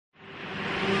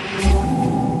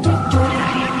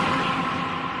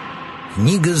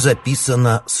Книга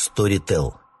записана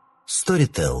Storytel.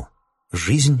 Storytel.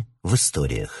 Жизнь в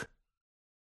историях.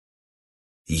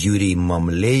 Юрий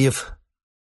Мамлеев.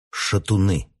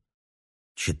 «Шатуны».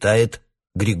 Читает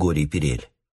Григорий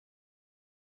Перель.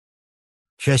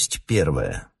 Часть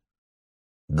первая.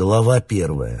 Глава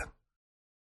первая.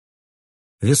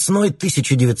 Весной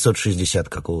 1960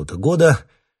 какого-то года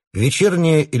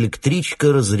вечерняя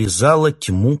электричка разрезала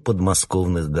тьму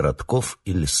подмосковных городков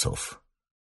и лесов.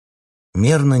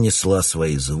 Мерно несла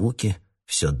свои звуки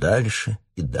все дальше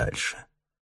и дальше.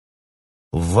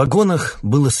 В вагонах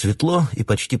было светло и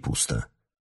почти пусто.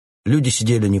 Люди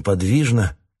сидели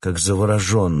неподвижно, как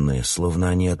завороженные, словно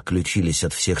они отключились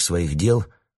от всех своих дел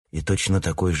и точно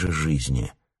такой же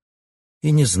жизни,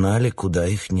 и не знали, куда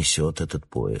их несет этот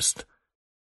поезд.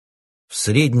 В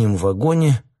среднем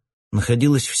вагоне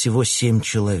находилось всего 7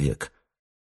 человек.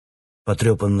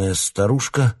 Потрепанная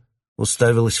старушка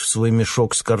уставилась в свой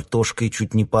мешок с картошкой,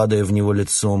 чуть не падая в него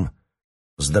лицом.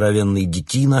 Здоровенный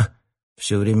детина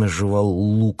все время жевал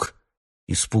лук,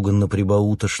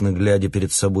 испуганно-прибаутошно глядя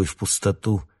перед собой в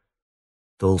пустоту.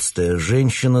 Толстая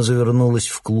женщина завернулась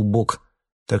в клубок,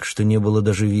 так что не было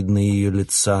даже видно ее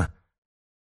лица.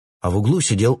 А в углу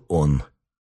сидел он,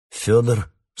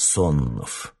 Федор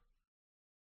Соннов.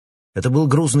 Это был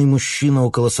грузный мужчина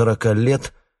около 40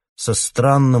 лет, со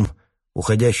странным,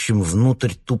 уходящим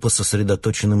внутрь тупо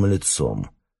сосредоточенным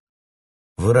лицом.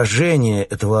 Выражение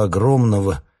этого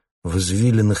огромного в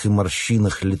извилинах и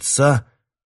морщинах лица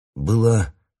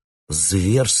было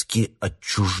зверски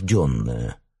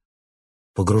отчужденное,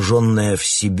 погруженное в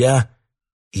себя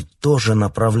и тоже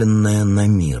направленное на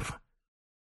мир.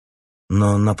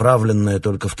 Но направленное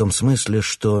только в том смысле,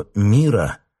 что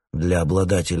мира для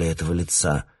обладателя этого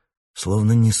лица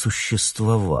словно не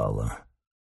существовало.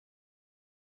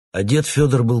 Одет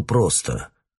Федор был просто,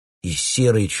 и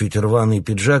серый, чуть рваный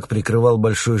пиджак прикрывал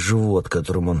большой живот,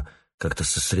 которым он как-то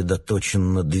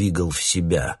сосредоточенно двигал в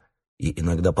себя и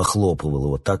иногда похлопывал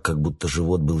его так, как будто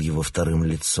живот был его вторым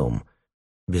лицом.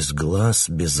 Без глаз,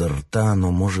 без рта,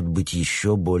 но, может быть,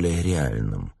 еще более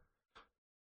реальным.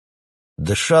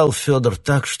 Дышал Федор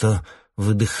так, что,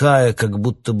 выдыхая, как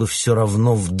будто бы все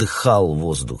равно вдыхал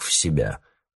воздух в себя.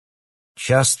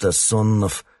 Часто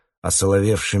Соннов,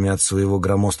 осоловевшими от своего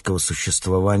громоздкого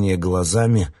существования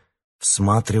глазами,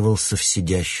 всматривался в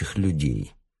сидящих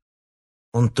людей.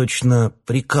 Он точно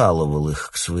прикалывал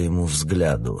их к своему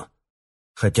взгляду,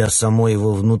 хотя само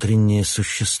его внутреннее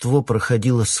существо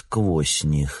проходило сквозь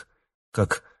них,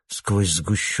 как сквозь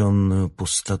сгущенную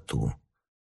пустоту.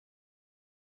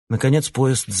 Наконец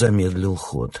поезд замедлил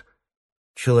ход.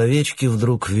 Человечки,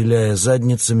 вдруг виляя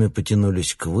задницами,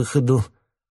 потянулись к выходу.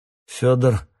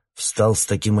 Федор встал с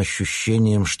таким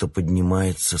ощущением, что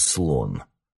поднимается слон.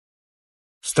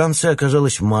 Станция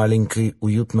оказалась маленькой,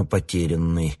 уютно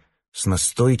потерянной, с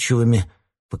настойчивыми,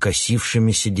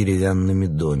 покосившимися деревянными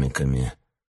домиками.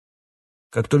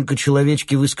 Как только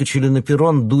человечки выскочили на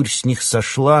перрон, дурь с них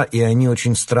сошла, и они,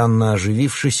 очень странно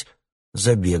оживившись,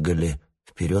 забегали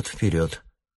вперед-вперед.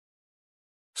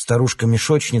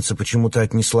 Старушка-мешочница почему-то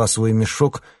отнесла свой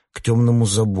мешок к темному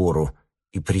забору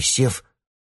и, присев,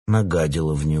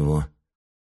 нагадила в него.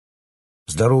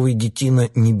 Здоровый детина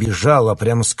не бежал, а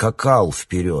прямо скакал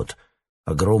вперед,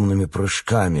 огромными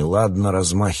прыжками, ладно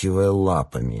размахивая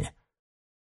лапами.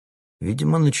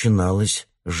 Видимо, начиналась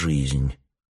жизнь.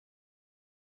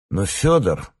 Но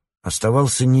Федор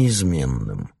оставался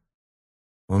неизменным.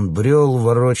 Он брел,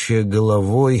 ворочая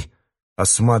головой,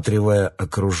 осматривая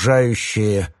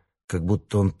окружающее, как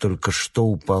будто он только что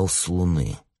упал с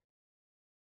луны.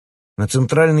 На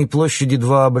центральной площади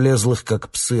 2 облезлых,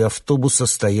 как псы, автобуса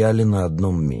стояли на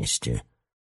одном месте.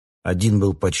 Один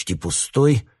был почти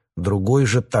пустой, другой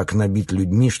же так набит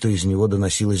людьми, что из него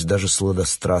доносилось даже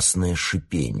сладострастное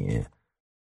шипение.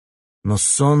 Но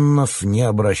Соннов не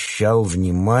обращал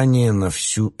внимания на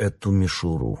всю эту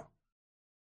мишуру.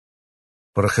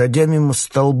 Проходя мимо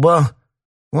столба,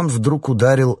 он вдруг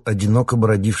ударил одиноко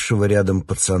бродившего рядом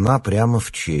пацана прямо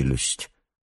в челюсть.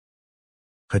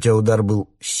 Хотя удар был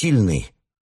сильный,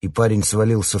 и парень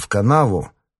свалился в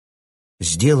канаву,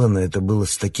 сделано это было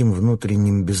с таким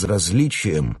внутренним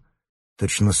безразличием,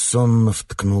 точно Соннов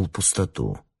ткнул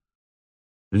пустоту.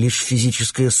 Лишь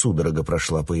физическая судорога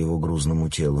прошла по его грузному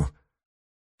телу.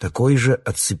 Такой же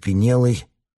оцепенелый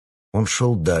он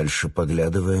шел дальше,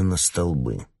 поглядывая на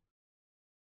столбы.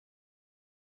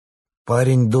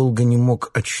 Парень долго не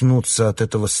мог очнуться от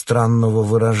этого странного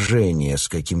выражения, с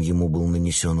каким ему был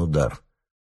нанесен удар.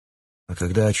 А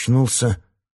когда очнулся,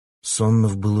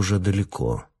 Соннов был уже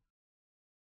далеко.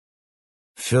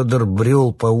 Федор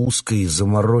брел по узкой,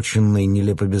 замороченной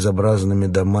нелепо-безобразными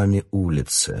домами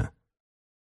улице.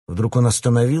 Вдруг он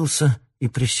остановился и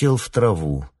присел в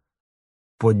траву,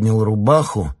 поднял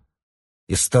рубаху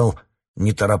и стал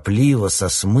неторопливо, со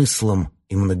смыслом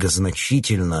и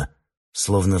многозначительно,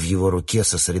 словно в его руке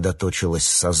сосредоточилось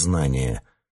сознание,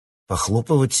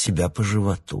 похлопывать себя по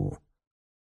животу.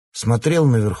 Смотрел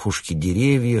на верхушки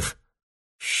деревьев,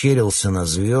 щерился на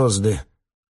звезды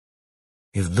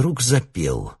и вдруг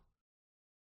запел.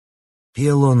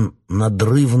 Пел он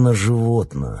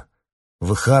надрывно-животно,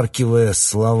 выхаркивая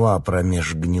слова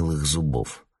промеж гнилых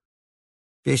зубов.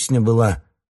 Песня была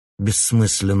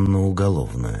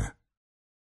бессмысленно-уголовная.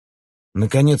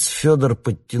 Наконец Федор,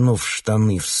 подтянув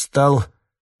штаны, встал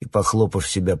и, похлопав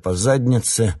себя по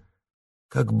заднице,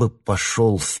 как бы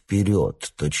пошел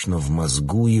вперед, точно в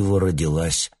мозгу его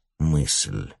родилась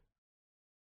мысль.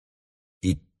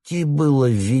 Идти было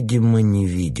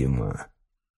видимо-невидимо.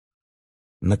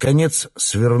 Наконец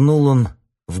свернул он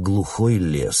в глухой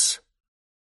лес.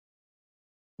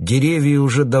 Деревья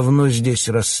уже давно здесь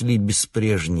росли без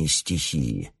прежней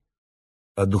стихии,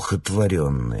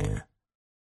 одухотворенные.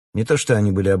 Не то что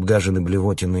они были обгажены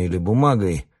блевотиной или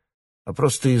бумагой, а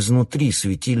просто изнутри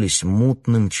светились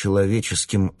мутным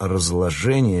человеческим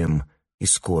разложением и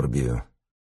скорбью.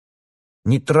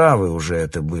 Не травы уже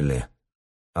это были,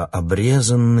 а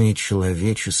обрезанные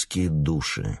человеческие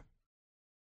души.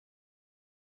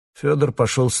 Федор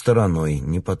пошел стороной,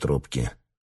 не по тропке.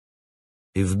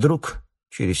 И вдруг,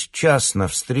 через час,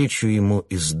 навстречу ему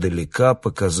издалека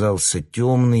показался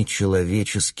темный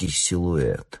человеческий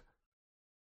силуэт.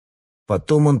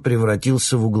 Потом он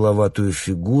превратился в угловатую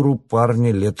фигуру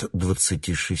парня лет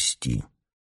 26.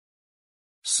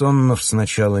 Соннов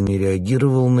сначала не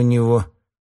реагировал на него,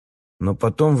 но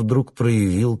потом вдруг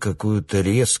проявил какую-то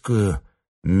резкую,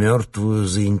 мертвую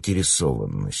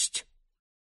заинтересованность.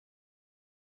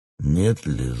 «Нет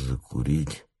ли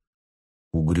закурить?»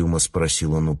 — угрюмо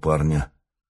спросил он у парня.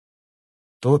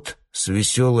 Тот с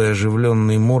веселой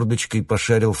оживленной мордочкой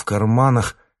пошарил в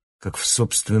карманах, как в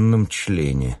собственном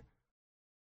члене.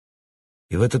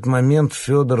 И в этот момент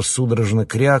Федор, судорожно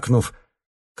крякнув,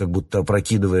 как будто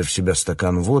опрокидывая в себя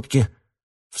стакан водки,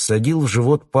 всадил в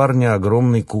живот парня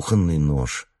огромный кухонный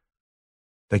нож.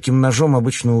 Таким ножом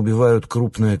обычно убивают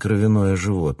крупное кровяное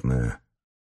животное.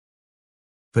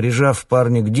 Прижав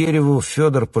парня к дереву,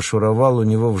 Федор пошуровал у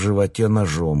него в животе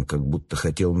ножом, как будто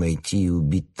хотел найти и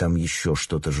убить там еще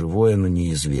что-то живое, но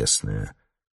неизвестное.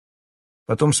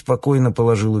 Потом спокойно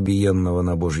положил убиенного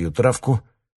на божью травку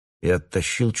и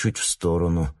оттащил чуть в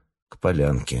сторону, к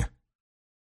полянке.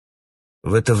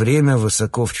 В это время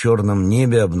высоко в черном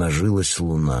небе обнажилась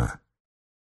луна.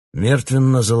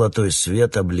 Мертвенно-золотой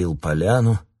свет облил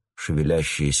поляну,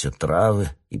 шевелящиеся травы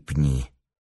и пни.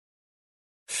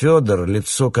 Федор,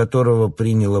 лицо которого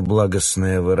приняло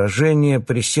благостное выражение,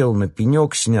 присел на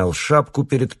пенек, снял шапку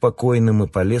перед покойным и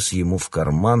полез ему в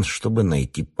карман, чтобы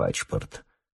найти пачпорт.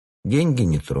 Деньги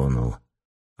не тронул,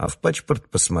 а в пачпорт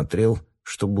посмотрел,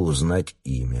 чтобы узнать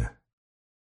имя.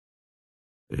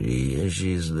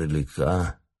 «Приезжий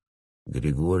издалека,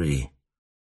 Григорий»,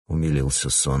 — умилился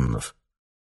Соннов.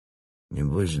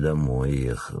 «Небось, домой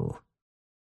ехал».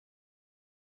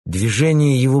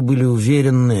 Движения его были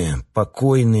уверенные,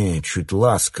 покойные, чуть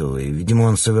ласковые. Видимо,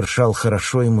 он совершал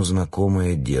хорошо ему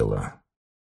знакомое дело.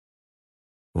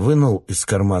 Вынул из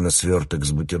кармана сверток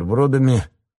с бутербродами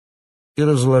и,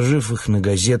 разложив их на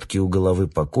газетке у головы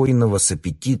покойного, с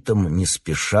аппетитом, не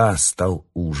спеша, стал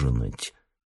ужинать.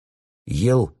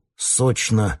 Ел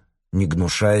сочно, не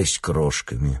гнушаясь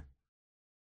крошками.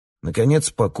 Наконец,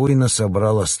 покойно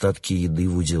собрал остатки еды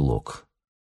в узелок.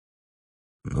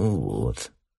 «Ну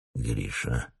вот,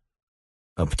 Гриша»,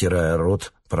 — обтирая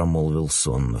рот, промолвил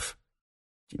Соннов.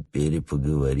 «Теперь и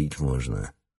поговорить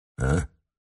можно, а?»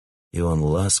 И он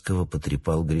ласково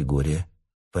потрепал Григория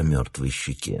по мертвой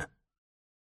щеке.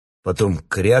 Потом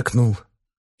крякнул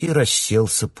и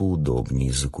расселся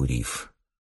поудобнее, закурив.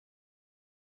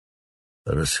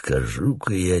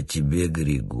 «Расскажу-ка я тебе,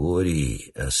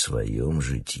 Григорий, о своем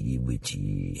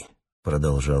житии-бытии», —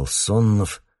 продолжал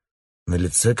Соннов, на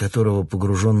лице которого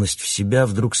погруженность в себя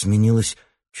вдруг сменилась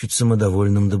чуть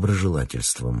самодовольным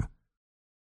доброжелательством.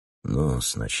 «Но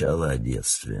сначала о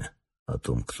детстве, о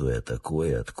том, кто я такой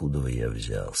и откуда я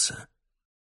взялся.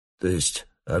 То есть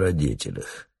о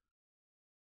родителях.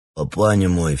 Папаня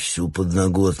мой всю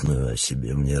подноготную о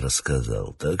себе мне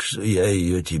рассказал, так что я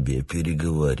ее тебе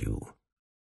переговорю.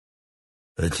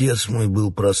 Отец мой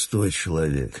был простой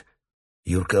человек,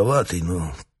 юрковатый,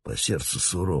 но по сердцу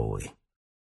суровый.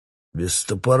 Без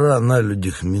топора на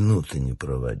людях минуты не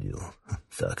проводил.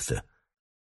 Так-то.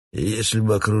 И если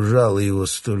бы окружало его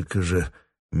столько же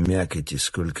мякоти,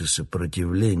 сколько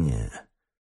сопротивления,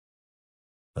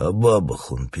 О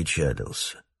бабах он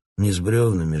печалился. Не с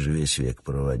бревнами же весь век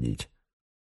проводить.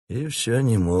 И все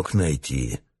не мог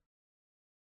найти.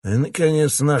 И,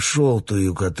 наконец, нашел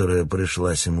тую, которая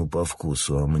пришлась ему по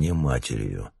вкусу, а мне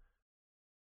матерью.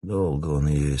 Долго он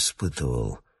ее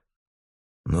испытывал.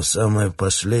 Но самое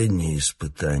последнее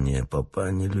испытание папа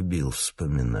не любил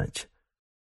вспоминать.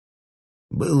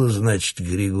 Было, значит,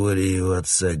 Григория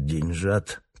отца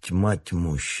деньжат, тьма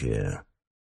тьмущая.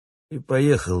 И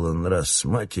поехал он раз с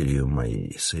матерью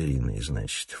моей, с Ириной,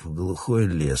 значит, в глухой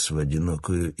лес, в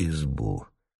одинокую избу.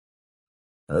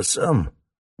 А сам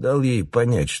дал ей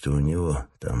понять, что у него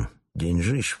там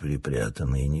деньжищ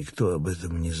припрятаны, и никто об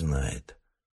этом не знает.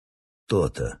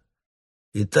 То-то.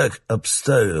 И так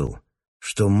обставил,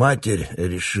 что матерь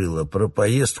решила, про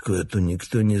поездку эту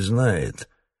никто не знает,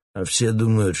 а все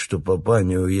думают, что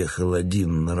папаня уехал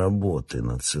один на работы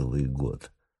на целый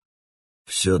год.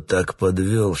 Все так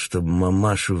подвел, чтобы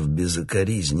мамашу в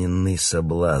безукоризненный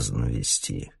соблазн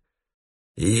вести.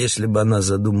 И если бы она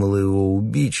задумала его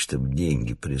убить, чтобы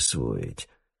деньги присвоить,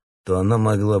 то она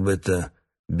могла бы это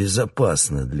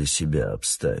безопасно для себя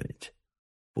обставить.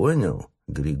 Понял,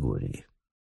 Григорий?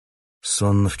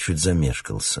 Соннов чуть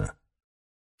замешкался.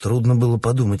 Трудно было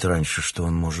подумать раньше, что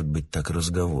он может быть так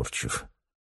разговорчив.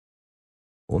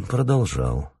 Он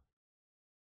продолжал.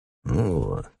 Ну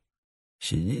вот,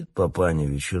 сидит папаня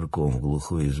вечерком в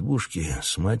глухой избушке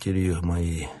с матерью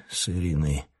моей, с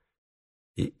Ириной,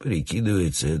 и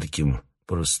прикидывается таким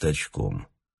простачком.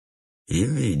 И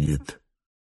видит,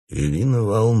 Ирина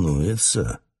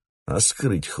волнуется, а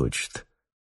скрыть хочет.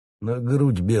 На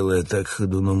грудь белая так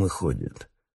ходуном и ходит.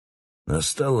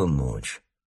 Настала ночь.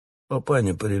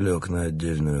 Папаня прилег на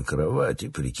отдельную кровать и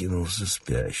прикинулся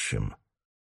спящим.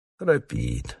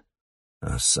 Храпит,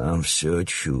 а сам все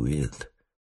чует.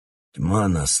 Тьма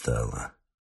настала.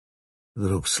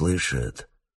 Вдруг слышит,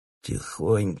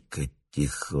 тихонько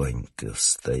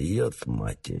встает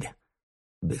матерь.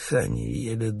 Дыхание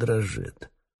еле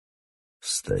дрожит.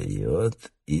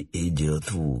 Встает и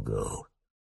идет в угол,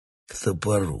 к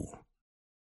топору.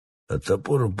 А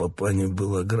топор у папани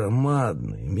был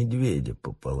громадный, медведя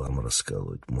пополам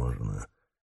расколоть можно.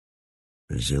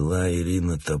 Взяла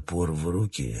Ирина топор в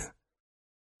руки,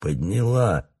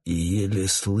 подняла и еле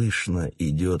слышно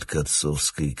идет к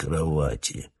отцовской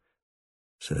кровати.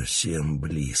 Совсем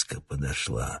близко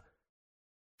подошла.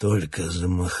 Только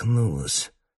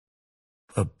замахнулась,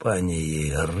 папаня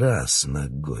ей раз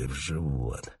ногой в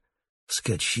живот.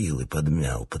 Вскочил и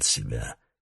подмял под себя.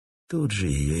 Тут же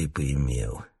ее и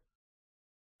поимел.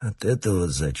 От этого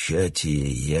зачатия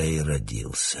я и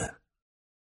родился.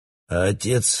 А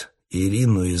отец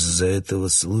Ирину из-за этого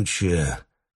случая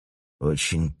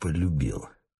очень полюбил.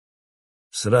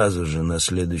 Сразу же на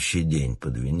следующий день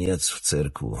под венец в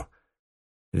церкву.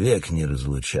 Век не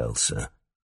разлучался.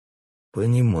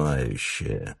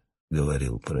 «Понимающая», —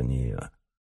 говорил про нее,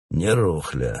 — «не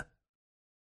рохля.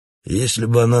 Если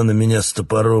бы она на меня с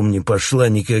топором не пошла,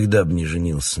 никогда бы не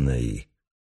женился на ней.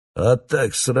 А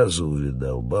так сразу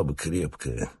увидал, баба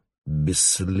крепкая, без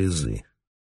слезы».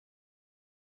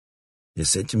 И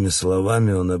с этими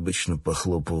словами он обычно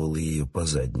похлопывал ее по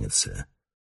заднице.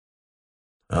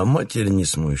 А матерь не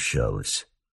смущалась,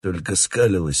 только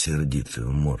скалила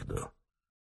сердитую морду.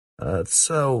 А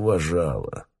отца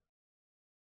уважала.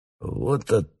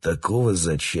 Вот от такого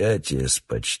зачатия с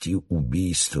почти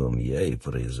убийством я и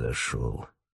произошел.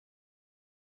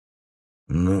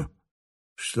 Ну,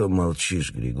 что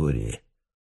молчишь, Григорий?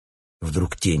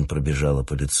 Вдруг тень пробежала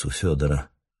по лицу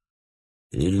Федора.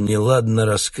 Или неладно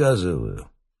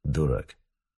рассказываю, дурак?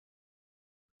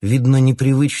 Видно,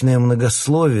 непривычное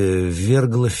многословие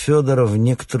ввергло Федора в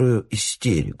некоторую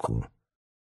истерику.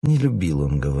 Не любил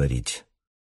он говорить.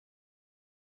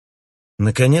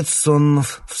 Наконец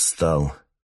Соннов встал,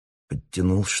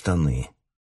 подтянул штаны,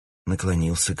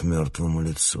 наклонился к мертвому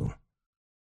лицу.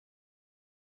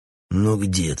 «Ну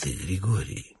где ты,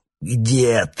 Григорий?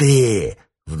 Где ты?»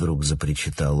 — вдруг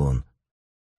запричитал он.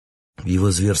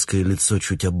 Его зверское лицо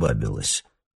чуть обабилось.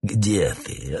 «Где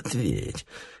ты? Ответь.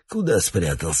 Куда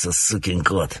спрятался, сукин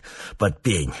кот? Под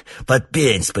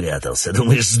пень спрятался.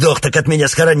 Думаешь, сдох, так от меня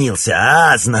схоронился?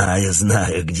 А,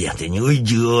 знаю, где ты, не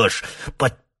уйдешь.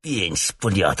 Под пень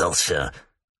спрятался».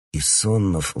 И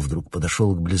Соннов вдруг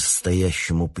подошел к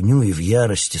близстоящему пню и в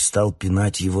ярости стал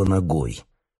пинать его ногой.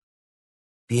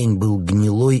 Пень был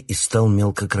гнилой и стал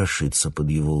мелко крошиться под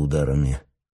его ударами.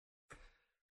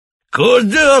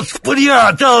 «Куда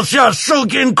спрятался,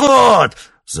 сукин кот?»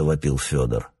 — завопил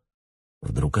Федор.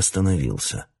 Вдруг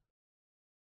остановился.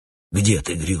 «Где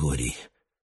ты, Григорий?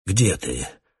 Где ты?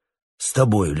 С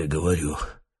тобой ли говорю?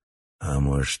 А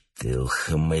может, ты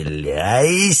ухмыляешься?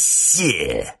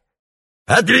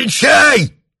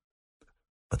 Отвечай!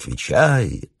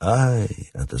 Отвечай,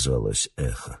 ай, отозвалось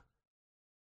эхо.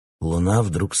 Луна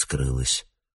вдруг скрылась.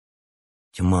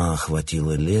 Тьма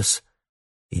охватила лес,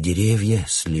 и деревья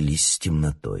слились с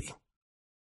темнотой.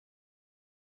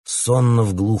 Сонно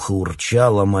глухо урча,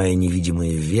 ломая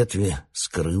невидимые ветви,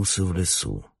 скрылся в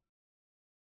лесу.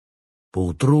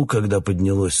 Поутру, когда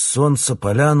поднялось солнце,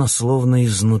 поляна словно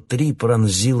изнутри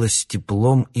пронзилась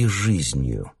теплом и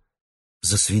жизнью.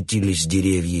 Засветились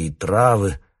деревья и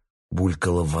травы,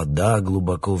 булькала вода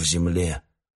глубоко в земле.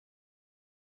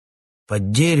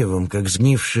 Под деревом, как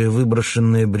сгнившее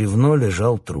выброшенное бревно,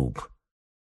 лежал труп.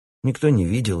 Никто не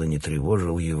видел и не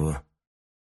тревожил его.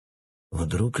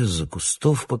 Вдруг из-за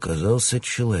кустов показался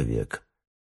человек.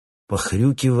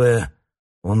 Похрюкивая,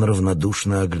 он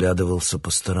равнодушно оглядывался по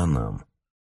сторонам.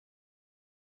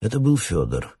 Это был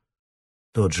Федор.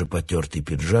 Тот же потертый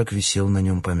пиджак висел на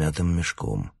нем помятым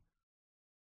мешком.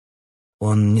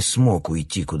 Он не смог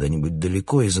уйти куда-нибудь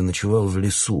далеко и заночевал в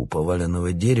лесу у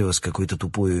поваленного дерева с какой-то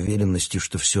тупой уверенностью,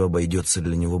 что все обойдется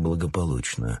для него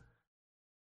благополучно.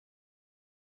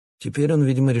 Теперь он,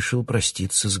 видимо, решил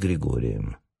проститься с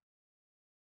Григорием.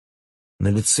 На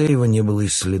лице его не было и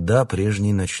следа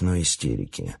прежней ночной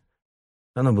истерики.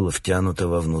 Оно было втянуто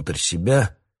вовнутрь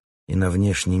себя и на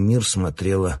внешний мир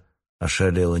смотрело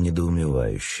ошалело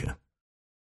недоумевающе.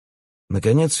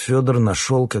 Наконец Федор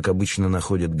нашел, как обычно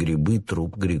находят грибы,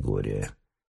 труп Григория.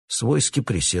 Свойски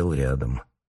присел рядом.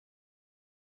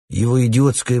 Его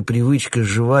идиотская привычка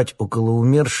жевать около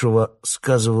умершего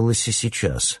сказывалась и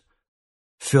сейчас.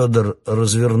 Федор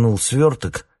развернул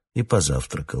сверток и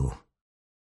позавтракал.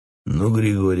 «Ну,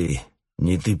 Григорий,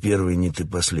 не ты первый, не ты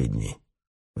последний»,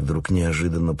 — вдруг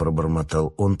неожиданно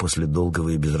пробормотал он после долгого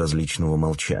и безразличного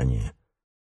молчания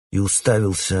и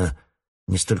уставился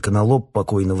не столько на лоб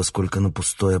покойного, сколько на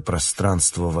пустое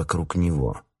пространство вокруг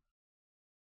него.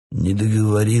 «Не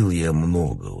договорил я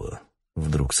многого», —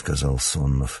 вдруг сказал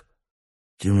Соннов.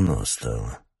 «Темно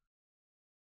стало.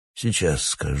 Сейчас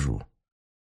скажу».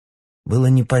 Было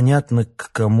непонятно,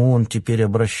 к кому он теперь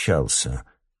обращался.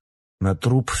 На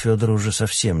труп Федор уже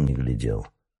совсем не глядел.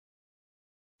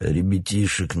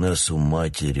 Ребятишек нас у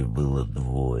матери было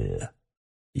двое.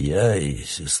 Я и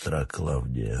сестра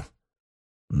Клавдия.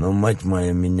 Но мать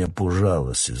моя меня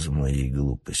пужалась из-за моей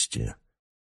глупости.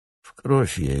 В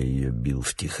кровь я ее бил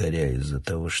втихаря из-за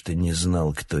того, что не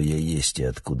знал, кто я есть и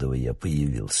откуда я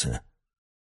появился.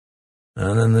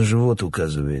 Она на живот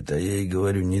указывает, а я ей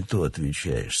говорю: не то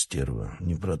отвечаешь, стерва,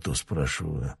 не про то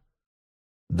спрашиваю.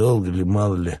 Долго ли,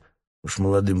 мало ли, уж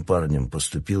молодым парнем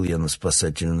поступил я на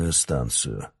спасательную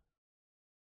станцию.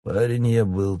 Парень я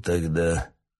был тогда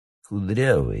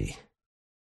кудрявый,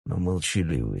 но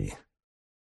молчаливый.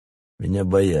 Меня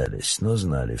боялись, но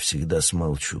знали, всегда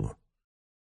смолчу.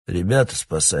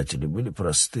 Ребята-спасатели были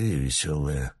простые,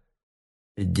 веселые.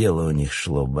 И дело у них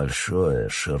шло большое,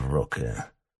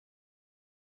 широкое.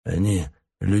 Они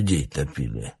людей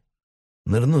топили.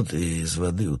 Нырнут и из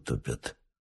воды утопят.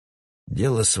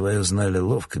 Дело свое знали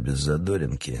ловко, без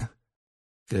задоринки.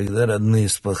 Когда родные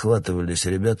спохватывались,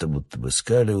 ребята будто бы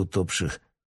искали утопших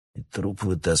и труп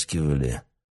вытаскивали.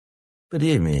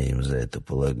 Премия им за это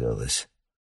полагалась.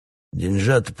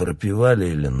 Деньжата пропивали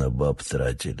или на баб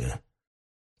тратили.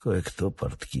 Кое-кто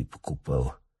портки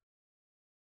покупал.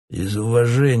 Из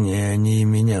уважения они и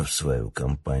меня в свою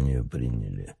компанию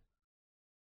приняли.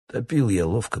 Топил я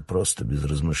ловко, просто, без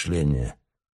размышления.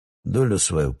 Долю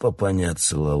свою папа не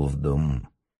отсылал в дом.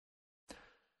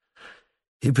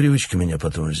 И привычка меня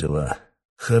потом взяла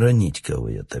хоронить, кого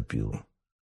я топил.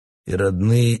 И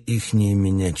родные ихние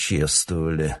меня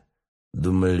чествовали.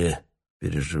 Думали,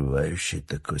 переживающий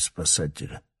такой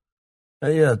спасатель. А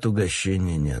я от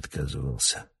угощения не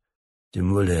отказывался.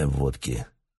 Тем более водки.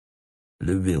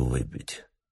 Любил выпить.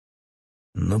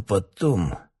 Но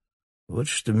потом... Вот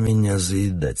что меня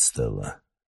заедать стало.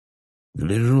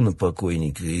 Гляжу на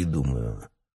покойника и думаю,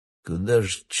 куда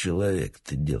же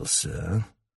человек-то делся, а?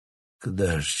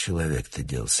 Куда же человек-то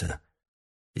делся?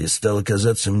 И стало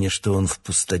казаться мне, что он в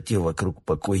пустоте вокруг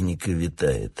покойника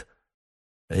витает.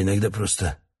 А иногда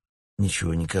просто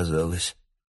ничего не казалось.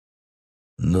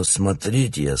 Но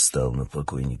смотреть я стал на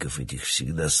покойников этих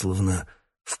всегда, словно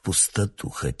в пустоту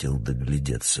хотел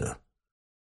доглядеться.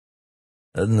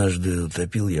 Однажды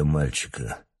утопил я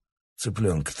мальчика,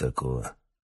 цыпленка такого.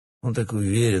 Он так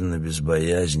уверенно, без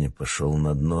боязни пошел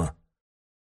на дно.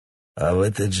 А в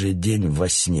этот же день во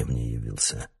сне мне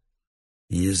явился.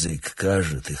 Язык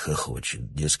кажет и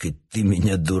хохочет. Дескать, ты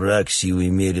меня, дурак, сивой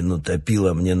мерин утопил,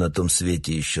 а мне на том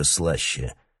свете еще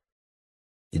слаще.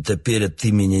 И теперь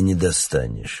ты меня не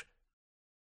достанешь.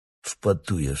 В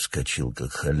поту я вскочил,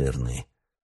 как холерный.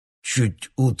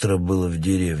 Чуть утро было в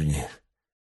деревне.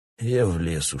 Я в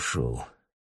лес ушел.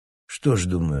 Что ж,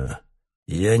 думаю,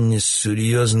 я не с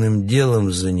серьезным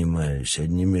делом занимаюсь,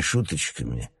 одними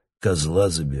шуточками козла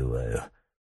забиваю.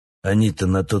 Они-то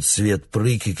на тот свет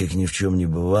прыки, как ни в чем не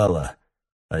бывало,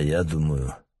 а я,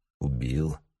 думаю,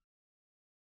 убил.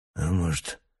 А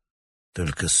может,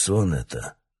 только сон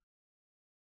это?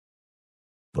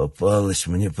 Попалась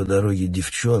мне по дороге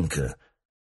девчонка.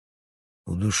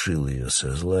 Удушил ее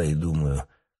со зла и думаю,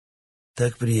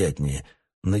 так приятнее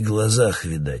на глазах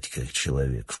видать, как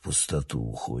человек в пустоту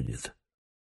уходит.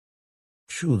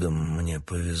 Чудом мне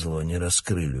повезло, не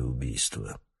раскрыли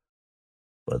убийство.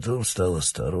 Потом стал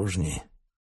осторожней.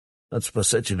 От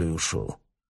спасателей ушел.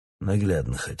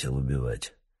 Наглядно хотел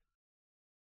убивать.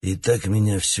 И так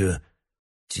меня все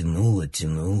тянуло,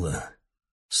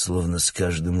 словно с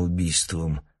каждым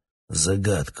убийством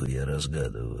загадку я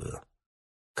разгадываю.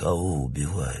 Кого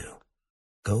убиваю?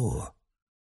 Кого?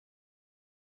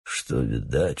 Что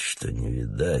видать, что не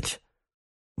видать.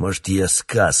 Может, я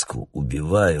сказку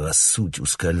убиваю, а суть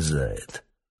ускользает.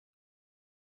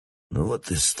 Ну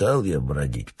вот и стал я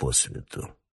бродить по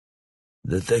свету.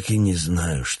 Да так и не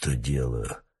знаю, что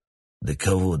делаю, до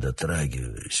кого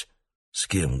дотрагиваюсь, с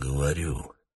кем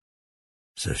говорю.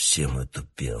 Совсем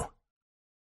отупел.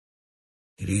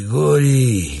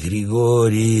 Григорий,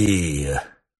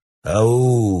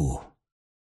 ау!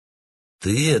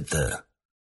 Ты это?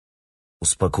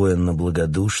 Успокоенно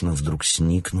благодушно, вдруг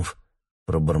сникнув,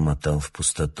 пробормотал в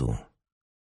пустоту.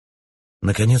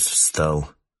 Наконец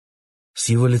встал. С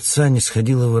его лица не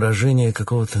сходило выражение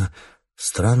какого-то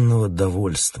странного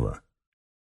довольства.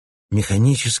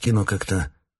 Механически, но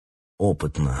как-то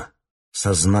опытно,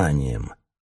 сознанием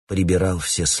прибирал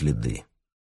все следы.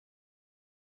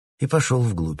 И пошел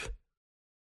вглубь.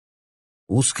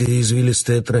 Узкая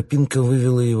извилистая тропинка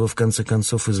вывела его в конце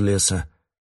концов из леса.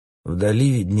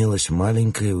 Вдали виднелась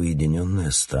маленькая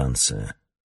уединенная станция.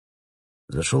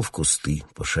 Зашел в кусты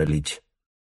пошалить.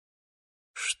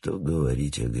 «Что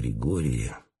говорить о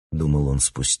Григории?» — думал он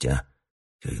спустя,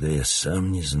 «когда я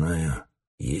сам не знаю,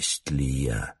 есть ли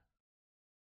я».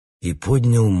 И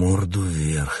поднял морду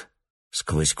вверх,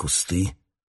 сквозь кусты,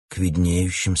 к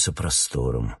виднеющимся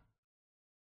просторам.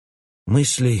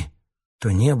 Мыслей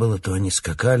то не было, то они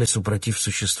скакали, супротив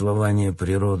существования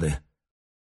природы.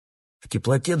 В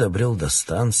теплоте добрел до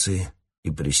станции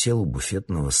и присел у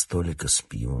буфетного столика с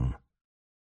пивом.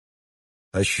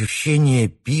 Ощущение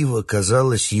пива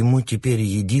казалось ему теперь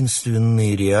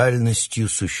единственной реальностью,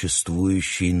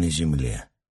 существующей на земле.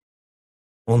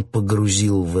 Он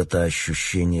погрузил в это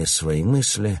ощущение свои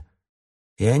мысли,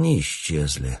 и они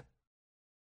исчезли.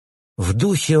 В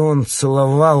духе он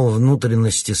целовал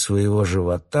внутренности своего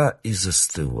живота и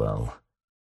застывал.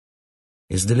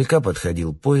 Издалека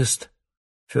подходил поезд.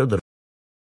 Федор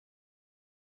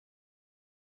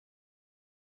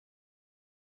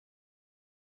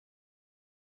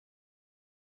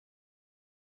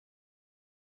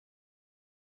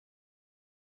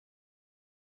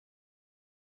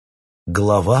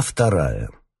Глава 2.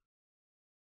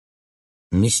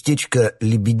 Местечко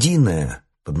Лебединое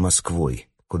под Москвой,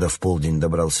 куда в полдень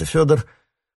добрался Федор,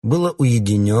 было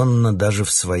уединенно даже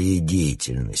в своей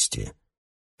деятельности.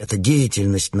 Эта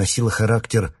деятельность носила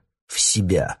характер «в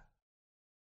себя».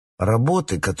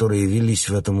 Работы, которые велись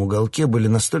в этом уголке, были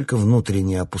настолько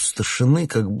внутренне опустошены,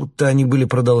 как будто они были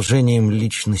продолжением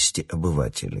личности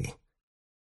обывателей.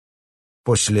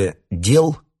 После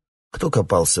дел кто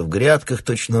копался в грядках,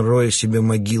 точно роя себе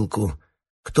могилку,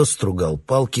 кто стругал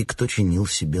палки, кто чинил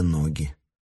себе ноги.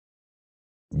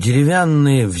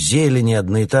 Деревянные в зелени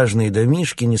одноэтажные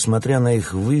домишки, несмотря на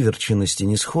их выверченность и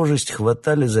несхожесть,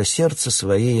 хватали за сердце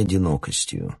своей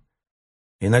одинокостью.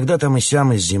 Иногда там и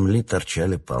сям из земли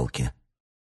торчали палки.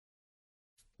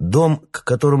 Дом, к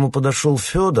которому подошел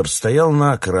Федор, стоял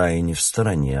на окраине, в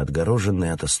стороне,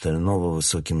 отгороженный от остального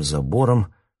высоким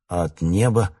забором, а от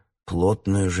неба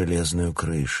плотную железную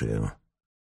крышею.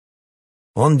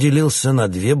 Он делился на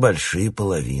две большие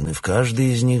половины, в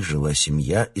каждой из них жила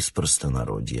семья из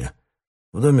простонародья.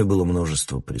 В доме было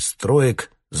множество пристроек,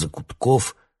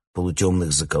 закутков,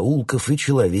 полутемных закоулков и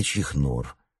человечьих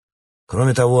нор.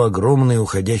 Кроме того, огромный,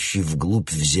 уходящий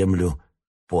вглубь в землю,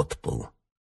 подпол.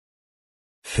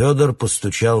 Федор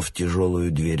постучал в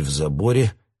тяжелую дверь в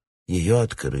заборе, ее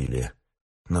открыли.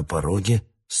 На пороге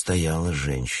стояла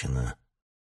женщина.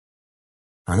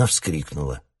 Она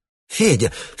вскрикнула: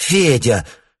 «Федя! Федя!»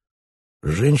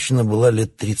 Женщина была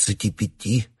лет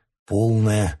 35,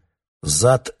 полная.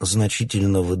 Зад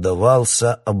значительно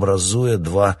выдавался, образуя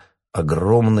два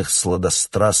огромных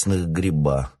сладострастных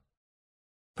гриба.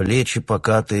 плечи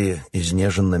покатые,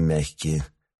 изнеженно мягкие.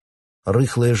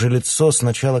 Рыхлое же лицо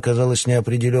сначала казалось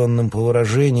неопределенным по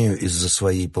выражению из-за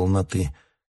своей полноты,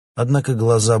 однако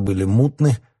глаза были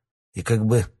мутны и как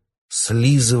бы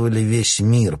слизывали весь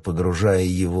мир, погружая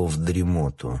его в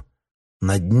дремоту.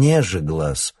 На дне же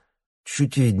глаз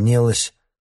чуть виднелось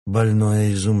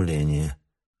больное изумление.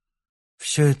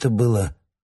 Все это было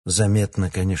заметно,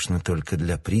 конечно, только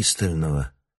для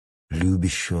пристального,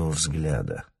 любящего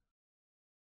взгляда.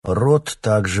 Рот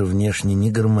также внешне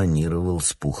не гармонировал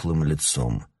с пухлым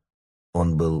лицом.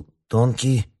 Он был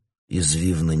тонкий,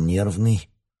 извивно-нервный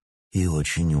и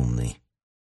очень умный.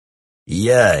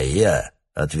 «Я»,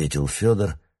 — ответил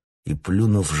Федор и,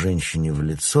 плюнув женщине в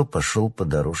лицо, пошел по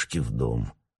дорожке в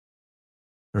дом.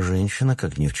 Женщина,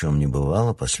 как ни в чем не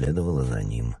бывало, последовала за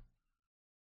ним.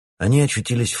 Они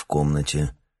очутились в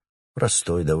комнате,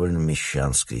 простой, довольно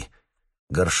мещанской.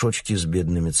 Горшочки с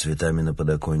бедными цветами на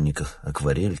подоконниках,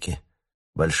 акварельки,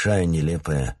 большая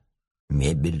нелепая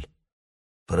мебель,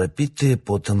 пропитые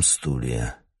потом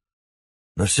стулья.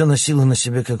 Но все носило на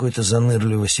себе какой-то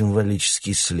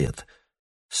занырливо-символический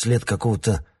след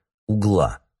какого-то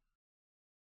угла.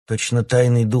 Точно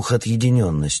тайный дух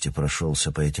отъединенности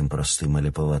прошелся по этим простым и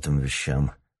липоватым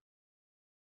вещам.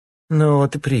 «Ну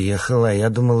вот и приехала, а я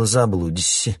думала,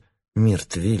 заблудишься.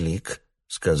 Мир-то велик», —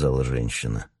 сказала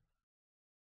женщина.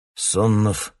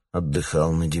 Соннов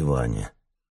отдыхал на диване.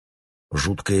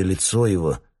 Жуткое лицо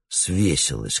его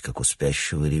свесилось, как у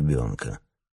спящего ребенка.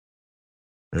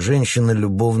 Женщина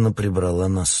любовно прибрала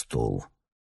на стол.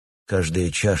 Каждая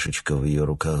чашечка в ее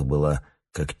руках была,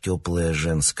 как теплая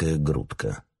женская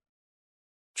грудка.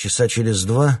 Часа через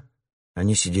 2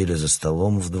 они сидели за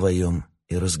столом вдвоем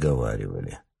и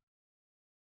разговаривали.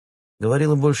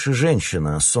 Говорила больше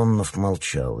женщина, а Соннов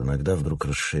молчал, иногда вдруг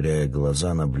расширяя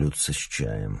глаза на блюдце с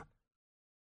чаем.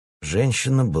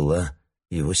 Женщина была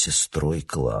его сестрой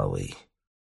Клавой.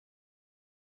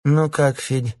 «Ну как,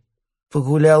 Федь,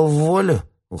 погулял в волю?»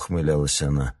 — ухмылялась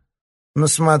она.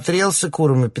 «Насмотрелся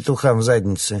курам и петухам в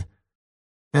заднице?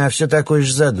 А все такой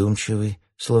же задумчивый,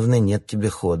 словно нет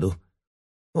тебе ходу.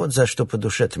 Вот за что по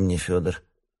душе-то мне, Федор».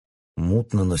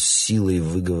 Мутно, но с силой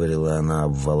выговорила она,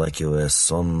 обволакивая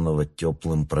Сонного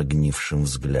теплым прогнившим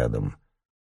взглядом.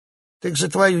 «Так за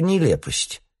твою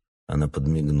нелепость!» — она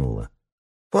подмигнула.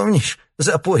 «Помнишь,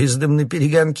 за поездом на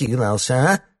перегонки гнался,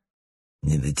 а?»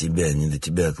 не до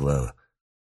тебя, Клава»,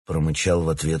 — промычал в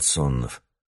ответ Соннов.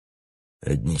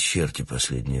 «Одни черти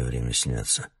последнее время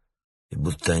снятся, и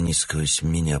будто они сквозь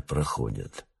меня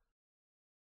проходят».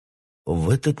 В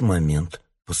этот момент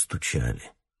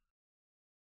постучали.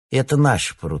 «Это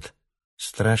наш пруд,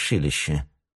 страшилище»,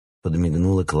 —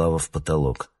 подмигнула Клава в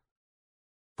потолок.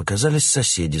 Показались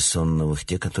соседи Сонновых,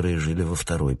 те, которые жили во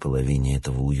второй половине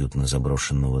этого уютно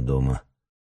заброшенного дома.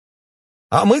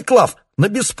 «А мы, Клав, на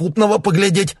беспутного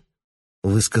поглядеть!» —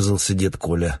 высказался дед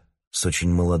Коля с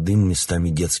очень молодым, местами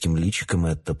детским личиком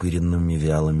и оттопыренными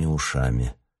вялыми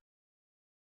ушами.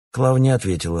 Клава не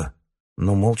ответила,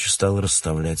 но молча стала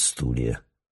расставлять стулья.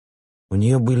 У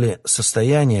нее были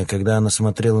состояния, когда она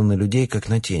смотрела на людей, как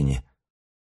на тени,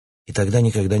 и тогда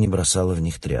никогда не бросала в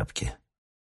них тряпки.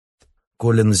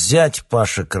 Колин зять,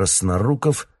 Паша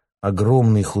Красноруков,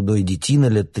 огромный худой детина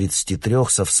лет 33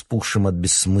 со вспухшим от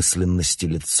бессмысленности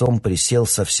лицом, присел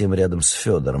совсем рядом с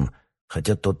Федором,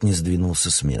 хотя тот не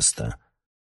сдвинулся с места.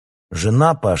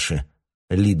 Жена Паши,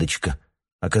 Лидочка,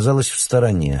 оказалась в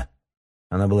стороне.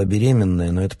 Она была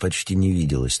беременная, но это почти не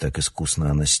виделось, так искусно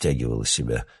она стягивала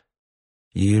себя.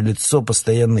 Ее лицо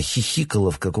постоянно хихикало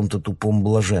в каком-то тупом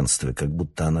блаженстве, как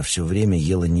будто она все время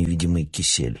ела невидимый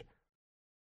кисель.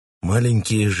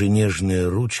 Маленькие же нежные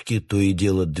ручки то и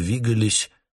дело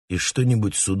двигались и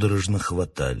что-нибудь судорожно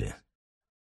хватали.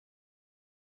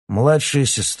 Младшая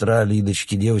сестра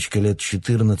Лидочки, девочка лет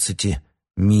 14,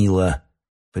 Мила,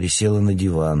 присела на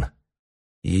диван.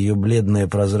 Ее бледное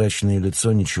прозрачное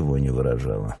лицо ничего не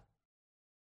выражало.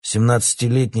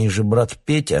 17-летний же брат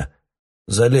Петя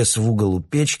залез в угол у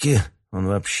печки, он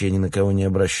вообще ни на кого не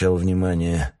обращал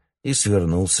внимания, и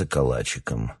свернулся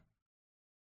калачиком.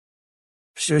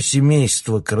 Все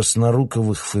семейство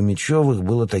Красноруковых-Фомичевых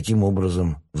было таким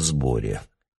образом в сборе.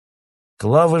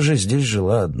 Клава же здесь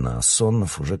жила одна,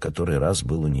 Соннов уже который раз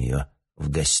был у нее в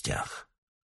гостях.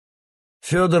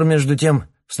 Федор, между тем,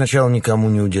 сначала никому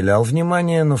не уделял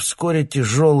внимания, но вскоре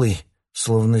тяжелый,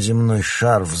 словно земной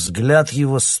шар, взгляд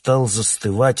его стал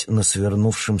застывать на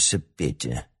свернувшемся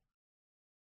Пете.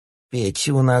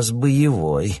 «Петя у нас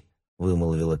боевой», —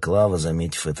 вымолвила Клава,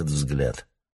 заметив этот взгляд.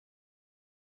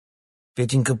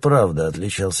 Петенька правда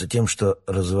отличался тем, что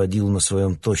разводил на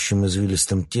своем тощем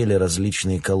извилистом теле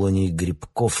различные колонии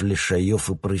грибков,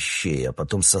 лишаев и прыщей, а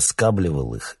потом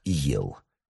соскабливал их и ел.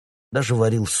 Даже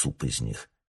варил суп из них.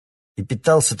 И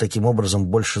питался таким образом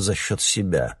больше за счет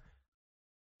себя.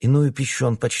 Иную пищу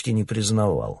он почти не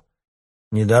признавал.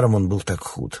 Недаром он был так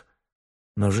худ.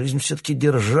 Но жизнь все-таки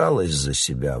держалась за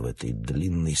себя в этой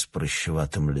длинной с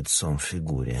прыщеватым лицом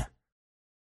фигуре.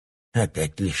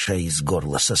 «Опять лишай из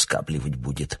горла соскабливать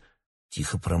будет», —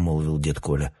 тихо промолвил дед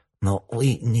Коля. «Но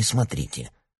вы не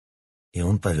смотрите». И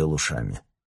он повел ушами.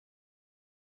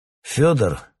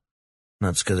 Федор,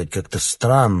 надо сказать, как-то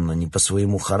странно, не по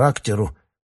своему характеру,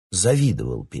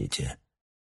 завидовал Пете.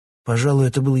 Пожалуй,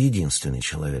 это был единственный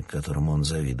человек, которому он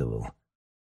завидовал.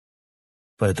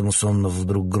 Поэтому Соннов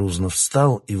вдруг грузно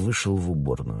встал и вышел в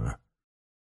уборную.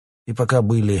 И пока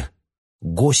были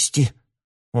гости,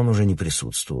 он уже не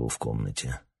присутствовал в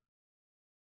комнате.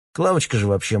 Клавочка же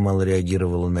вообще мало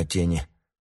реагировала на тени.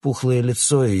 Пухлое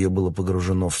лицо ее было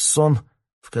погружено в сон,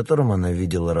 в котором она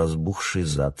видела разбухший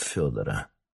зад Федора.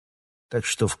 Так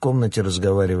что в комнате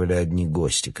разговаривали одни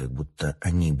гости, как будто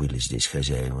они были здесь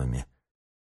хозяевами.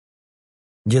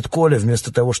 Дед Коля,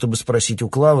 вместо того, чтобы спросить у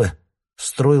Клавы,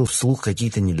 строил вслух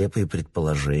какие-то нелепые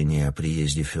предположения о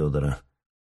приезде Федора.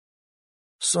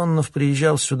 Соннов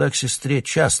приезжал сюда к сестре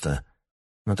часто,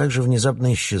 но также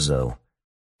внезапно исчезал,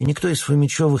 и никто из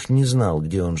Фомичевых не знал,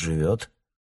 где он живет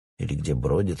или где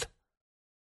бродит.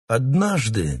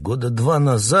 Однажды, 2 года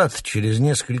назад, через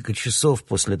несколько часов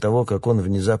после того, как он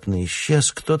внезапно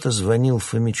исчез, кто-то звонил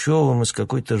Фомичевым из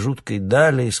какой-то жуткой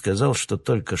дали и сказал, что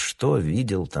только что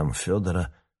видел там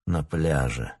Федора на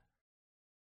пляже.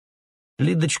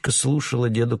 Лидочка слушала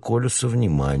деда Колю со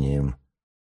вниманием,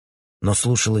 но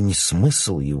слушала не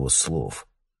смысл его слов,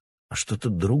 а что-то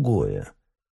другое,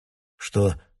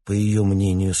 что, по ее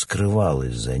мнению,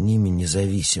 скрывалось за ними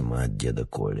независимо от деда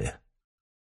Коли.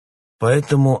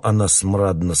 Поэтому она,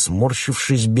 смрадно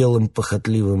сморщившись белым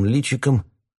похотливым личиком,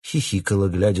 хихикала,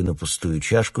 глядя на пустую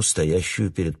чашку,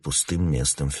 стоящую перед пустым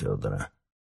местом Федора.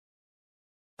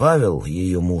 Павел,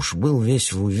 ее муж, был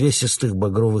весь в увесистых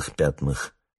багровых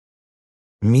пятнах.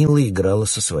 Мила играла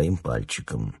со своим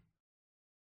пальчиком.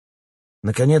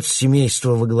 Наконец,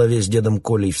 семейство во главе с дедом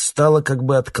Колей встало, как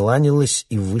бы откланялось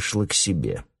и вышло к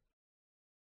себе.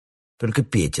 Только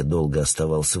Петя долго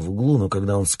оставался в углу, но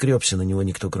когда он скребся, на него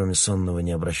никто, кроме сонного,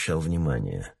 не обращал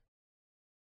внимания.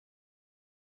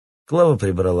 Клава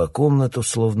прибрала комнату,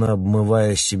 словно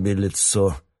обмывая себе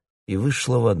лицо, и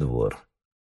вышла во двор.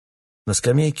 На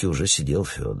скамейке уже сидел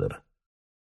Федор.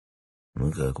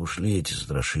 «Ну как, ушли эти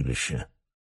страшилища?»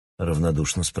 —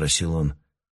 равнодушно спросил он.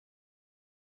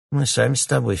 «Мы сами с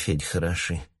тобой, Федь,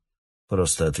 хороши», —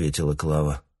 просто ответила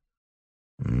Клава.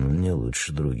 «Ну, не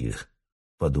лучше других»,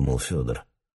 — подумал Федор.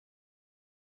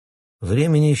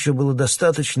 Времени еще было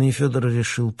достаточно, и Федор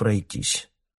решил пройтись.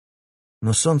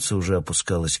 Но солнце уже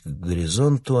опускалось к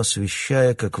горизонту,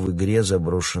 освещая, как в игре,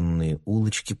 заброшенные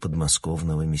улочки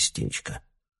подмосковного местечка.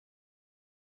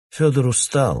 Федор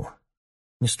устал,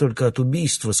 не столько от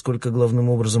убийства, сколько, главным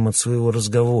образом, от своего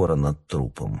разговора над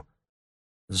трупом.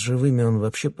 С живыми он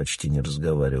вообще почти не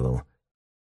разговаривал,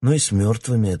 но и с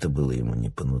мертвыми это было ему не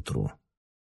по нутру.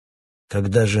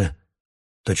 Когда же,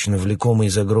 точно влекомый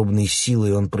загробной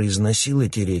силой, он произносил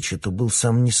эти речи, то был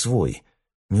сам не свой,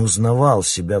 не узнавал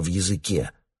себя в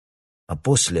языке, а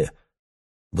после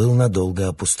был надолго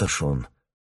опустошен,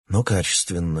 но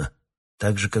качественно,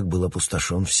 так же, как был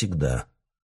опустошен всегда.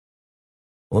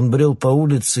 Он брел по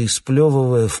улице и,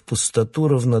 сплевывая в пустоту,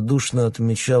 равнодушно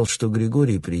отмечал, что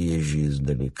Григорий приезжий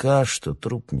издалека, что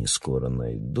труп не скоро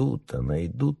найдут, а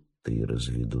найдут-то и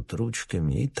разведут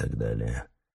ручками и так далее.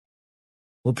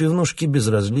 У пивнушки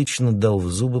безразлично дал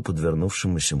в зубы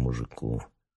подвернувшемуся мужику.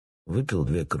 Выпил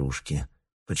 2 кружки,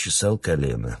 почесал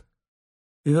колено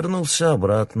и вернулся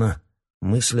обратно,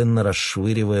 мысленно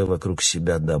расшвыривая вокруг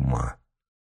себя дома.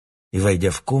 И,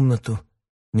 войдя в комнату,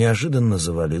 неожиданно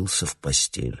завалился в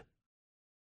постель.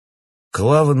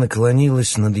 Клава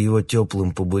наклонилась над его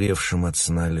теплым, побуревшим от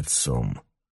сна лицом.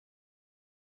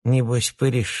 «Небось,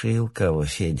 порешил кого,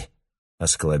 Федь?» —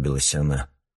 осклабилась она.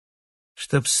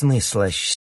 «Чтоб сны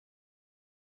слаще».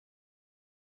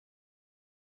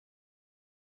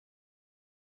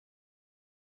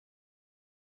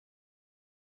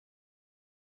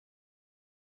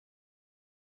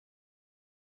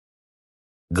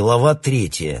 Глава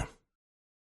 3.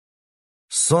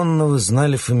 Сонного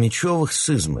знали Фомичевых с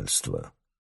измальства.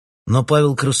 Но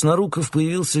Павел Красноруков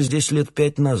появился здесь лет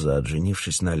 5 назад,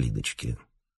 женившись на Лидочке.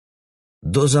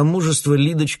 До замужества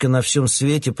Лидочка на всем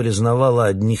свете признавала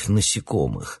одних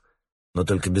насекомых, но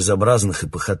только безобразных и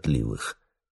похотливых.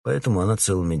 поэтому она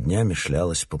целыми днями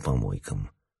шлялась по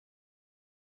помойкам.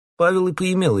 Павел и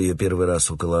поимел ее первый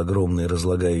раз около огромной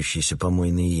разлагающейся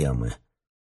помойной ямы.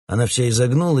 Она вся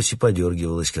изогнулась и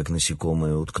подергивалась, как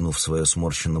насекомое, уткнув свое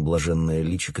сморщенно-блаженное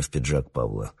личико в пиджак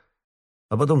Павла,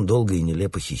 а потом долго и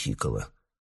нелепо хихикала.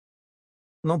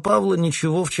 Но Павла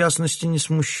ничего, в частности, не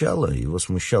смущало. Его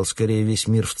смущал скорее весь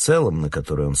мир в целом, на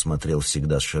который он смотрел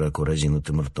всегда с широко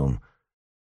разинутым ртом.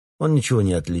 Он ничего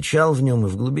не отличал в нем и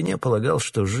в глубине полагал,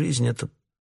 что жизнь — это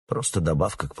просто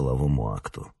добавка к половому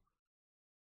акту.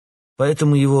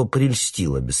 Поэтому его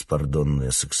прельстила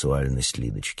беспардонная сексуальность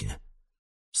Лидочки.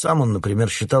 Сам он, например,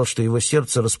 считал, что его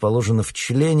сердце расположено в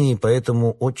члене, и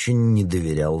поэтому очень не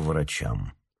доверял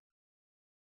врачам.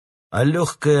 А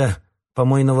легкое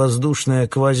помойно-воздушное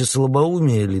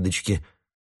квазислабоумие Лидочки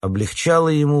облегчало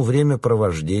ему время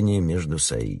провождения между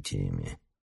соитиями.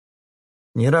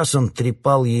 Не раз он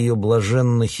трепал ее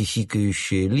блаженно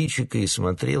хихикающее личико и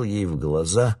смотрел ей в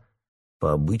глаза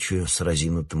по обычаю с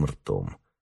разинутым ртом,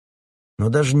 но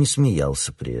даже не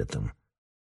смеялся при этом.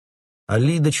 А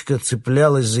Лидочка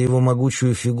цеплялась за его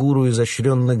могучую фигуру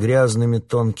изощренно грязными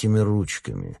тонкими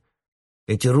ручками.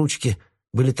 Эти ручки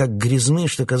были так грязны,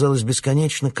 что, казалось,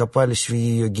 бесконечно копались в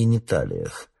ее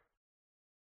гениталиях.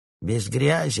 «Без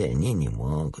грязи они не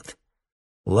могут»,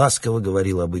 — ласково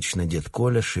говорил обычно дед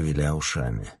Коля, шевеля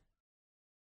ушами.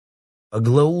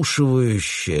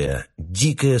 Оглаушивающая,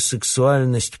 дикая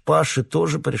сексуальность Паши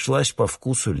тоже пришлась по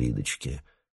вкусу Лидочки.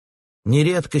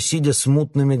 Нередко, сидя с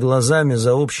мутными глазами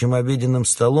за общим обеденным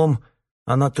столом,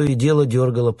 она то и дело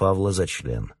дергала Павла за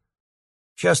член.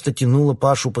 Часто тянула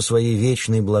Пашу по своей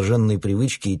вечной блаженной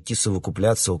привычке идти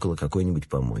совокупляться около какой-нибудь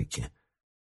помойки.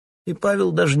 И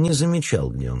Павел даже не замечал,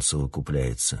 где он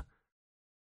совокупляется.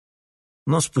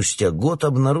 Но спустя год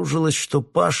обнаружилось, что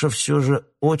Паша все же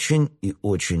очень и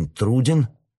очень труден,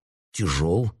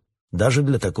 тяжел, даже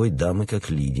для такой дамы, как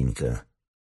Лиденька.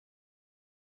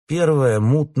 Первое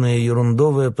мутное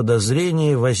ерундовое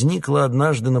подозрение возникло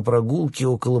однажды на прогулке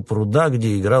около пруда,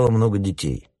 где играло много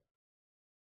детей.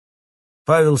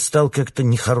 Павел стал как-то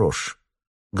нехорош.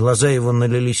 Глаза его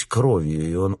налились кровью,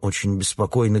 и он очень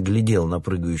беспокойно глядел на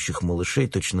прыгающих малышей,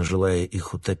 точно желая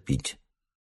их утопить.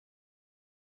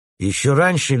 Еще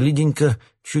раньше Лиденька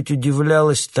чуть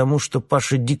удивлялась тому, что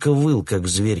Паша дико выл, как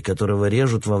зверь, которого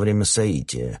режут во время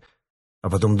соития, а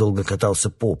потом долго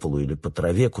катался по полу или по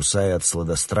траве, кусая от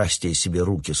сладострастия себе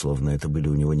руки, словно это были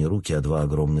у него не руки, а два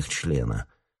огромных члена.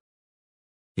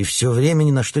 И все время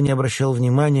ни на что не обращал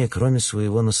внимания, кроме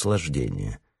своего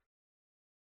наслаждения.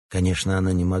 Конечно,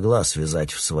 она не могла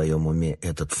связать в своем уме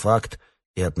этот факт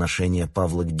и отношение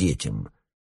Павла к детям.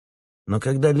 Но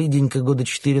когда Лиденька года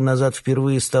 4 назад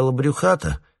впервые стала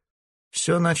брюхата,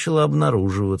 все начало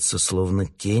обнаруживаться, словно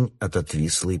тень от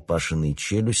отвислой Пашиной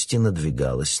челюсти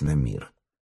надвигалась на мир.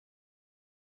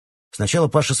 Сначала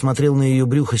Паша смотрел на ее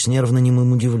брюхо с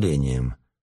нервно-немым удивлением.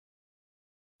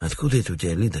 «Откуда это у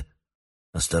тебя, Лида?»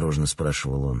 — осторожно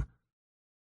спрашивал он.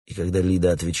 И когда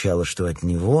Лида отвечала, что от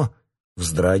него,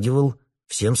 вздрагивал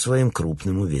всем своим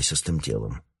крупным увесистым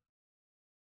телом.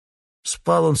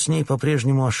 Спал он с ней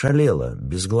по-прежнему ошалело,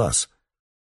 без глаз,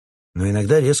 но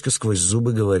иногда резко сквозь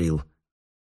зубы говорил: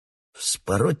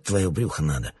 «Вспороть твое брюхо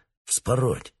надо,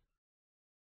 вспороть».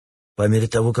 По мере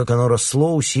того, как оно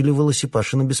росло, усиливалось и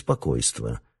Пашино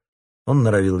беспокойство. Он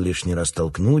норовил лишний раз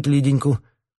толкнуть Лиденьку,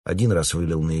 один раз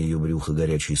вылил на ее брюхо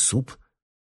горячий суп.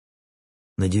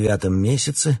 На 9-м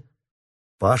месяце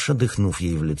Паша, дыхнув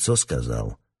ей в лицо,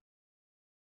 сказал: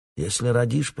 «Если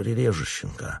родишь, прирежу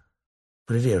щенка,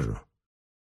 прирежу».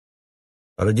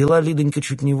 Родила Лиденька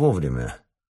чуть не вовремя,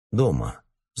 дома,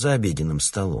 за обеденным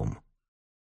столом.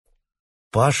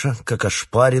 Паша, как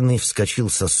ошпаренный, вскочил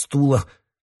со стула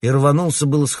и рванулся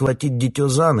было схватить дитё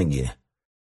за ноги.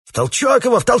 «В толчок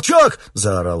его, в толчок!» —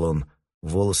 заорал он.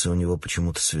 Волосы у него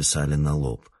почему-то свисали на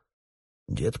лоб.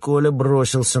 Дед Коля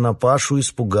бросился на Пашу,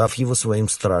 испугав его своим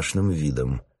страшным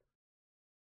видом.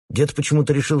 Дед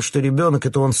почему-то решил, что ребенок —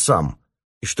 это он сам,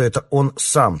 и что это он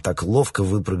сам так ловко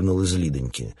выпрыгнул из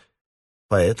Лидоньки.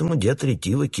 Поэтому дед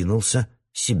ретиво кинулся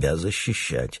себя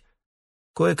защищать.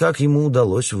 Кое-как ему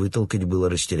удалось вытолкать было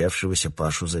растерявшегося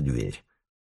Пашу за дверь.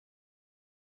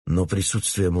 Но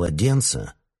присутствие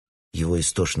младенца, его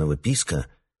истошного писка,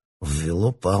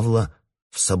 ввело Павла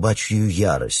в собачью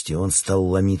ярость, и он стал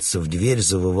ломиться в дверь,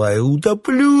 завывая: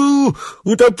 «Утоплю!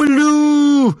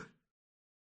 Утоплю!»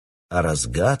 А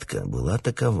разгадка была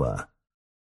такова.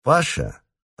 Паша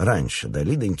раньше, до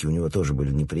Лидоньки, у него тоже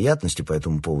были неприятности по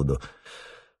этому поводу,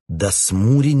 до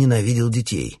смури ненавидел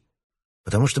детей,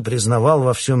 потому что признавал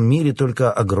во всем мире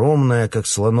только огромное, как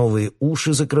слоновые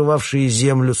уши, закрывавшие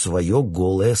землю, свое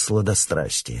голое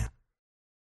сладострастие.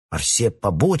 а все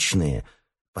побочные,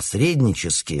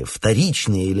 посреднические,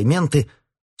 вторичные элементы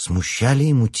смущали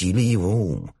и мутили его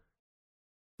ум.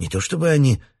 Не то чтобы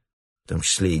они, в том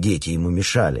числе и дети, ему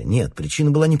мешали. Нет,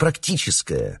 причина была не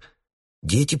практическая.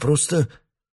 Дети просто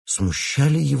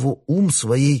смущали его ум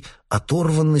своей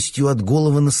оторванностью от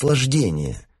голого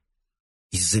наслаждения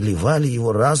и заливали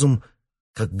его разум,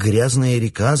 как грязная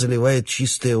река заливает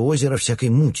чистое озеро всякой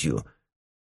мутью,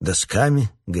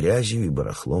 досками, грязью и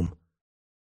барахлом.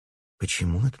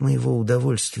 «Почему от моего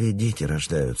удовольствия дети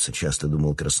рождаются?» — часто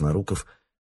думал Красноруков,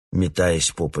 метаясь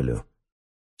по полю.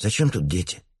 «Зачем тут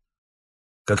дети?»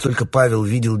 Как только Павел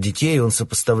видел детей, он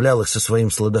сопоставлял их со своим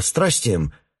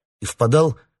сладострастием и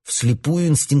впадал в слепую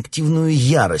инстинктивную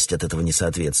ярость от этого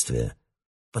несоответствия.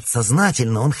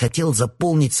 Подсознательно он хотел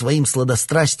заполнить своим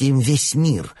сладострастием весь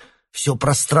мир, все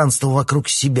пространство вокруг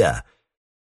себя.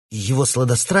 И его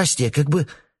сладострастие как бы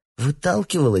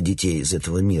выталкивало детей из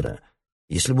этого мира.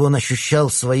 Если бы он ощущал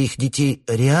своих детей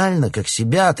реально, как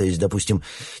себя, то есть, допустим,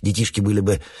 детишки были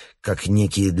бы как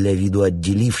некие для виду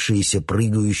отделившиеся,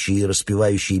 прыгающие и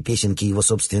распевающие песенки его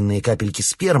собственные капельки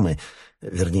спермы,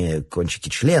 вернее, кончики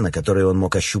члена, которые он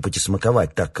мог ощупать и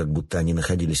смаковать так, как будто они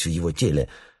находились в его теле,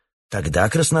 тогда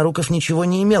Красноруков ничего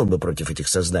не имел бы против этих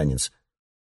созданец.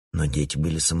 Но дети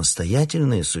были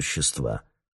самостоятельные существа,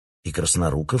 и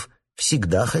Красноруков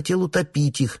всегда хотел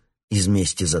утопить их, из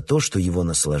мести за то, что его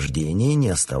наслаждение не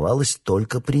оставалось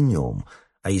только при нем,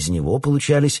 а из него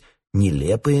получались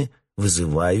нелепые,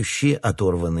 вызывающие,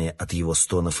 оторванные от его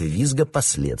стонов и визга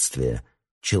последствия,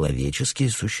 человеческие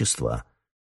существа.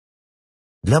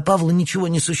 Для Павла ничего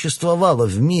не существовало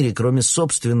в мире, кроме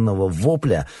собственного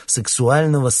вопля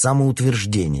сексуального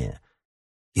самоутверждения,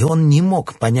 и он не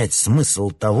мог понять смысл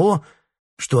того,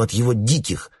 что от его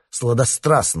диких,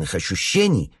 сладострастных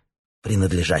ощущений,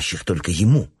 принадлежащих только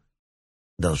ему,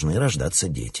 должны рождаться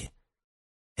дети.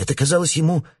 Это казалось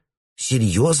ему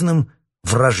серьезным,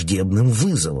 враждебным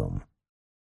вызовом.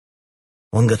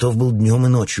 Он готов был днем и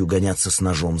ночью гоняться с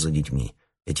ножом за детьми,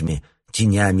 этими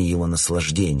тенями его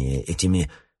наслаждения,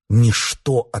 этими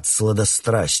ничто от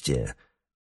сладострастия.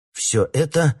 Все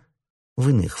это, в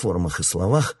иных формах и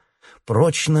словах,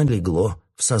 прочно легло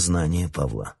в сознание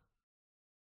Павла.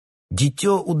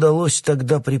 Дитё удалось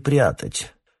тогда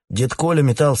припрятать. Дед Коля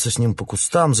метался с ним по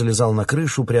кустам, залезал на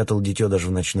крышу, прятал дитё даже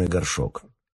в ночной горшок.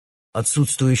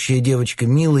 Отсутствующая девочка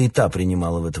Мила и та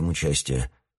принимала в этом участие.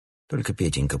 Только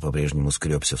Петенька по-прежнему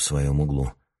скребся в своем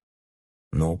углу.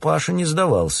 Но Паша не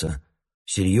сдавался.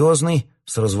 Серьезный,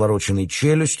 с развороченной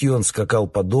челюстью, он скакал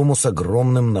по дому с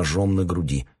огромным ножом на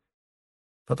груди.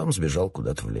 Потом сбежал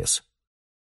куда-то в лес.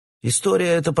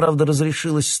 История эта, правда,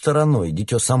 разрешилась стороной.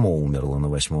 Дитё само умерло на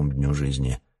 8-м дню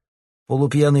жизни.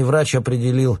 Полупьяный врач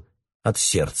определил от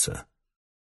сердца.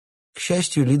 К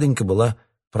счастью, Лидонька была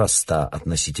проста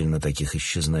относительно таких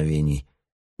исчезновений.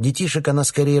 Детишек она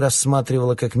скорее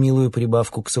рассматривала как милую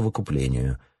прибавку к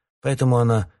совокуплению, поэтому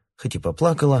она хоть и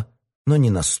поплакала, но не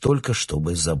настолько,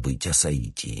 чтобы забыть о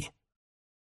соитии.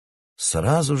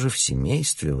 Сразу же в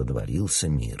семействе водворился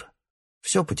мир.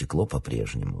 Все потекло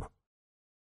по-прежнему.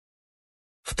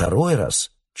 Второй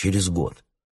раз, через год,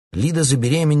 Лида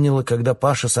забеременела, когда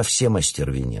Паша совсем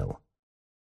остервенел.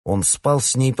 Он спал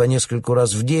с ней по нескольку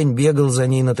раз в день, бегал за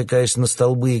ней, натыкаясь на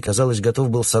столбы, и, казалось, готов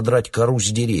был содрать кору с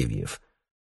деревьев.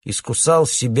 Искусал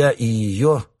себя и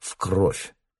ее в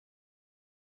кровь.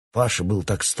 Паша был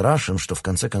так страшен, что в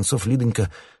конце концов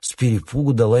Лидонька с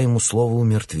перепугу дала ему слово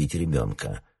умертвить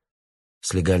ребенка.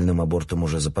 С легальным абортом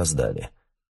уже запоздали.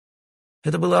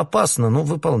 Это было опасно, но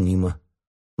выполнимо.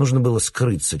 Нужно было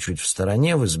скрыться чуть в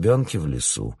стороне, в избенке, в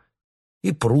лесу.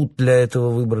 И пруд для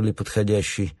этого выбрали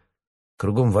подходящий.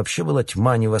 Кругом вообще была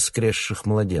тьма невоскресших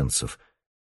младенцев.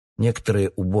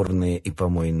 Некоторые уборные и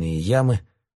помойные ямы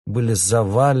были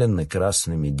завалены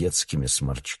красными детскими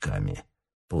сморчками,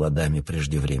 плодами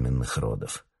преждевременных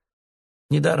родов.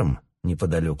 Недаром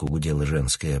неподалеку гудело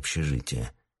женское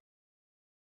общежитие.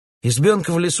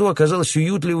 Избенка в лесу оказалась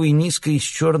уютливой, низкой, с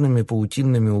черными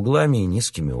паутинными углами и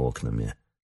низкими окнами.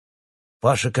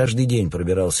 Паша каждый день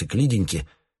пробирался к Лиденьке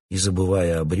и,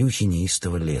 забывая о брюхе,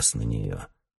 неистово лез на нее.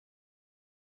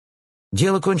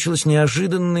 Дело кончилось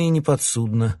неожиданно и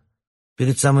неподсудно.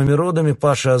 Перед самыми родами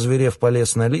Паша, озверев,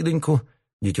 полез на Лидоньку.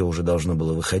 Дитё уже должно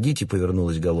было выходить и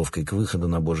повернулось головкой к выходу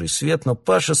на Божий свет, но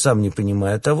Паша, сам не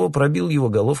понимая того, пробил его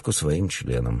головку своим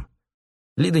членом.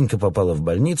 Лидонька попала в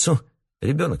больницу,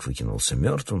 ребенок выкинулся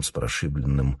мертвым, с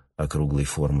прошибленным округлой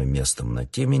формы местом на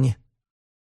темени.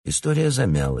 История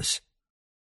замялась.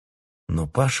 Но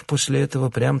Паша после этого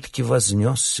прям-таки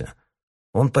вознесся.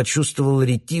 Он почувствовал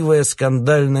ретивое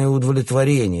скандальное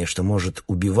удовлетворение, что может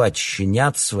убивать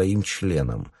щенят своим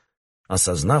членом.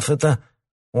 Осознав это,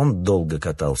 он долго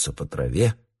катался по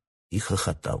траве и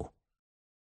хохотал.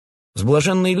 С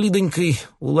блаженной Лидонькой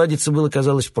уладиться было,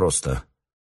 казалось, просто.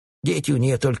 «Дети у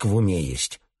нее только в уме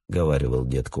есть», — говаривал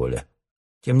дед Коля.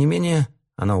 Тем не менее,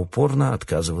 она упорно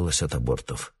отказывалась от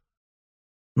абортов.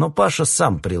 Но Паша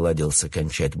сам приладился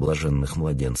кончать блаженных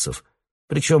младенцев,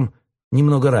 причем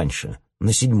немного раньше, на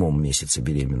 7-м месяце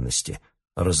беременности,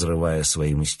 разрывая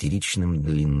своим истеричным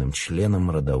длинным членом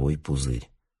родовой пузырь.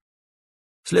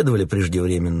 Следовали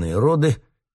преждевременные роды,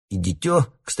 и дитё,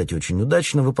 кстати, очень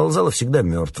удачно, выползало всегда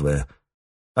мертвое.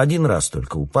 Один раз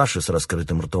только у Паши, с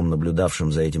раскрытым ртом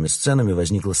наблюдавшим за этими сценами,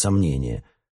 возникло сомнение.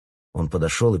 Он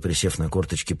подошел и, присев на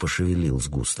корточки, пошевелил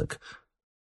сгусток.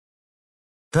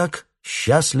 Так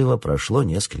счастливо прошло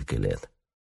несколько лет.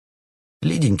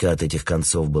 Лиденька от этих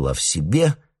концов была в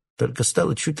себе, только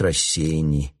стала чуть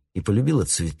рассеянней и полюбила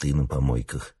цветы на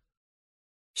помойках.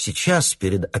 Сейчас,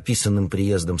 перед описанным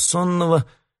приездом сонного,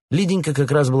 Лиденька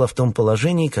как раз была в том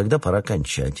положении, когда пора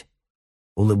кончать.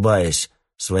 Улыбаясь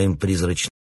своим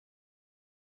призрачным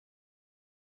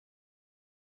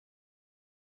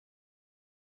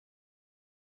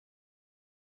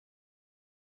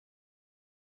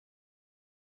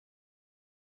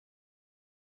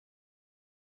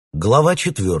Глава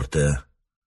 4.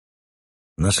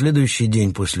 На следующий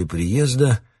день после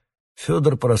приезда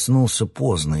Федор проснулся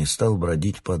поздно и стал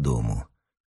бродить по дому.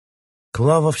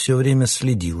 Клава все время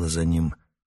следила за ним,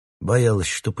 боялась,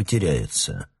 что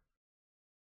потеряется.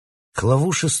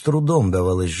 Клавуше с трудом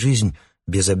давалась жизнь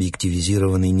без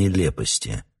объективизированной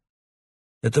нелепости.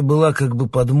 Это была как бы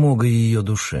подмога ее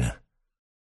душе.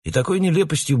 И такой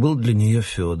нелепостью был для нее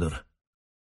Федор.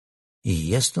 И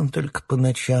ест он только по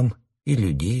ночам, и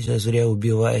людей зазря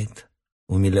убивает, —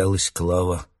 умилялась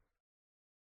Клава.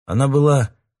 Она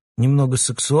была немного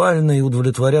сексуальна и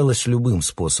удовлетворялась любым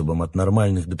способом, от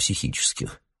нормальных до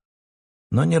психических.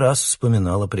 Но не раз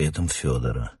вспоминала при этом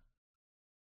Федора.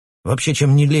 Вообще,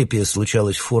 чем нелепее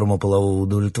случалась форма полового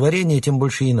удовлетворения, тем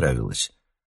больше ей нравилось.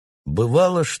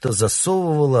 Бывало, что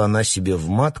засовывала она себе в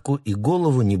матку и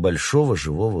голову небольшого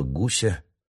живого гуся.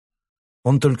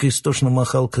 Он только истошно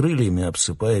махал крыльями,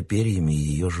 обсыпая перьями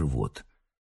ее живот.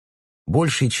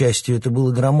 Большей частью это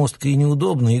было громоздко и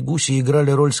неудобно, и гуси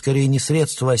играли роль скорее не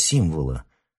средства, а символа.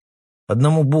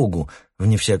 Одному Богу,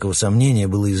 вне всякого сомнения,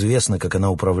 было известно, как она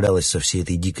управлялась со всей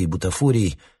этой дикой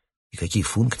бутафорией и какие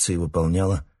функции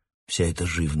выполняла вся эта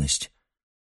живность.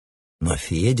 Но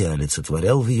Федя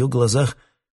олицетворял в ее глазах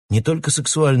не только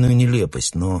сексуальную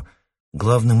нелепость, но,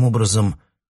 главным образом,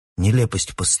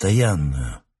 нелепость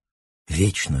постоянную,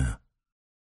 вечную.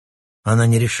 Она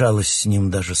не решалась с ним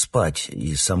даже спать,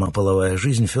 и сама половая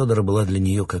жизнь Федора была для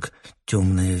нее как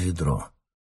темное ведро.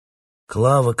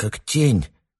 Клава, как тень,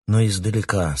 но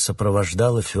издалека,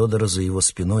 сопровождала Федора за его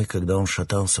спиной, когда он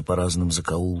шатался по разным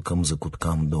закоулкам,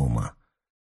 закуткам дома.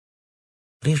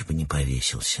 «Лишь бы не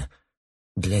повесился.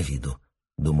 Для виду»,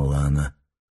 — думала она.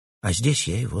 «А здесь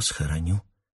я его схороню.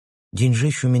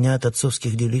 Деньжищ у меня от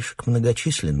отцовских делишек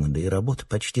многочисленно, да и работа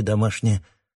почти домашняя,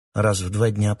 раз в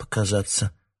 2 дня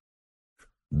показаться».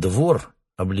 Двор,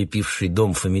 облепивший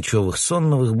дом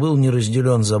Фомичевых-Сонновых, был не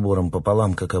разделен забором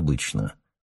пополам, как обычно.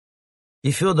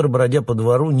 И Федор, бродя по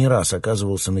двору, не раз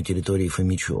оказывался на территории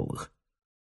Фомичевых.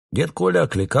 Дед Коля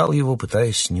окликал его,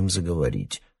 пытаясь с ним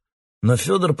заговорить. Но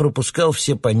Федор пропускал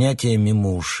все понятия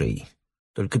мимо ушей.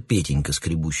 Только Петенька,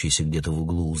 скребущийся где-то в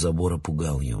углу у забора,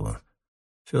 пугал его.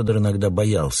 Федор иногда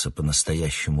боялся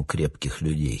по-настоящему крепких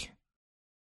людей.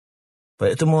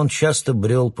 Поэтому он часто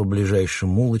брел по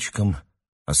ближайшим улочкам,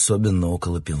 особенно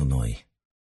около пивной.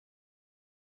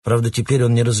 Правда, теперь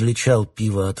он не различал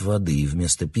пива от воды, и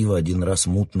вместо пива один раз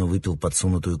мутно выпил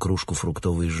подсунутую кружку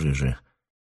фруктовой жижи.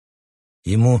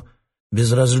 Ему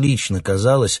безразлично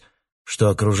казалось, что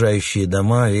окружающие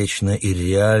дома вечно и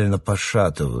реально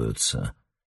пошатываются.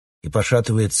 И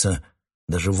пошатывается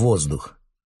даже воздух,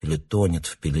 или тонет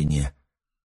в пелене.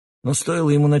 Но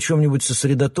стоило ему на чем-нибудь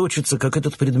сосредоточиться, как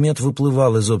этот предмет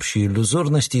выплывал из общей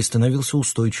иллюзорности и становился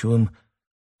устойчивым,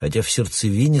 хотя в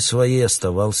сердцевине своей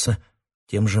оставался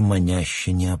тем же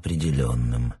маняще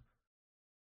неопределенным.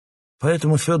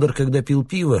 Поэтому Федор, когда пил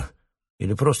пиво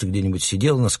или просто где-нибудь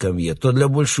сидел на скамье, то для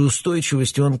большей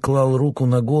устойчивости он клал руку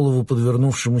на голову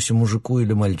подвернувшемуся мужику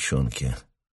или мальчонке.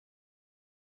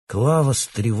 Клава с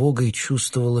тревогой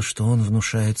чувствовала, что он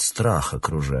внушает страх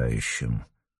окружающим.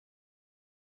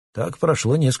 Так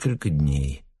прошло несколько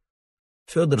дней.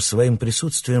 Федор своим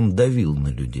присутствием давил на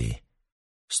людей.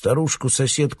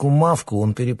 Старушку-соседку Мавку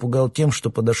он перепугал тем, что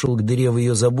подошел к дыре в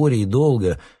ее заборе и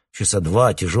долго, часа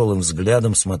 2, тяжелым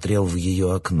взглядом смотрел в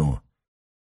ее окно.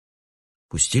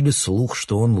 Пустили слух,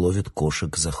 что он ловит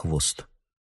кошек за хвост.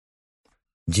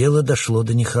 Дело дошло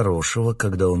до нехорошего,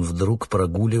 когда он вдруг,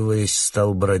 прогуливаясь,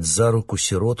 стал брать за руку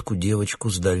сиротку-девочку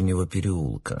с дальнего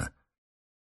переулка.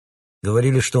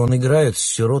 Говорили, что он играет с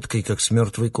сироткой, как с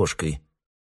мертвой кошкой.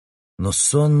 Но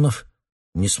Соннов,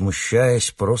 не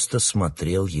смущаясь, просто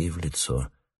смотрел ей в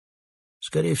лицо.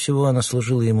 Скорее всего, она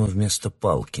служила ему вместо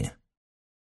палки.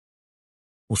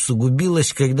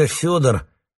 Усугубилось, когда Федор,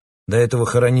 до этого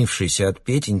хоронившийся от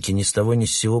Петеньки, ни с того ни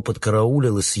с сего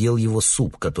подкараулил и съел его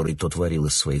суп, который тот варил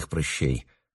из своих прыщей.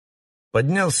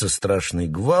 Поднялся страшный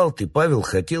гвалт, и Павел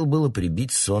хотел было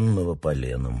прибить Сонного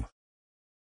поленом.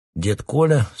 Дед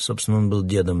Коля, собственно, он был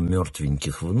дедом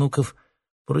мертвеньких внуков,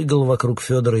 прыгал вокруг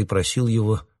Федора и просил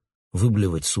его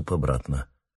выблевать суп обратно.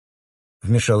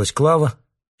 Вмешалась Клава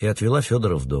и отвела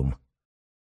Федора в дом.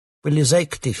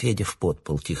 «Полезай-ка ты, Федя, в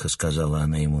подпол», — тихо сказала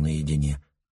она ему наедине.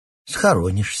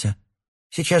 «Схоронишься.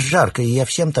 Сейчас жарко, и я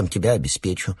всем там тебя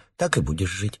обеспечу. Так и будешь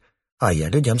жить. А я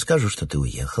людям скажу, что ты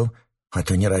уехал. А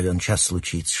то не равен час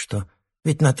случится что.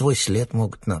 Ведь на твой след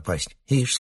могут напасть.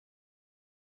 Ишь».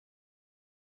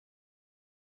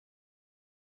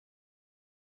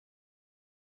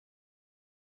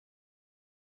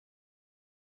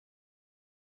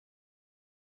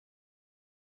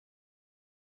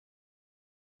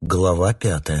 Глава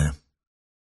 5.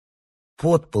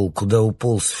 Подпол, куда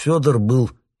уполз Федор,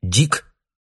 был дик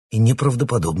и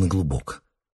неправдоподобно глубок.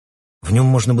 В нем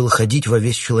можно было ходить во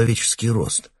весь человеческий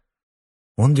рост.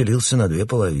 Он делился на 2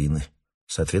 половины,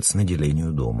 соответственно,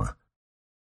 делению дома.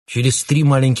 Через 3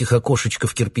 маленьких окошечка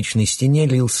в кирпичной стене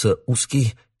лился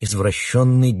узкий,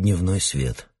 извращенный дневной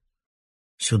свет.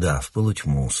 Сюда, в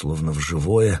полутьму, словно в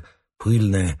живое,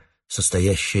 пыльное,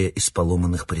 состоящее из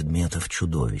поломанных предметов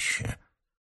чудовище.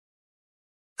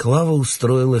 Клава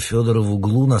устроила Федора в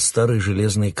углу на старой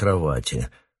железной кровати,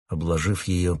 обложив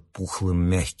ее пухлым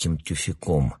мягким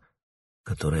тюфяком,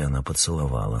 который она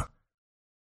поцеловала.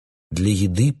 Для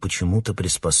еды почему-то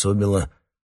приспособила,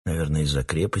 наверное, из-за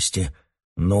крепости,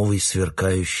 новый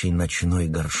сверкающий ночной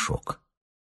горшок.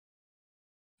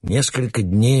 Несколько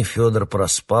дней Федор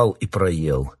проспал и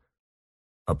проел,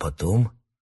 а потом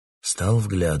стал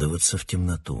вглядываться в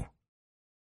темноту.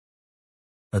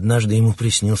 Однажды ему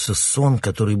приснился сон,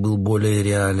 который был более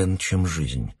реален, чем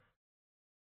жизнь.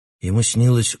 Ему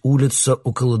снилась улица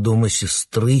около дома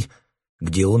сестры,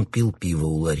 где он пил пиво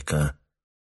у ларька.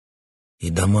 И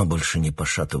дома больше не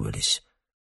пошатывались.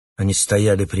 Они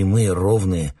стояли прямые,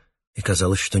 ровные, и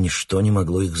казалось, что ничто не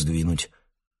могло их сдвинуть.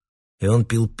 И он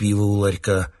пил пиво у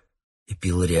ларька, и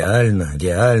пил реально,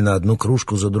 одну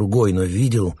кружку за другой, но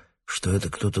видел, что это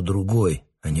кто-то другой,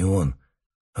 а не он.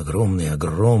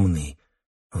 Огромный,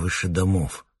 выше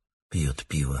домов, пьет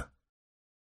пиво.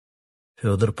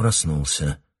 Федор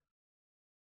проснулся.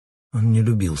 Он не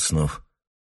любил снов.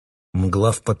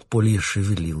 Мгла в подполье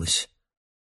шевелилась.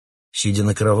 Сидя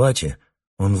на кровати,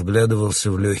 он вглядывался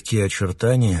в легкие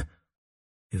очертания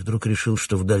и вдруг решил,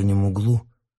 что в дальнем углу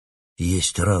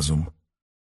есть разум.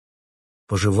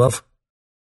 Пожевав,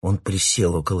 он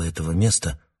присел около этого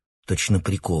места, точно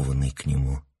прикованный к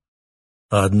нему.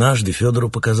 А однажды Федору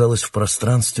показалось в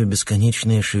пространстве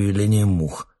бесконечное шевеление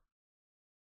мух.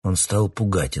 Он стал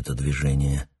пугать это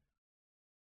движение.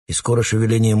 И скоро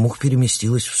шевеление мух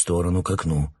переместилось в сторону, к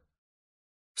окну.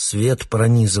 Свет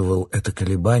пронизывал это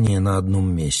колебание на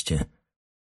одном месте.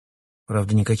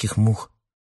 Правда, никаких мух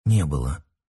не было.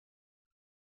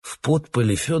 В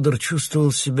подполе Федор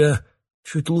чувствовал себя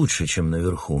чуть лучше, чем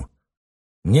наверху.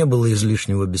 Не было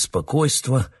излишнего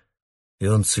беспокойства, и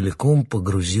он целиком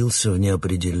погрузился в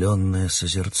неопределенное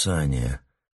созерцание.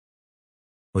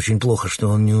 Очень плохо, что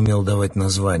он не умел давать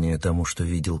название тому, что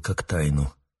видел как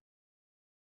тайну.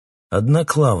 Одна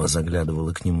Клава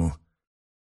заглядывала к нему.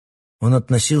 Он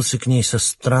относился к ней со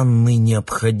странной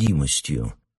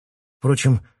необходимостью,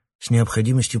 впрочем, с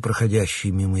необходимостью,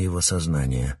 проходящей мимо его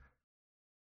сознания.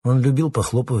 Он любил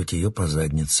похлопывать ее по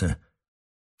заднице.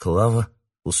 Клава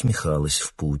усмехалась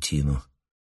в паутину.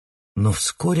 Но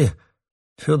вскоре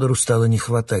Федору стало не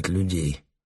хватать людей,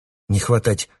 не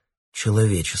хватать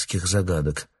человеческих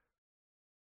загадок.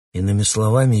 Иными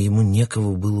словами, ему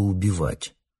некого было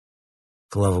убивать.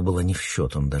 Клава была не в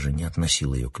счет, он даже не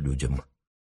относил ее к людям.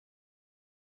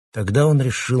 Тогда он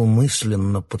решил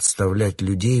мысленно подставлять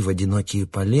людей в одинокие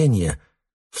поленья,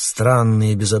 в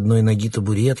странные без одной ноги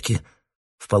табуретки,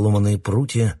 в поломанные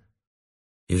прутья,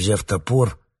 и, взяв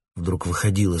топор, вдруг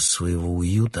выходил из своего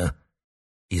уюта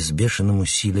и с бешеным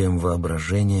усилием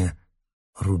воображения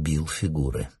рубил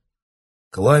фигуры.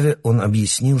 Клаве он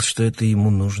объяснил, что это ему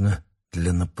нужно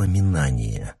для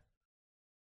напоминания.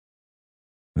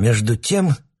 Между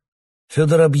тем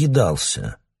Федор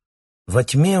объедался. Во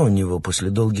тьме у него после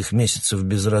долгих месяцев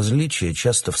безразличия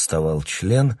часто вставал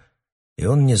член, и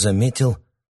он не заметил,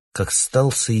 как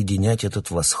стал соединять этот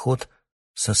восход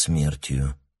со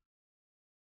смертью.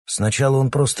 Сначала он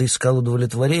просто искал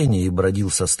удовлетворения и бродил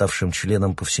с оставшим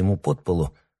членом по всему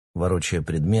подполу, ворочая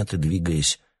предметы,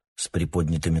 двигаясь с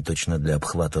приподнятыми точно для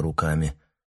обхвата руками.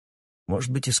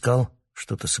 Может быть, искал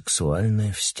что-то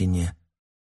сексуальное в стене.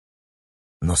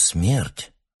 Но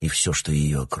смерть и все, что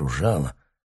ее окружало,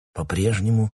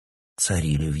 по-прежнему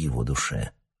царили в его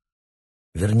душе.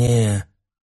 Вернее,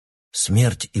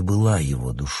 смерть и была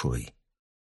его душой.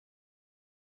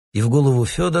 И в голову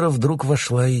Федора вдруг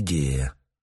вошла идея.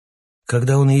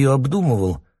 Когда он ее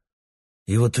обдумывал,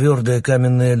 его твердое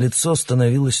каменное лицо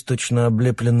становилось точно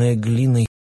облепленное глиной.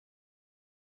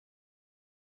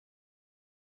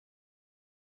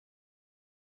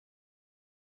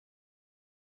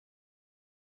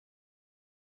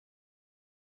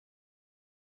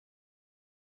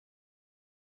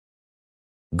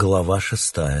 Глава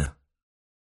 6.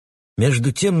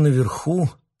 Между тем наверху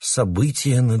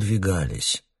события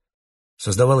надвигались.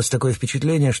 Создавалось такое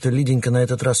впечатление, что Лиденька на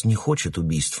этот раз не хочет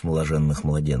убийств моложенных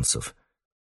младенцев.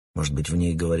 Может быть, в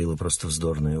ней говорило просто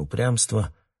вздорное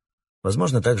упрямство.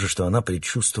 Возможно также, что она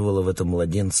предчувствовала в этом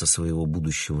младенце своего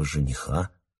будущего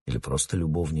жениха или просто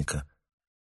любовника.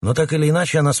 Но так или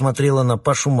иначе она смотрела на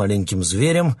Пашу маленьким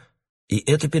зверем, и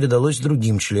это передалось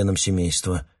другим членам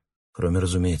семейства, кроме,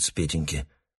 разумеется, Петеньки.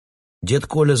 Дед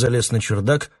Коля залез на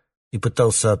чердак и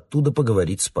пытался оттуда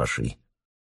поговорить с Пашей.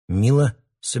 Мила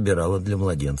собирала для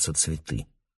младенца цветы.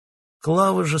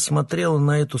 Клава же смотрела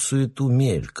на эту суету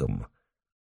мельком.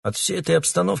 От всей этой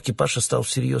обстановки Паша стал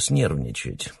всерьез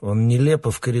нервничать. Он нелепо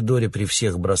в коридоре при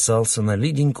всех бросался на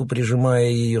Лиденьку, прижимая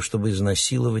ее, чтобы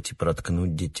изнасиловать и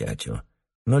проткнуть дитятю.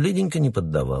 Но Лиденька не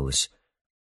поддавалась.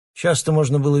 Часто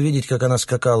можно было видеть, как она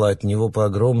скакала от него по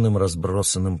огромным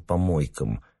разбросанным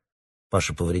помойкам.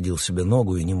 Паша повредил себе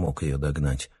ногу и не мог ее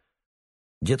догнать.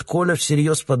 Дед Коля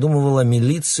всерьез подумывал о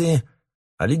милиции,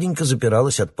 а Лиденька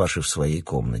запиралась от Паши в своей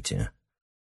комнате.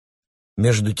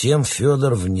 Между тем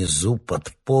Федор внизу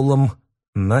под полом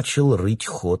начал рыть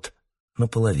ход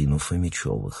наполовину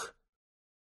Фомичевых.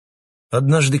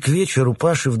 Однажды к вечеру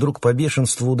Паше вдруг по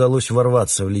бешенству удалось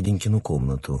ворваться в Лиденькину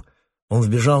комнату. Он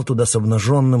вбежал туда с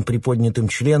обнаженным приподнятым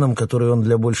членом, который он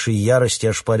для большей ярости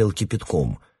ошпарил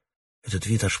кипятком. Этот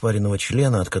вид ошпаренного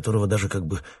члена, от которого даже как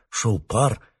бы шел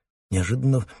пар,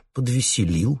 неожиданно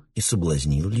подвеселил и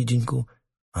соблазнил Лиденьку.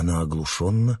 Она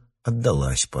оглушенно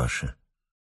отдалась Паше.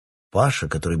 Паша,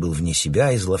 который был вне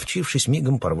себя, изловчившись,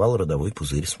 мигом порвал родовой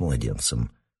пузырь с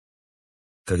младенцем.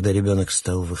 Когда ребенок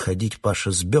стал выходить,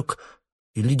 Паша сбег,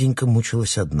 и Лиденька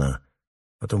мучилась одна.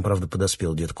 Потом, правда,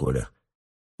 подоспел дед Коля.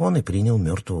 Он и принял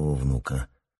мертвого внука.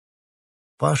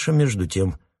 Паша, между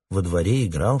тем, во дворе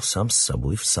играл сам с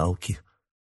собой в салки.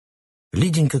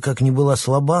 Лиденька, как ни была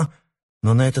слаба,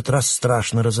 но на этот раз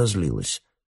страшно разозлилась.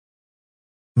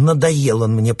 «Надоел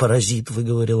он мне, паразит», —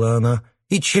 выговорила она, —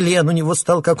 «и член у него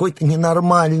стал какой-то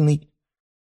ненормальный».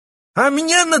 «А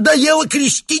мне надоело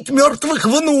крестить мертвых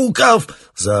внуков!»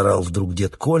 — заорал вдруг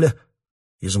дед Коля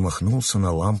и замахнулся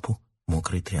на лампу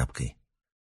мокрой тряпкой.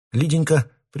 Лиденька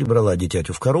прибрала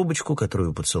дитятю в коробочку,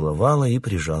 которую поцеловала и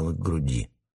прижала к груди.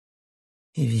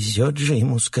 «И везет же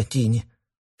ему, скотине.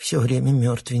 Все время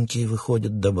мертвенькие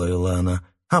выходят», — добавила она.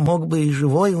 «А мог бы и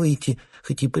живой выйти,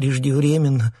 хоть и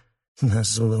преждевременно.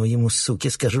 Назло ему, суки,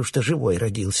 скажу, что живой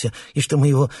родился, и что мы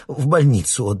его в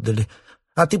больницу отдали.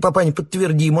 А ты, папа,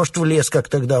 подтверди, может, в лес, как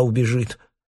тогда убежит».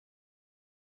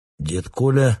 Дед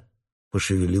Коля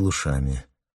пошевелил ушами.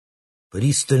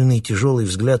 Пристальный тяжелый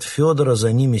взгляд Федора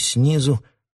за ними снизу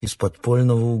из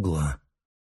подпольного угла.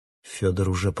 Федор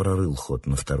уже прорыл ход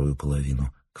на вторую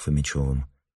половину к Фомичевым.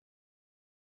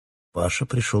 Паша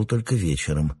пришел только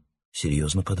вечером,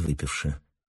 серьезно подвыпивши.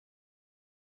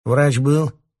 «Врач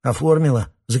был?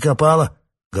 Оформила? Закопала?»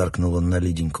 — гаркнул он на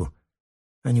Лиденьку.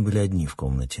 Они были одни в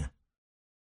комнате.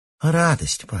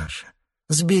 «Радость, Паша,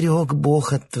 сберег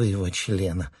Бог от твоего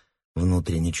члена», —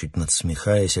 внутренне чуть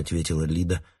надсмехаясь, ответила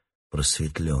Лида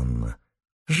просветленно.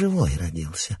 «Живой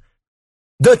родился».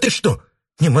 «Да ты что?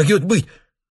 Не может быть!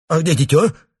 А где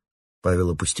дитё?» Павел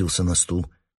опустился на стул.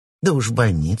 «Да уж в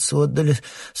больницу отдали.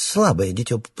 Слабое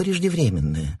дитё,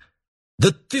 преждевременное».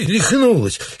 «Да ты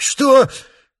рехнулась! Что?»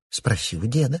 «Спроси у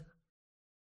деда».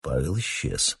 Павел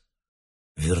исчез.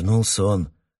 Вернулся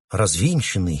он,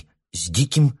 развинченный, с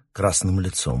диким красным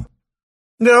лицом.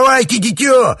 «Давайте,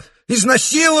 дитё!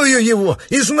 Изнасилую его!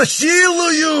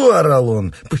 Изнасилую!» — орал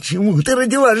он. «Почему ты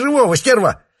родила живого,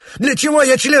 стерва? Для чего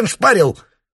я член шпарил?»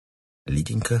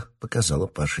 Лиденька показала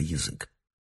Паше язык.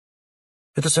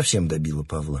 Это совсем добило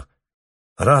Павла.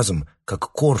 Разом,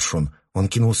 как коршун, он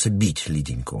кинулся бить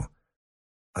Лиденьку.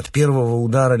 От первого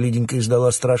удара Лиденька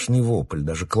издала страшный вопль,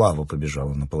 даже Клава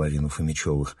побежала наполовину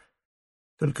Фомичевых.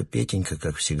 Только Петенька,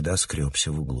 как всегда,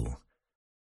 скребся в углу.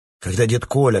 Когда дед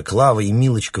Коля, Клава и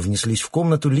Милочка внеслись в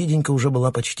комнату, Лиденька уже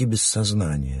была почти без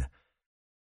сознания.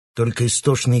 Только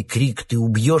истошный крик «Ты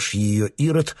убьешь ее,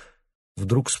 Ирод!»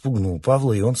 вдруг спугнул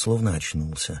Павла, и он словно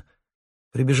очнулся.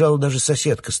 Прибежала даже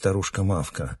соседка, старушка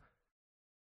Мавка.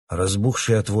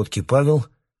 Разбухший от водки Павел,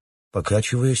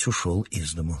 покачиваясь, ушел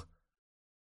из дому.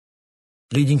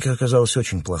 Лиденька оказалась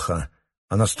очень плоха.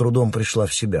 Она с трудом пришла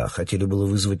в себя. Хотели было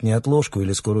вызвать неотложку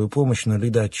или скорую помощь, но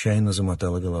Лида отчаянно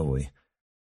замотала головой.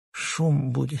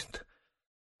 «Шум будет,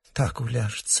 так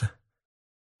уляжется»,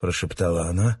 — прошептала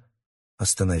она,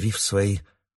 остановив свои,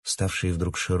 ставшие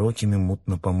вдруг широкими,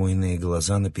 мутно-помойные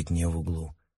глаза на пятне в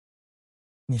углу.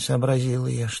 «Не сообразила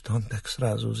я, что он так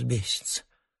сразу взбесится».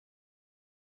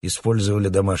 Использовали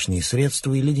домашние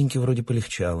средства, и Лиденьке вроде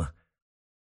полегчало.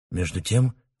 Между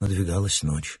тем надвигалась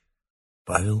ночь.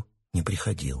 Павел не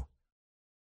приходил.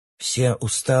 Все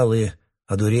усталые,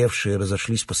 одуревшие,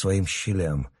 разошлись по своим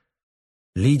щелям.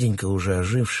 Лиденька, уже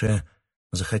ожившая,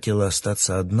 захотела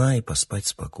остаться одна и поспать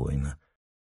спокойно.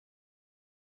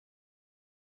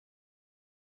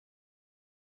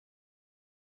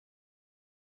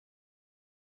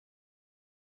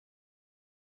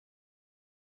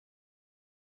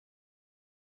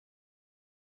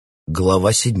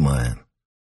 Глава 7.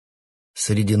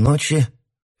 Среди ночи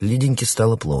Лиденьке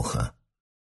стало плохо.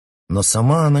 Но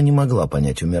сама она не могла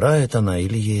понять, умирает она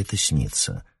или ей это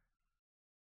снится.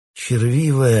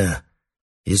 Червивое,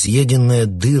 изъеденное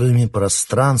дырами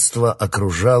пространство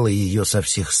окружало ее со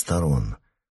всех сторон,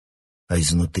 а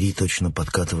изнутри точно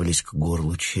подкатывались к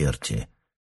горлу черти.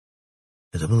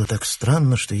 Это было так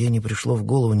странно, что ей не пришло в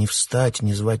голову ни встать,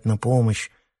 ни звать на помощь.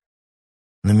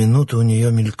 На минуту у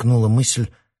нее мелькнула мысль,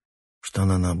 что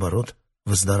она, наоборот,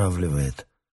 выздоравливает.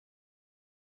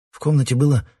 В комнате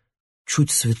было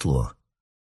чуть светло.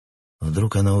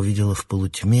 Вдруг она увидела в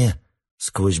полутьме,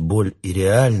 сквозь боль и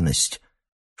реальность,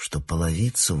 что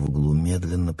половица в углу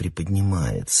медленно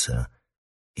приподнимается,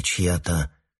 и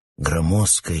чья-то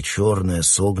громоздкая, черная,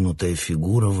 согнутая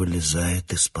фигура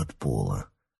вылезает из-под пола.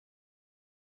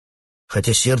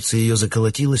 Хотя сердце ее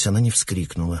заколотилось, она не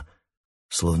вскрикнула,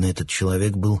 словно этот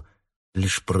человек был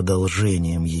лишь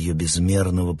продолжением ее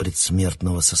безмерного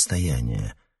предсмертного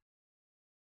состояния.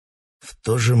 В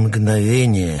то же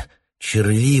мгновение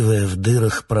червивое в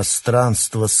дырах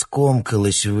пространство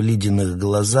скомкалось в Лидиных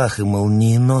глазах и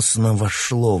молниеносно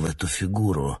вошло в эту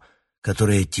фигуру,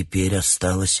 которая теперь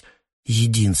осталась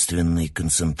единственной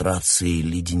концентрацией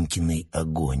Лиденькиной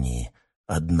агонии,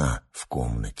 одна в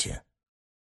комнате.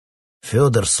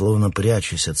 Федор, словно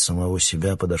прячась от самого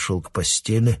себя, подошел к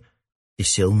постели и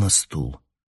сел на стул.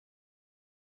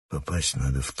 «Попасть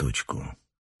надо в точку,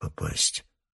 попасть»,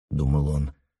 — думал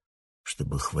он, —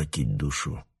 «чтобы хватить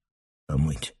душу,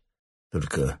 омыть.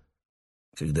 Только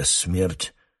когда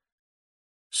смерть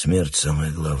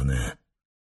самое главное».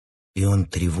 И он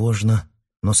тревожно,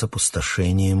 но с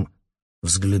опустошением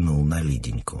взглянул на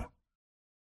Лиденьку.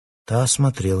 Та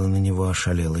смотрела на него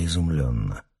ошалело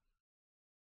изумленно.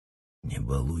 «Не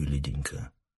балуй,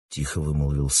 Лиденька», — тихо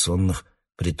вымолвил Соннов,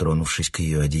 притронувшись к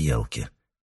ее одеялке.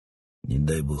 «Не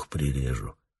дай бог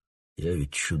прирежу. Я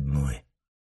ведь чудной.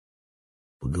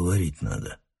 Поговорить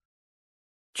надо».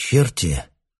 Черти,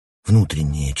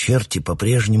 внутренние черти,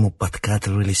 по-прежнему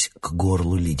подкатывались к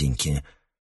горлу Лиденьки.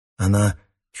 Она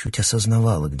чуть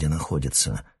осознавала, где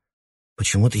находится.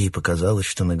 Почему-то ей показалось,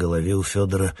 что на голове у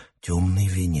Федора темный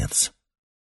венец.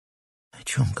 «О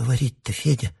чем говорить-то,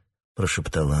 Федя?» —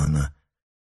 прошептала она.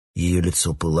 Ее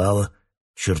лицо пылало,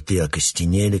 черты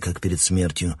окостенели, как перед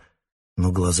смертью,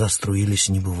 но глаза струились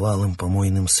небывалым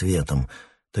помойным светом.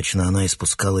 Точно она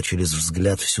испускала через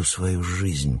взгляд всю свою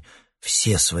жизнь,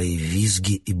 все свои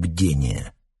визги и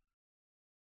бдения.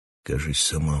 «Кажись,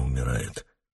 сама умирает»,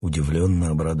 — удивленно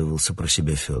обрадовался про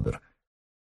себя Федор.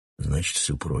 «Значит,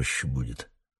 все проще будет».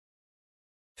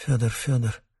 «Федор,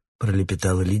 Федор», —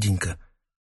 пролепетала Лиденька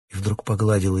и вдруг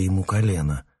погладила ему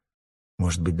колено.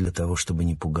 Может быть, для того, чтобы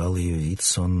не пугал ее вид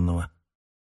сонного.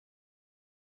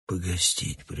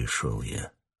 «Погостить пришел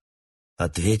я», —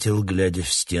 ответил, глядя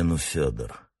в стену,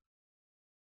 Федор.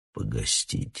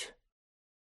 «Погостить».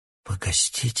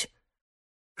 «Погостить?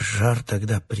 Жар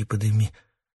тогда приподыми.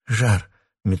 Жар!»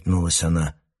 — метнулась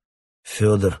она.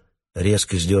 Федор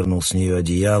резко сдернул с нее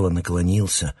одеяло,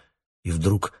 наклонился и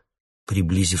вдруг,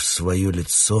 приблизив свое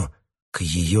лицо к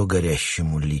ее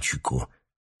горящему личику,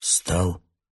 стал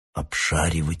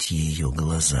обшаривать ее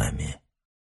глазами.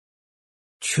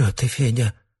 «Чё ты,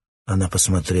 Федя?» — Она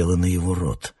посмотрела на его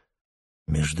рот.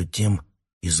 Между тем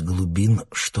из глубин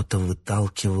что-то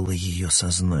выталкивало ее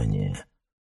сознание.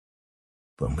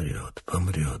 «Помрет,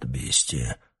 помрет,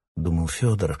 бестия», — думал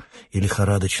Федор и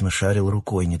лихорадочно шарил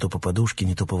рукой не то по подушке,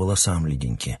 не то по волосам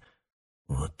леденьки.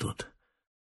 Вот тут,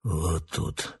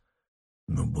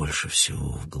 но больше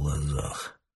всего в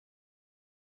глазах.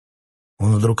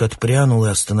 Он вдруг отпрянул и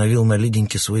остановил на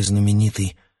леденьке свой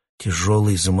знаменитый,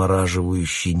 тяжелый,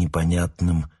 замораживающий,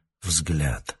 непонятным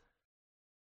взгляд.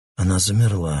 Она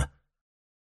замерла.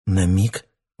 На миг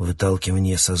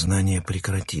выталкивание сознания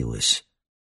прекратилось.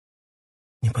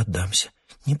 «Не поддамся,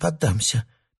 не поддамся»,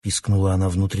 — пискнула она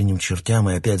внутренним чертям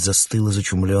и опять застыла,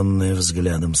 зачумленная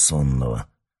взглядом сонного.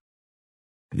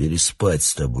 «Переспать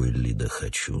с тобой, Лида,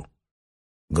 хочу»,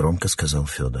 — громко сказал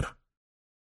Федор.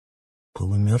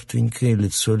 Полумертвенькое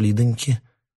лицо Лидоньки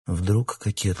вдруг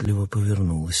кокетливо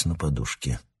повернулось на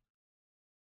подушке.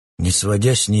 Не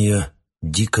сводя с нее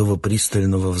дикого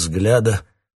пристального взгляда,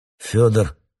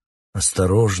 Федор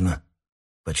осторожно,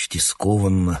 почти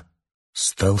скованно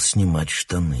стал снимать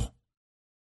штаны.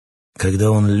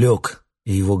 Когда он лег,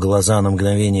 и его глаза, на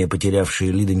мгновение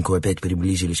потерявшие Лидоньку, опять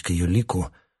приблизились к ее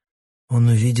лику, он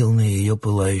увидел на ее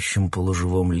пылающем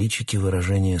полуживом личике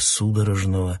выражение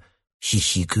судорожного,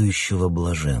 хихикающего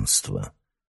блаженства.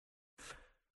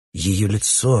 Ее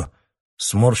лицо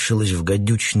сморщилось в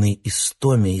гадючной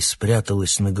истоме и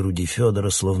спряталось на груди Федора,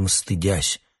 словно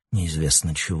стыдясь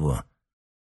неизвестно чего.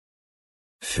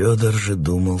 Федор же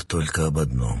думал только об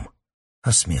одном —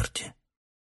 о смерти.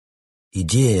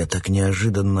 Идея, так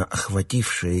неожиданно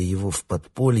охватившая его в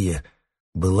подполье,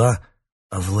 была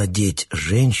овладеть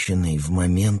женщиной в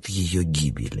момент ее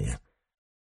гибели.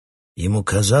 Ему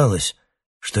казалось,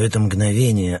 что это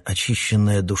мгновение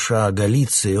очищенная душа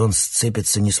оголится, и он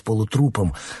сцепится не с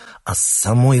полутрупом, а с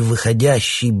самой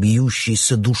выходящей,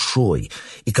 бьющейся душой,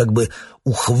 и как бы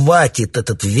ухватит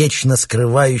этот вечно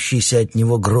скрывающийся от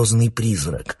него грозный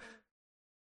призрак.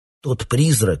 Тот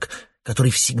призрак,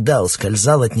 который всегда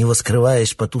ускользал от него,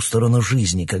 скрываясь по ту сторону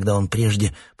жизни, когда он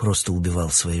прежде просто убивал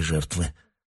свои жертвы.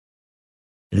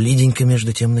 Лиденька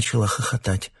между тем начала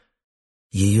хохотать.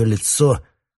 Ее лицо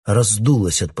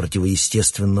раздулось от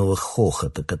противоестественного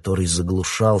хохота, который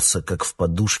заглушался, как в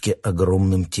подушке,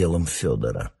 огромным телом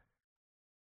Федора.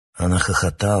 Она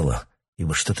хохотала,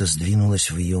 ибо что-то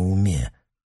сдвинулось в ее уме,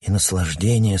 и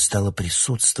наслаждение стало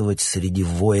присутствовать среди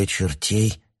воя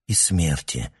чертей и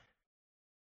смерти.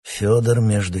 Федор,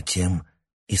 между тем,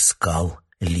 искал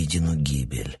Лидину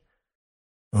гибель.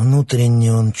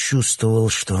 Внутренне он чувствовал,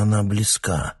 что она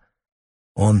близка.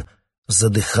 Он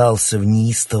задыхался в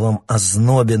неистовом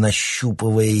ознобе,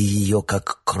 нащупывая ее,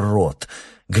 как крот,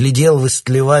 глядел в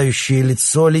истлевающее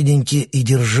лицо Лиденьки и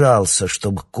держался,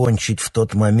 чтобы кончить в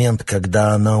тот момент,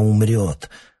 когда она умрет,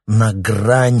 на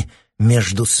грань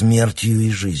между смертью и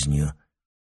жизнью.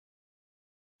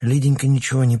 Лиденька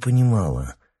ничего не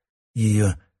понимала.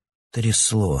 Ее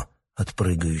трясло от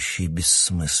прыгающей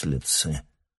бессмыслицы.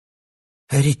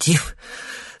 «Ретив,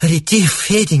 Ретив,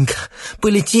 Феденька,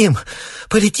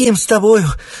 полетим с тобою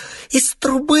из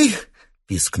трубы!» —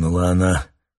 пискнула она.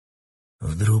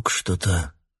 Вдруг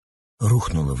что-то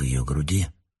рухнуло в ее груди,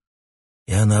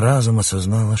 и она разом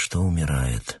осознала, что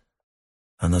умирает.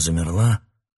 Она замерла,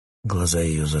 глаза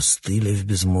ее застыли в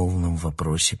безмолвном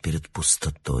вопросе перед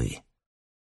пустотой.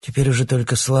 Теперь уже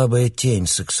только слабая тень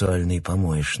сексуальной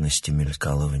помоечности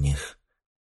мелькала в них.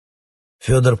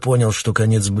 Федор понял, что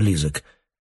конец близок.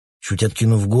 Чуть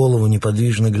откинув голову,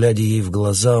 неподвижно глядя ей в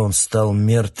глаза, он стал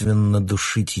мертвенно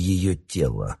душить ее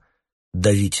тело,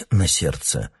 давить на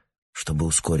сердце, чтобы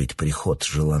ускорить приход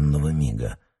желанного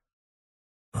мига.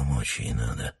 «Помочь ей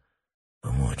надо,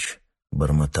 помочь», —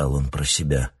 бормотал он про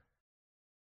себя.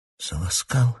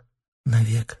 «Заласкал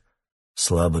навек», —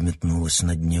 слабо метнулась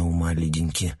на дне ума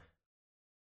Лиденьки.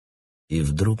 И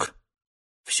вдруг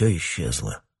все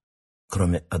исчезло,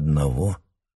 кроме одного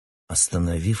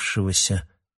остановившегося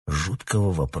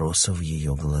жуткого вопроса в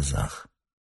ее глазах.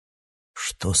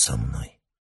 Что со мной?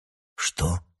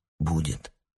 Что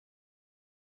будет?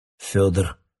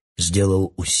 Федор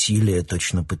сделал усилие,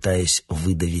 точно пытаясь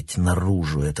выдавить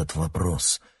наружу этот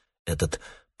вопрос, этот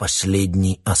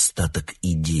последний остаток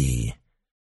идеи.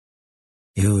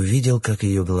 И увидел, как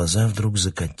ее глаза вдруг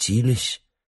закатились,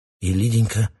 и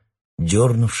Лиденька,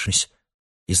 дернувшись,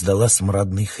 издала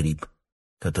смрадный хрип,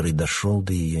 который дошел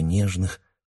до ее нежных,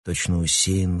 точно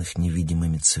усеянных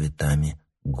невидимыми цветами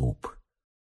губ.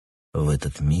 В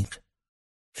этот миг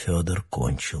Федор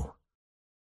кончил.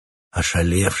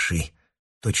 Ошалевший,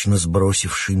 точно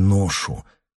сбросивший ношу,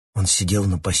 он сидел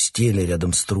на постели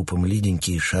рядом с трупом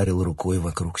Лиденьки и шарил рукой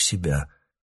вокруг себя.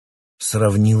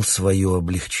 сравнил свое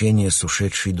облегчение с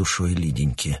ушедшей душой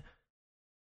Лиденьки.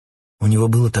 У него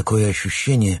было такое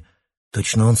ощущение,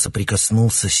 точно он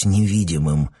соприкоснулся с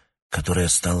невидимым, которое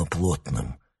стало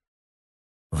плотным.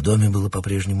 В доме было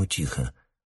по-прежнему тихо.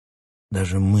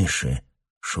 Даже мыши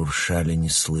шуршали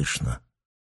неслышно.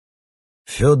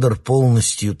 Федор,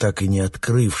 полностью так и не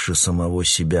открывши самого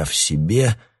себя в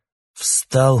себе,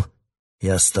 встал и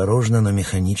осторожно, но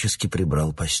механически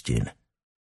прибрал постель.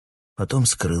 Потом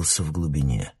скрылся в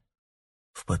глубине,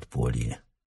 в подполье.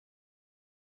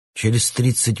 Через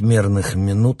 30 мерных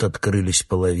минут открылись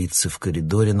половицы в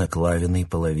коридоре на Клавиной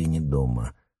половине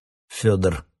дома.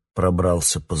 Федор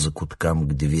пробрался по закуткам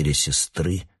к двери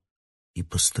сестры и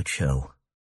постучал.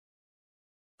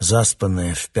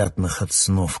 Заспанная в пятнах от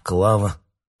снов Клава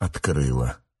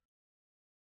открыла.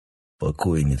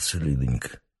 «Покойница,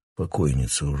 Лидонька,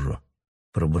 покойница уже»,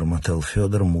 — пробормотал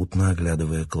Федор, мутно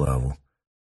оглядывая Клаву.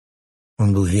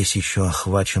 Он был весь еще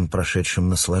охвачен прошедшим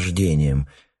наслаждением,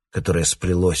 которое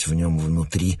сплелось в нем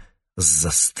внутри с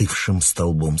застывшим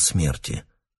столбом смерти.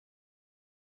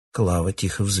 Клава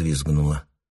тихо взвизгнула.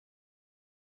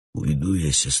 «Уйду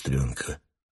я, сестренка»,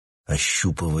 —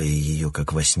 ощупывая ее,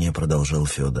 как во сне, продолжал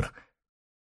Федор.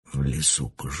 «В лесу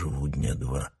поживу дня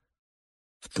 2.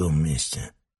 В том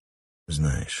месте,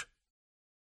 знаешь.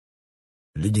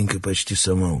 Лиденька почти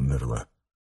сама умерла.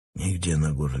 Нигде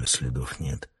на горле следов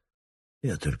нет.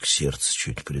 Я только сердце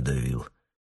чуть придавил.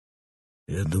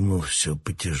 Я думал, все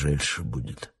потяжельше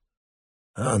будет.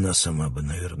 А она сама бы,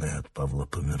 наверное, от Павла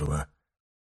померла.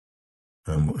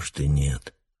 А может и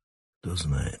нет. Кто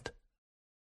знает».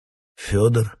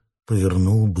 Федор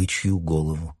повернул бычью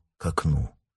голову к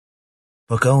окну.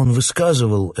 Пока он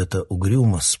высказывал это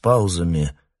угрюмо, с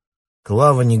паузами,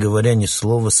 Клава, не говоря ни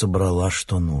слова, собрала,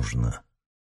 что нужно.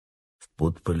 «В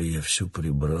подполе я все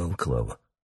прибрал, Клава,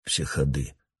 все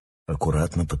ходы», —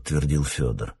 аккуратно подтвердил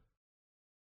Федор.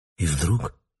 И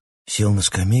вдруг сел на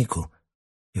скамейку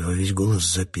и во весь голос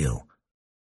запел.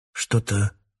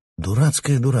 Что-то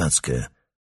дурацкое-дурацкое,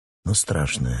 но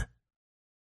страшное.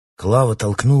 Клава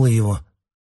толкнула его,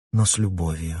 но с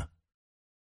любовью.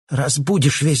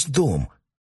 «Разбудишь весь дом,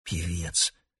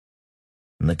 певец!»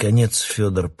 Наконец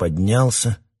Федор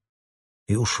поднялся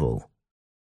и ушел.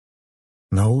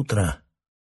 Наутро,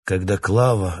 когда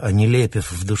Клава,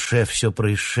 онелепев в душе все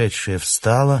происшедшее,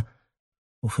 встала,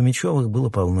 у Фомичевых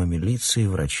было полно милиции,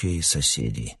 врачей и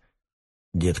соседей.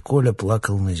 Дед Коля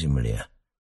плакал на земле.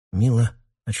 Мила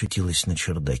очутилась на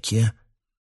чердаке.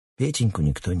 Петеньку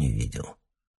никто не видел.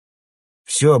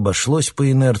 Все обошлось по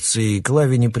инерции, и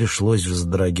Клаве не пришлось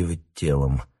вздрагивать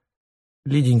телом.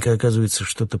 Лиденька, оказывается,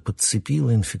 что-то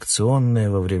подцепила инфекционное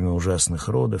во время ужасных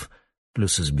родов,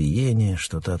 плюс избиение,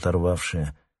 что-то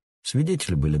оторвавшее.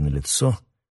 Свидетели были налицо.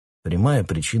 Прямая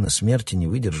причина смерти — не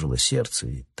выдержало сердце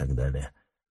и так далее.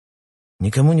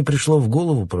 Никому не пришло в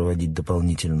голову проводить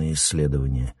дополнительные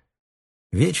исследования.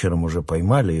 Вечером уже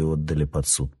поймали и отдали под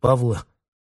суд Павла.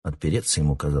 Отпереться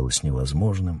ему казалось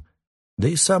невозможным. Да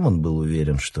и сам он был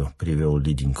уверен, что привел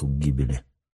Лиденьку к гибели.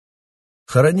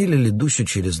 Хоронили Лидусю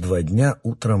через 2 дня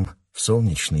утром в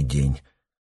солнечный день.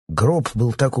 Гроб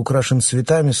был так украшен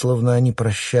цветами, словно они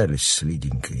прощались с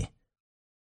Лиденькой.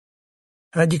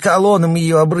 «Одеколоном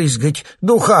ее обрызгать,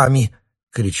 духами!»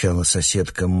 — кричала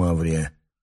соседка Маврия.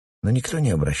 Но никто не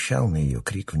обращал на ее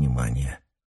крик внимания.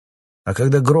 А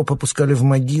когда гроб опускали в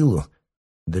могилу,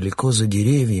 далеко за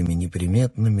деревьями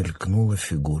неприметно мелькнула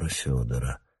фигура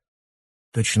Федора.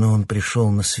 Точно он пришел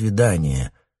на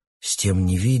свидание с тем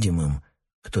невидимым,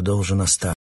 кто должен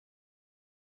остаться.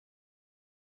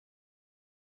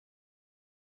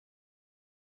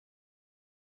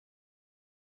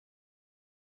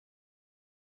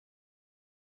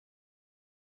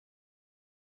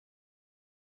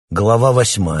 Глава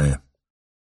 8.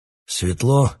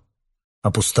 Светло,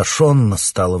 опустошенно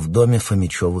стало в доме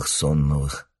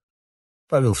Фомичевых-Сонновых.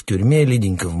 Павел в тюрьме,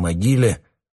 Лиденька в могиле.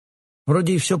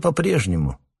 Вроде и все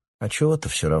по-прежнему, а чего-то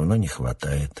все равно не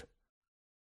хватает.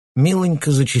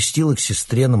 Миленька зачастила к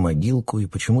сестре на могилку и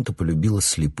почему-то полюбила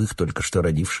слепых, только что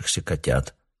родившихся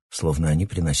котят, словно они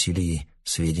приносили ей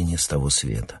сведения с того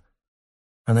света.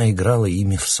 Она играла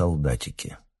ими в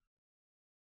солдатики.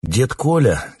 Дед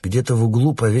Коля где-то в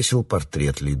углу повесил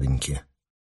портрет Лидоньки.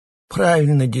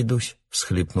 «Правильно, дедусь», —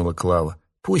 всхлипнула Клава.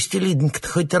 «Пусть и Лидонька-то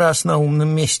хоть раз на умном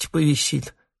месте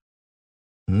повисит».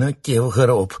 «Ну те в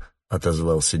гроб», —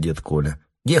 отозвался дед Коля.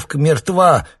 «Девка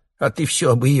мертва, а ты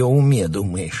все об ее уме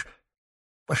думаешь.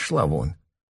 Пошла вон».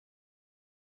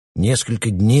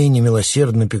 Несколько дней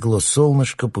немилосердно пекло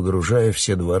солнышко, погружая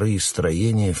все дворы и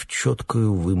строения в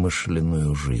четкую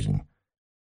вымышленную жизнь.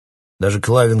 Даже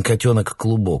Клавин котенок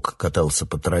Клубок катался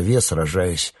по траве,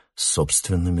 сражаясь с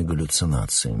собственными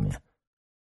галлюцинациями.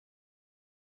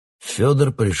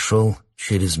 Федор пришел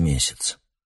через месяц,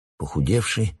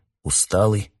 похудевший,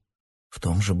 усталый, в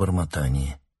том же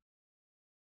бормотании.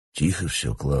 «Тихо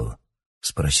все, Клава?» —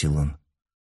 спросил он.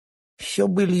 «Все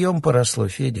быльем поросло,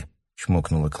 Федя», —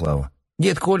 чмокнула Клава.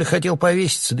 «Дед Коля хотел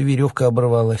повеситься, да веревка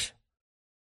оборвалась».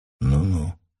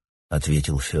 «Ну-ну», —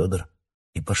 ответил Федор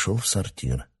и пошел в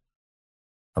сортир.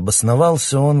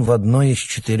 Обосновался он в одной из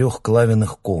 4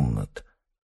 Клавиных комнат.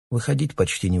 Выходить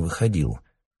почти не выходил,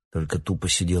 только тупо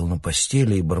сидел на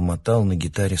постели и бормотал на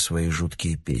гитаре свои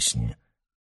жуткие песни.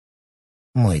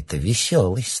 «Мой-то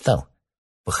веселый стал»,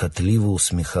 — похотливо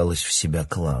усмехалась в себя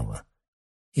Клава.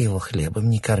 «Его хлебом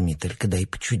не корми, только дай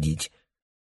почудить».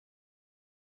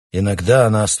 Иногда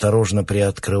она осторожно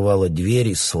приоткрывала дверь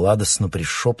и, сладостно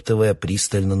пришептывая,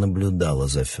 пристально наблюдала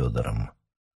за Федором.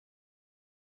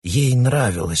 Ей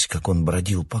нравилось, как он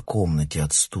бродил по комнате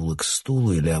от стула к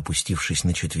стулу или, опустившись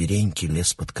на четвереньки,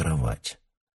 лез под кровать.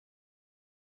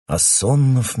 А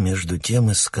Соннов, между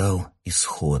тем, искал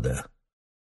исхода.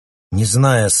 Не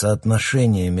зная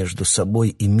соотношения между собой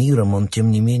и миром, он,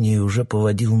 тем не менее, уже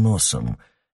поводил носом.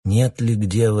 Нет ли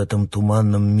где в этом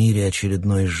туманном мире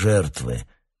очередной жертвы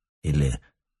или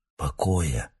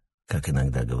покоя, как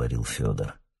иногда говорил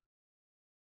Федор.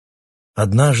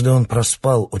 Однажды он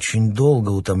проспал очень долго,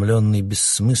 утомленный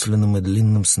бессмысленным и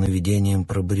длинным сновидением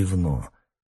про бревно.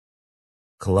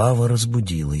 Клава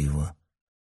разбудила его.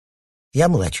 «Я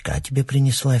молочка тебе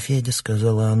принесла, Федя», —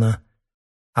 сказала она.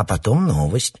 «А потом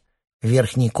новость. В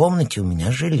верхней комнате у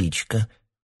меня жиличка.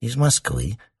 Из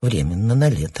Москвы, временно на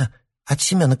лето. От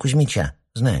Семена Кузьмича,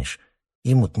 знаешь.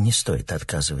 Ему-то не стоит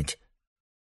отказывать».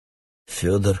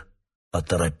 Федор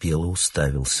оторопело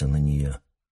уставился на нее.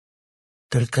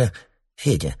 «Только,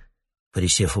 Федя», —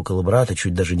 присев около брата,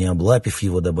 чуть даже не облапив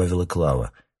его, добавила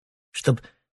Клава, «чтоб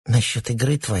насчет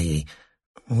игры твоей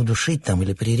удушить там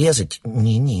или прирезать,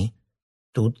 ни-ни.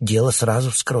 Тут дело сразу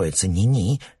вскроется,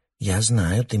 ни-ни. Я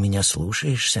знаю, ты меня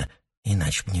слушаешься,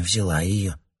 иначе б не взяла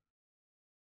ее».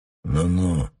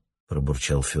 «Ну-ну», —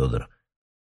 пробурчал Федор.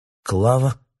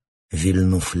 Клава,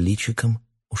 вильнув личиком,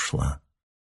 ушла.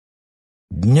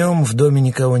 Днем в доме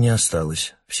никого не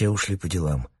осталось, все ушли по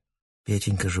делам.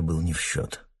 Петенька же был не в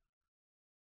счет.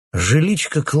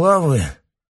 Жиличка Клавы,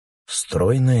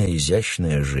 стройная,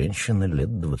 изящная женщина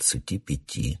лет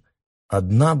 25,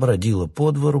 одна бродила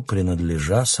по двору,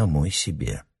 принадлежа самой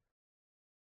себе.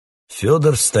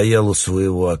 Федор стоял у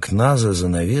своего окна за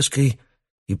занавеской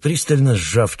и, пристально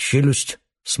сжав челюсть,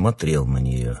 смотрел на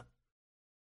нее.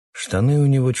 Штаны у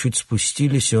него чуть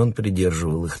спустились, и он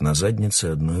придерживал их на заднице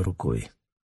одной рукой.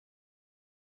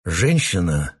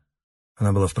 Женщина,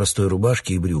 она была в простой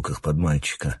рубашке и брюках под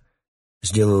мальчика,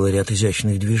 сделала ряд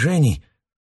изящных движений,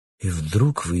 и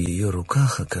вдруг в ее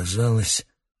руках оказалась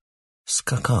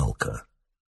скакалка.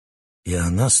 И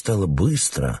она стала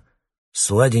быстро,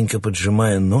 сладенько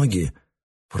поджимая ноги,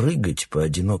 прыгать по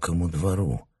одинокому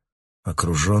двору,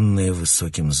 окруженная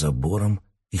высоким забором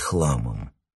и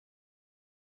хламом.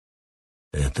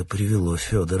 Это привело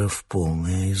Федора в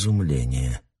полное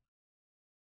изумление.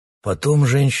 Потом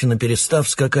женщина, перестав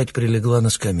скакать, прилегла на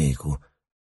скамейку.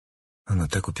 Она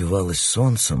так упивалась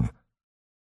солнцем,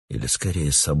 или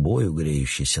скорее собою,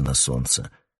 греющейся на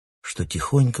солнце, что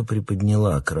тихонько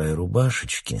приподняла край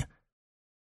рубашечки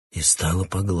и стала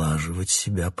поглаживать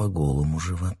себя по голому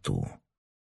животу.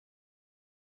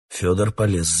 Федор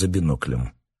полез за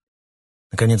биноклем.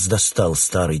 Наконец достал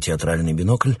старый театральный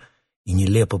бинокль и,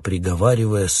 нелепо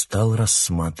приговаривая, стал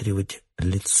рассматривать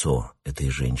лицо этой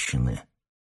женщины.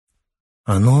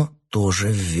 Оно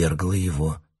тоже ввергло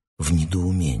его в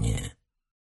недоумение.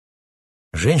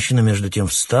 Женщина, между тем,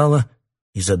 встала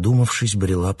и, задумавшись,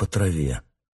 брела по траве.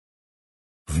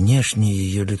 Внешне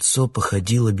ее лицо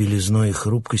походило белизной и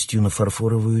хрупкостью на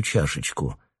фарфоровую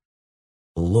чашечку.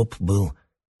 Лоб был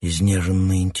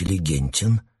изнеженно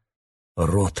интеллигентен,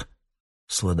 рот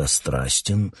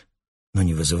сладострастен, но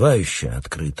не вызывающе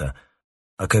открыто,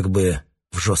 а как бы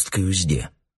в жесткой узде.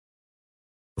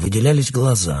 Выделялись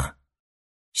глаза,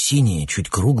 синие, чуть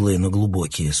круглые, но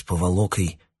глубокие, с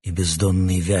поволокой и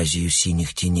бездонной вязью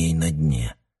синих теней на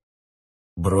дне.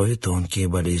 Брови тонкие,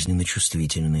 болезненно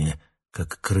чувствительные,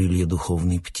 как крылья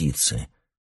духовной птицы.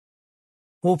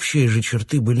 Общие же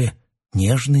черты были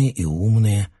нежные и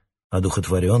умные,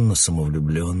 одухотворенно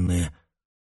самовлюбленные,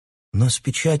 но с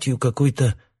печатью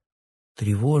какой-то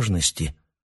тревожности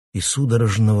и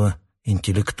судорожного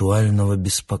интеллектуального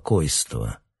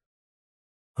беспокойства.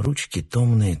 Ручки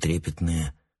томные,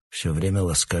 трепетные, все время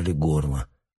ласкали горло,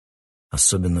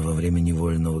 особенно во время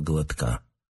невольного глотка.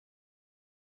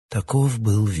 Таков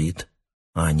был вид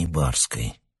Ани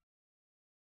Барской.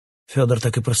 Федор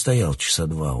так и простоял часа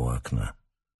два у окна.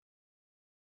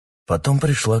 Потом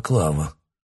пришла Клава.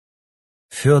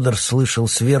 Федор слышал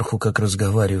сверху, как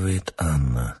разговаривает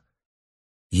Анна.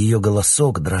 Ее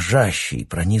голосок, дрожащий,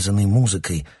 пронизанный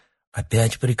музыкой,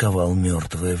 опять приковал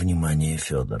мертвое внимание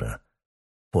Федора.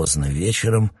 Поздно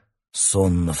вечером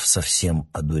Соннов, совсем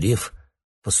одурев,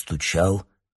 постучал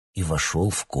и вошел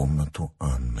в комнату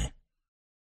Анны.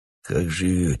 «Как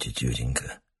живете,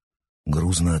 тетенька?» —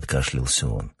 грузно откашлялся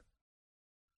он.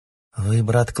 «Вы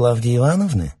брат Клавдии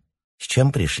Ивановны? С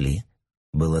чем пришли?»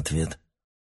 — был ответ.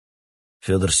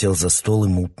 Федор сел за стол и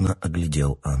мутно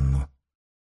оглядел Анну.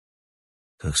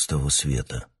 «Как с того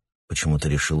света?» — почему-то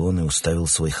решил он и уставил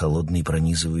свой холодный,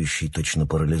 пронизывающий, точно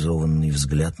парализованный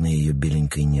взгляд на ее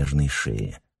беленькой нежной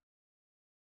шее.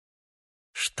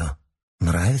 «Что,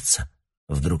 нравится?» —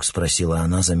 вдруг спросила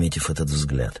она, заметив этот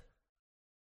взгляд.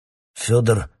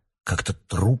 Федор как-то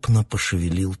трупно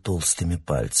пошевелил толстыми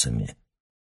пальцами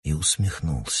и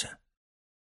усмехнулся.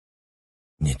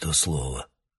 «Не то слово»,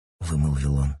 —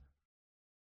 вымолвил он.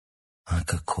 «А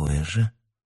какое же?»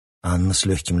 Анна с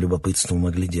легким любопытством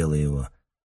оглядела его.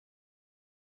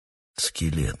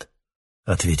 «Скелет», —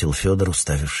 ответил Федор,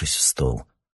 уставившись в стол.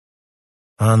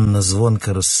 Анна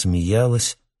звонко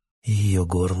рассмеялась, и ее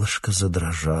горлышко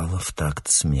задрожало в такт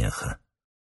смеха.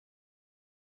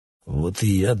 «Вот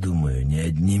и я думаю, не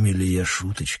одними ли я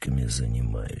шуточками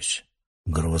занимаюсь», —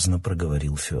 грозно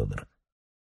проговорил Федор.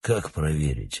 «Как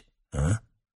проверить, а?»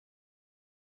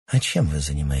 «А чем вы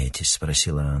занимаетесь?» —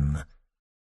 спросила Анна.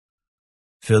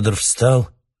 Федор встал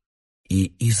и,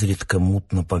 изредка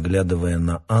мутно поглядывая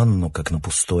на Анну, как на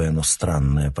пустое, но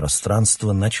странное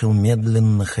пространство, начал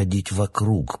медленно ходить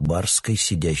вокруг барской,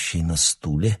 сидящей на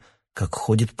стуле, как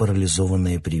ходит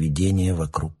парализованное привидение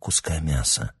вокруг куска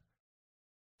мяса.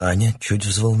 Аня чуть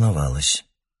взволновалась.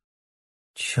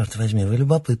 «Черт возьми, вы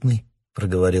любопытный», —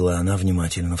 проговорила она,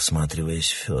 внимательно всматриваясь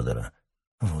в Федора.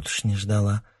 «Вот уж не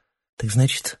ждала. Так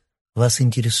значит, вас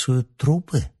интересуют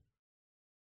трупы?»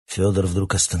 Федор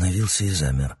вдруг остановился и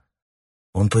замер.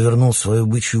 Он повернул свою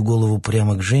бычью голову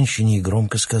прямо к женщине и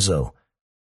громко сказал: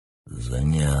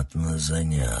 «Занятно,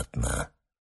 занятно».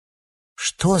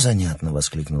 «Что занятно?» —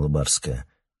 воскликнула барская.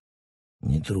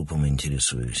 «Не трупом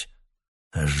интересуюсь,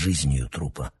 а жизнью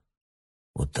трупа.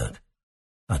 Вот так»,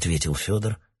 — ответил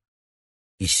Федор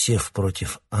и, сев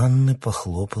против Анны,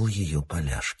 похлопал ее по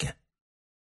ляжке.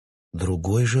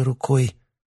 Другой же рукой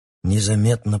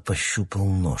незаметно пощупал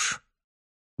нож,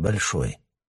 большой,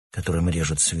 которым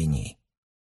режут свиней.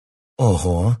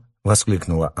 «Ого!» —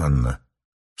 воскликнула Анна.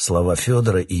 Слова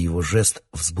Федора и его жест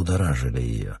взбудоражили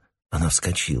ее. Она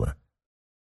вскочила.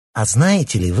 «А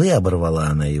знаете ли вы, — оборвала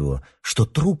она его, — что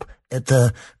труп —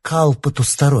 это кал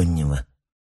потустороннего?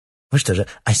 Вы что же,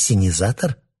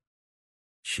 ассенизатор?»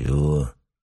 «Чего?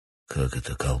 Как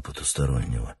это кал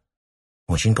потустороннего?»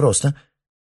 «Очень просто.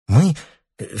 Мы,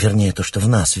 вернее, то, что в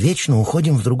нас, вечно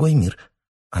уходим в другой мир,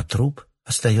 а труп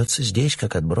остается здесь,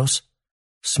 как отброс.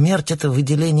 Смерть — это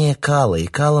выделение кала, и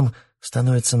калом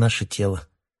становится наше тело.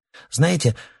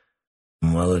 Знаете...»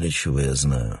 «Мало ли чего я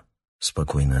знаю», —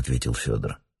 спокойно ответил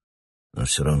Федор. «Но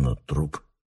все равно труп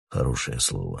 — хорошее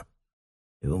слово.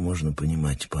 Его можно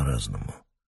понимать по-разному»,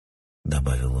 —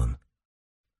 добавил он.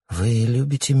 «Вы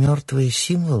любите мертвые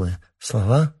символы,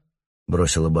 слова?» —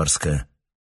 бросила барская.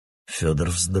 Федор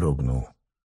вздрогнул.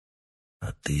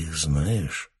 «А ты их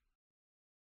знаешь?»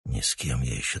 «Ни с кем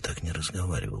я еще так не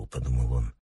разговаривал», — подумал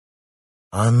он.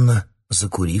 Анна,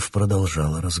 закурив,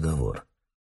 продолжала разговор.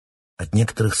 От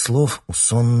некоторых слов у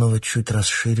сонного чуть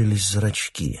расширились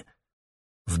зрачки.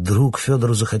 Вдруг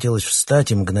Федору захотелось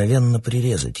встать и мгновенно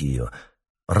прирезать ее,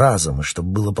 разом, и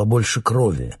чтобы было побольше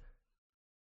крови.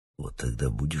 «Вот тогда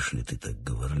будешь ли ты так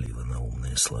говорлива на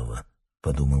умные слова?» —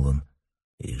 подумал он.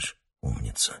 «Ишь,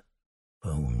 умница,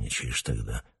 поумничаешь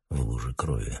тогда в луже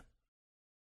крови».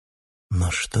 Но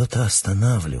что-то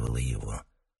останавливало его.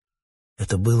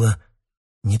 Это было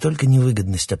не только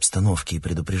невыгодность обстановки и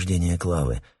предупреждение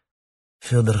Клавы.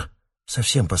 Федор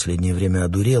совсем последнее время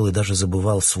одурел и даже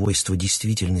забывал свойства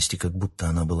действительности, как будто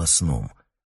она была сном.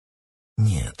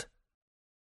 Нет,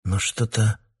 но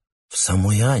что-то в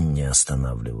самой Анне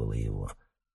останавливало его.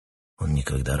 Он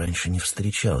никогда раньше не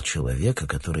встречал человека,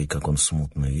 который, как он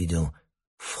смутно видел,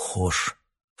 вхож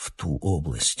в ту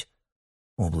область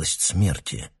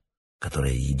смерти,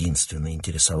 которая единственно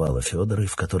интересовала Федора и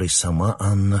в которой сама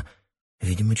Анна,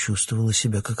 видимо, чувствовала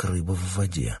себя как рыба в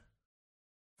воде.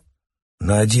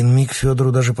 На один миг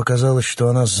Федору даже показалось, что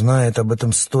она знает об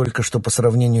этом столько, что по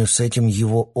сравнению с этим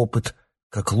его опыт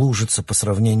как лужица по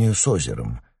сравнению с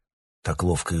озером. Так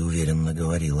ловко и уверенно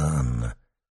говорила Анна.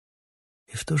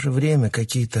 И в то же время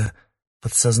какие-то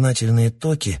подсознательные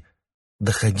токи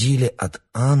доходили от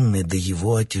Анны до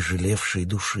его отяжелевшей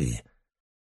души.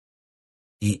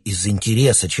 И из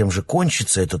интереса, чем же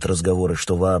кончится этот разговор и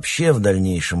что вообще в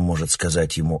дальнейшем может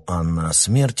сказать ему Анна о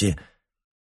смерти,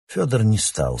 Федор не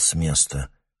встал с места,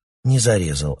 не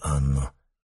зарезал Анну,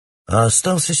 а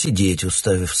остался сидеть,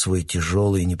 уставив свой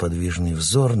тяжелый неподвижный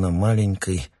взор на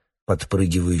маленькой,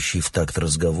 подпрыгивающей в такт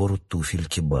разговору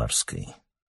туфельке барской.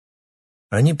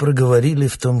 Они проговорили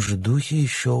в том же духе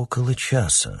еще около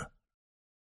часа.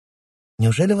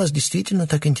 «Неужели вас действительно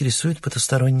так интересует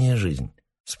потусторонняя жизнь?»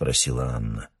 — спросила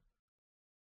Анна.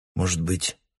 Может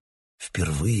быть,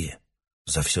 впервые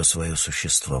за все свое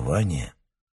существование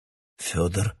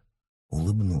Федор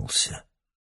улыбнулся.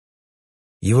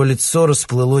 Его лицо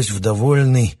расплылось в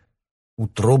довольной,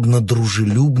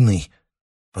 утробно-дружелюбной,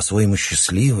 по-своему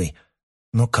счастливой,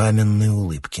 но каменной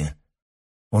улыбке.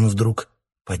 Он вдруг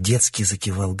по-детски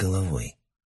закивал головой.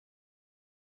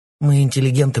 «Мы,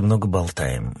 интеллигенты, много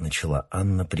болтаем», — начала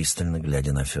Анна, пристально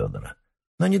глядя на Федора.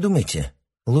 «Но не думайте,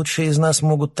 лучшие из нас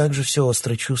могут так же все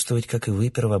остро чувствовать, как и вы,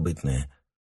 первобытные.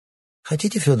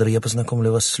 Хотите, Федор, я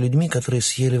познакомлю вас с людьми, которые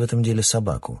съели в этом деле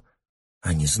собаку?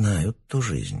 Они знают ту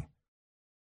жизнь».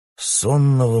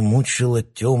 Сонного мучила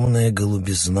темная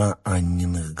голубизна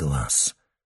Анниных глаз.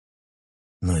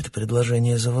 Но это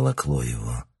предложение заволокло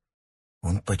его.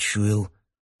 Он почуял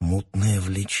мутное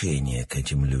влечение к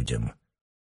этим людям.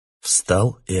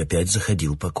 Встал и опять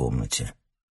заходил по комнате.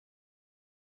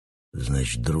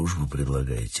 «Значит, дружбу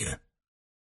предлагаете?»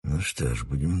 «Ну что ж,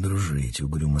 будем дружить», —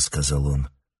 угрюмо сказал он.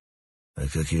 «А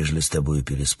как, ежели с тобой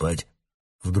переспать?»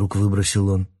 — вдруг выбросил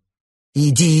он.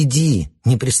 «Иди, иди,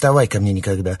 не приставай ко мне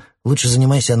никогда. Лучше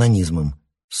занимайся анонизмом»,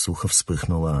 — сухо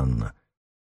вспыхнула Анна.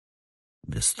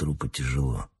 «Без трупа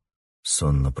тяжело», —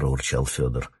 сонно проурчал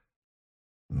Федор.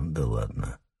 «Ну да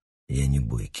ладно, я не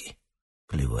бойкий.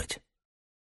 Плевать».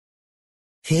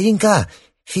 «Феденька!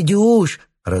 Федюш!»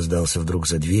 — раздался вдруг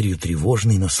за дверью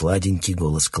тревожный, но сладенький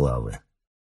голос Клавы.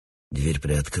 Дверь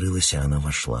приоткрылась, и она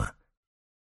вошла.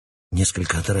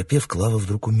 Несколько оторопев, Клава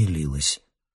вдруг умилилась.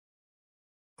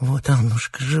 «Вот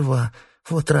Аннушка жива,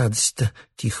 вот радость-то!»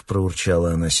 — тихо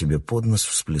проурчала она себе под нос,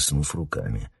 всплеснув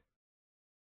руками.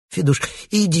 «Федуш,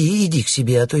 иди к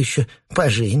себе, а то еще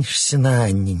поженишься на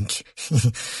Анненьке.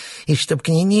 И чтоб к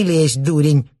ней не лезть,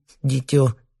 дурень,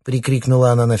 дитё!» —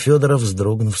 прикрикнула она на Федора,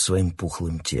 вздрогнув своим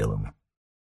пухлым телом.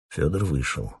 Федор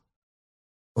вышел.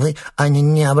 «Вы, Аня,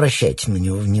 не обращайте на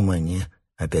него внимания»,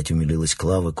 — опять умилилась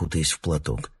Клава, кутаясь в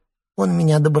платок. «Он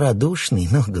меня добродушный,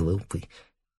 но глупый.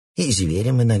 И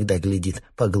зверем иногда глядит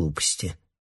по глупости».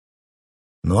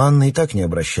 Но Анна и так не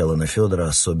обращала на Федора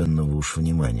особенного уж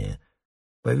внимания.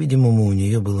 По-видимому, у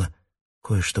нее было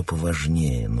кое-что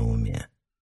поважнее на уме.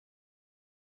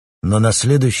 Но на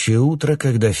следующее утро,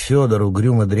 когда Федор,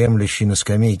 угрюмо дремлющий на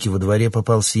скамейке во дворе,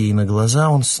 попался ей на глаза,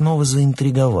 он снова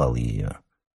заинтриговал ее.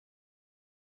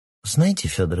 «Знаете,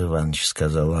 Федор Иванович, —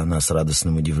 сказала она с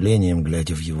радостным удивлением,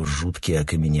 глядя в его жуткие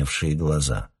окаменевшие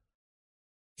глаза,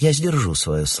 — я сдержу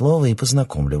свое слово и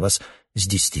познакомлю вас с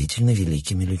действительно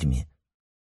великими людьми.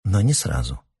 Но не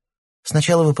сразу.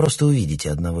 Сначала вы просто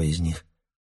увидите одного из них.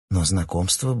 Но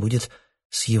знакомство будет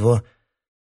с его,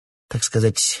 так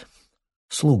сказать,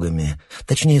 слугами,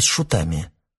 точнее, с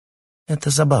шутами. Это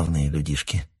забавные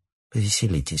людишки.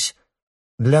 Повеселитесь.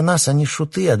 Для нас они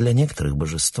шуты, а для некоторых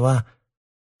божества.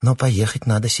 Но поехать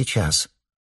надо сейчас,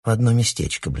 в одно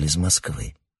местечко близ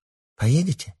Москвы.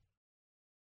 Поедете?»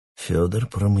 Федор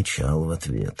промычал в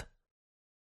ответ.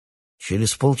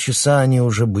 Через полчаса они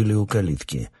уже были у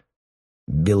калитки.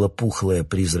 Белопухлое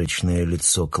призрачное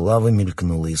лицо Клавы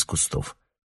мелькнуло из кустов.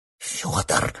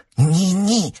 «Федор,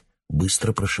 ни-ни!» —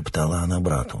 быстро прошептала она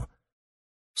брату.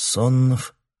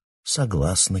 Соннов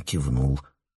согласно кивнул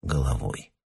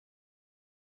головой.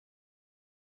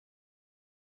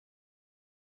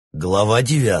 Глава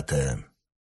 9.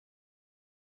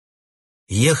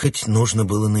 Ехать нужно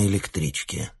было на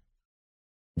электричке.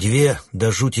 Две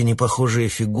до жути непохожие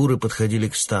фигуры подходили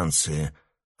к станции.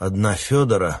 Одна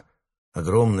Федора,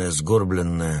 огромная,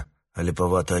 сгорбленная, а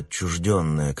липовато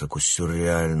отчужденная, как у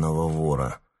сюрреального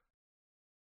вора.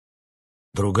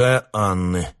 Другая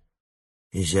Анны,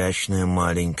 изящная,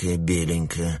 маленькая,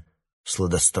 беленькая,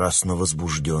 сладострастно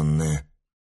возбужденная,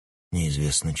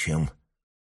 неизвестно чем.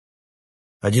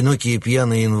 Одинокие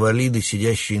пьяные инвалиды,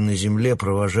 сидящие на земле,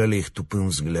 провожали их тупым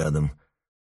взглядом.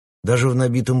 Даже в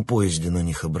набитом поезде на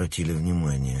них обратили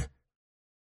внимание.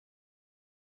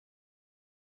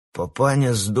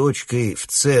 «Папаня с дочкой в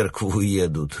церковь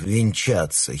уедут,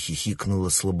 венчаться», — хихикнула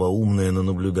слабоумная, но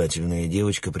наблюдательная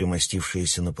девочка,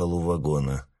 примостившаяся на полу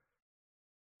вагона.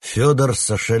 Федор с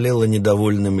ошалело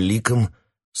недовольным ликом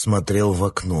смотрел в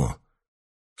окно.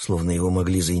 словно его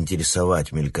могли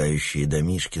заинтересовать мелькающие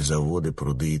домишки, заводы,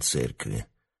 пруды и церкви.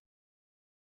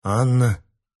 Анна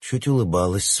чуть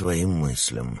улыбалась своим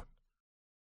мыслям.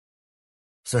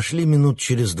 Сошли минут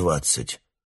через 20,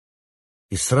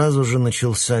 и сразу же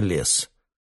начался лес,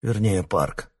 вернее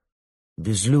парк,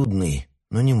 безлюдный,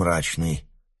 но не мрачный,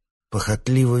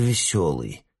 похотливо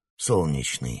веселый,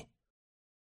 солнечный.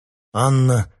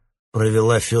 Анна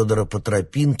провела Федора по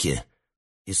тропинке,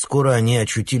 и скоро они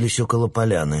очутились около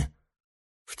поляны.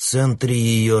 В центре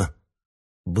ее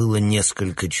было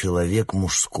несколько человек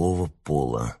мужского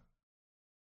пола.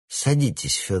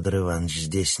 «Садитесь, Федор Иванович,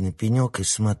 здесь на пенек и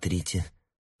смотрите»,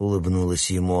 —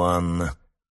 улыбнулась ему Анна.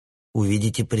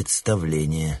 «Увидите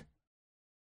представление».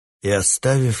 И,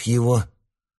 оставив его,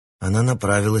 она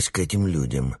направилась к этим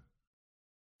людям.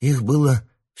 Их было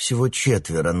всего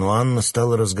 4, но Анна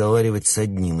стала разговаривать с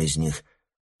одним из них,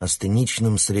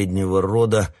 астеничным среднего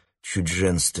рода, чуть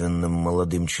женственным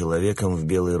молодым человеком в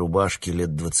белой рубашке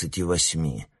лет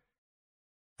 28.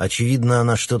 Очевидно,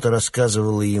 она что-то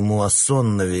рассказывала ему о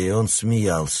Соннове, и он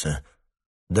смеялся,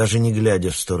 даже не глядя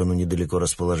в сторону недалеко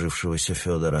расположившегося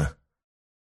Федора.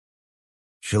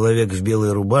 Человек в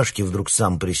белой рубашке вдруг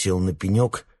сам присел на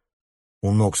пенек,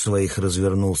 у ног своих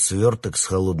развернул сверток с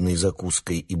холодной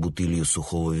закуской и бутылью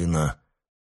сухого вина.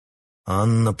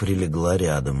 Анна прилегла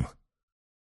рядом.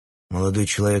 Молодой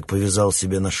человек повязал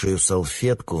себе на шею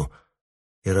салфетку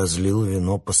и разлил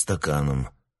вино по стаканам.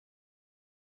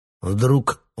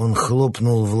 Вдруг он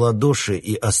хлопнул в ладоши,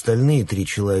 и остальные 3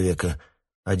 человека,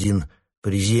 один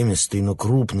приземистый, но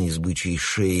крупный, с бычьей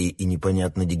шеей и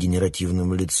непонятно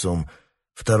дегенеративным лицом,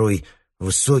 второй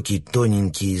высокий,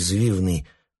 тоненький, извивный,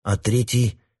 а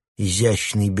третий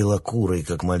изящный, белокурый,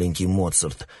 как маленький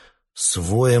Моцарт, с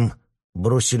воем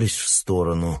бросились в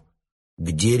сторону,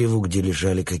 к дереву, где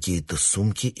лежали какие-то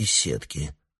сумки и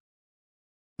сетки.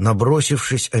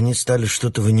 Набросившись, они стали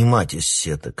что-то вынимать из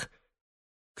сеток.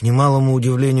 К немалому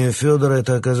удивлению Федора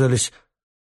это оказались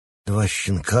 2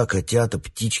 щенка, котята,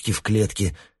 птички в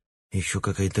клетке и еще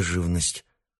какая-то живность.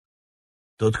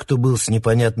 Тот, кто был с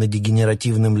непонятно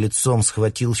дегенеративным лицом,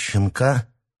 схватил щенка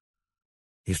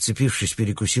и, вцепившись,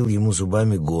 перекусил ему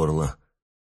зубами горло.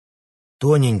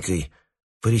 Тоненький,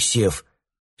 присев,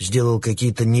 сделал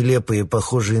какие-то нелепые,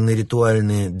 похожие на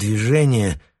ритуальные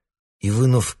движения и,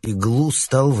 вынув иглу,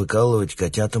 стал выкалывать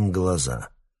котятам глаза.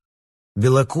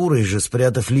 Белокурый же,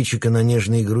 спрятав личико на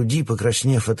нежной груди,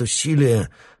 покраснев от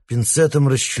усилия, пинцетом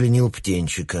расчленил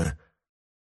птенчика.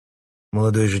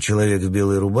 Молодой же человек в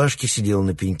белой рубашке сидел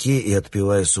на пеньке и,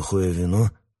 отпивая сухое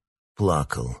вино,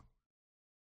 плакал.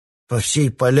 По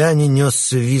всей поляне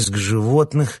несся визг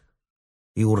животных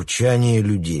и урчание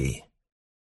людей.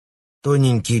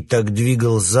 Тоненький так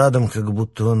двигал задом, как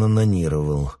будто он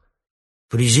онанировал.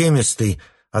 Приземистый,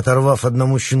 оторвав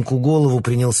одному щенку голову,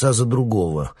 принялся за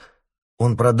другого.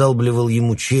 Он продалбливал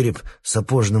ему череп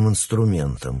сапожным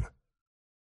инструментом.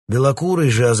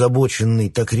 Белокурый же, озабоченный,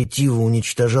 так ретиво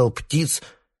уничтожал птиц,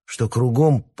 что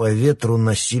кругом по ветру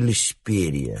носились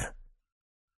перья.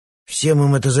 Всем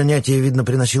им это занятие, видно,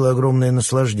 приносило огромное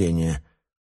наслаждение.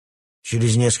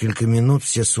 Через несколько минут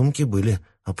все сумки были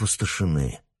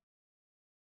опустошены.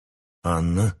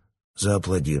 Анна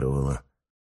зааплодировала.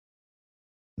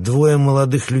 2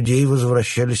 молодых людей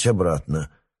возвращались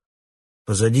обратно.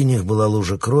 Позади них была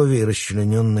лужа крови и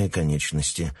расчлененные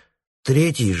конечности.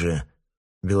 Третий же,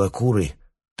 белокурый,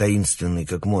 таинственный,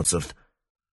 как Моцарт,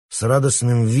 с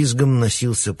радостным визгом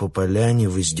носился по поляне,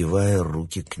 воздевая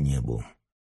руки к небу.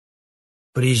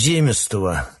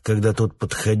 Приземистого, когда тот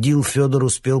подходил, Федор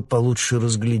успел получше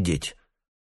разглядеть.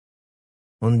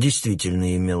 Он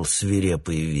действительно имел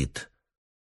свирепый вид.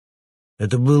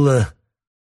 Это было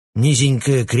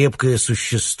низенькое крепкое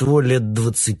существо лет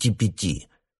 25,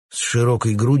 с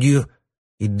широкой грудью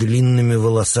и длинными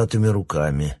волосатыми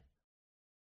руками.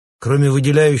 Кроме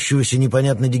выделяющегося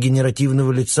непонятно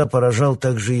дегенеративного лица, поражал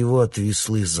также его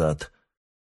отвислый зад.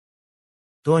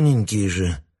 Тоненький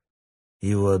же,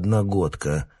 его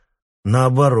одногодка,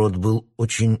 наоборот, был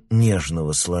очень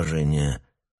нежного сложения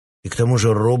и к тому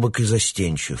же робок и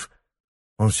застенчив.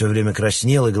 Он все время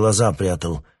краснел и глаза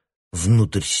прятал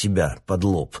внутрь себя, под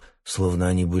лоб, словно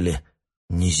они были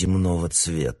неземного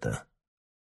цвета.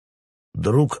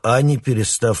 Друг Ани,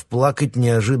 перестав плакать,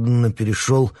 неожиданно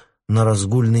перешел на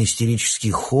разгульный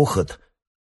истерический хохот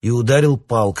и ударил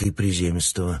палкой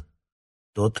приземистого.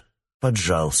 Тот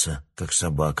поджался, как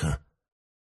собака.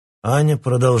 Аня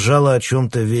продолжала о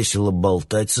чем-то весело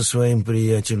болтать со своим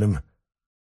приятелем.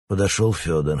 Подошел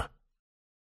Федор.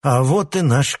 «А вот и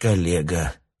наш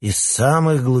коллега из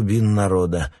самых глубин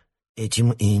народа.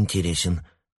 Этим и интересен»,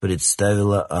 —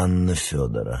 представила Анна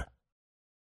Федора.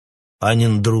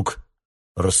 Анин друг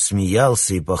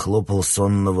рассмеялся и похлопал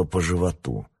сонного по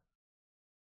животу.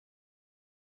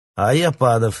 «А я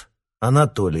Падов,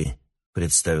 Анатолий», —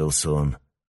 представился он.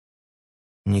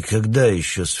 Никогда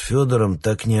еще с Федором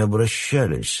так не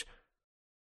обращались,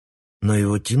 но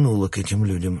его тянуло к этим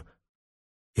людям,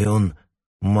 и он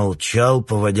молчал,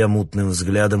 поводя мутным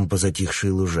взглядом по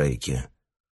затихшей лужайке.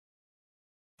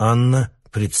 Анна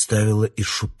представила и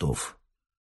шутов.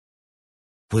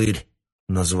 «Пырь»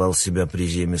 назвал себя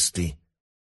приземистый,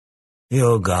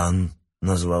 «Иоганн»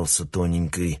 назвался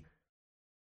тоненькой.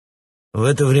 В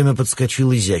это время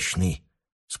подскочил изящный.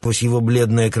 Сквозь его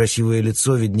бледное красивое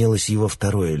лицо виднелось его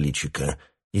второе личико.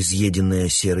 Изъеденное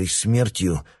серой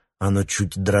смертью, оно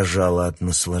чуть дрожало от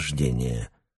наслаждения.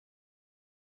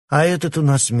 «А этот у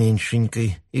нас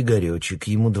меньшенький, Игоречек,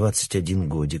 ему 21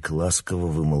 годик», — ласково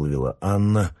вымолвила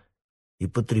Анна и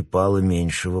потрепала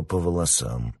меньшего по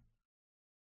волосам.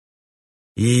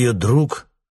 Ее друг,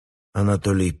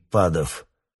 Анатолий Падов,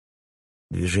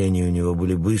 движения у него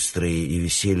были быстрые и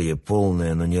веселье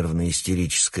полное, но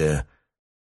нервно-истерическое,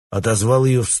 отозвал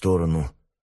ее в сторону.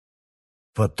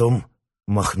 Потом,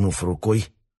 махнув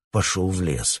рукой, пошел в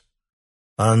лес.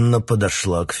 Анна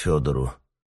подошла к Федору.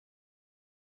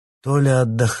 «Толя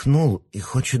отдохнул и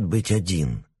хочет быть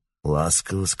один», —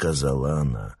 ласково сказала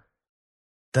она.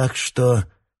 «Так что,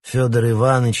 Федор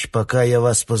Иванович, пока я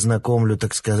вас познакомлю,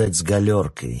 так сказать, с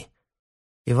галеркой.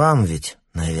 И вам ведь,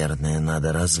 наверное,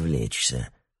 надо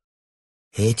развлечься.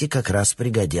 Эти как раз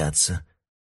пригодятся.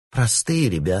 Простые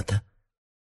ребята.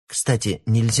 Кстати,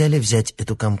 нельзя ли взять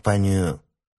эту компанию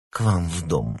к вам в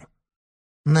дом?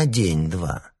 На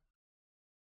день-два».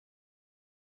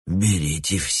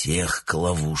 «Берите всех,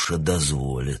 Клавуша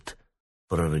дозволит», —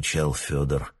 прорычал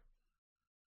Федор.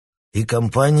 И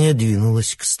компания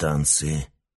двинулась к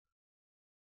станции.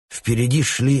 Впереди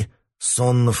шли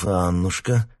Соннов и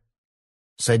Аннушка,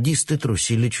 садисты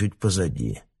трусили чуть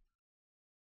позади.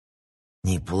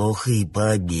 «Неплохо и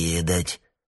пообедать»,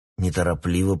 —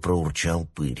 неторопливо проурчал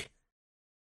Пырь.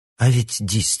 «А ведь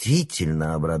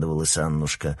действительно, — обрадовалась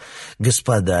Аннушка, —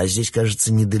 господа, здесь,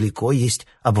 кажется, недалеко есть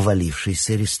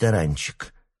обвалившийся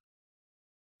ресторанчик».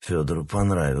 Федору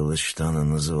понравилось, что она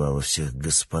называла всех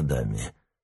господами.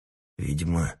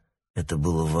 Видимо, это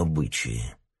было в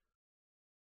обычае.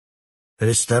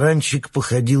 Ресторанчик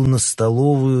походил на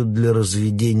столовую для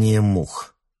разведения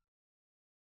мух.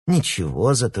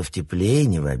 «Ничего, зато в тепле и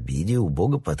не в обиде,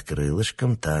 убого под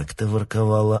крылышком, так-то», —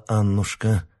 ворковала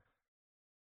Аннушка.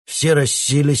 Все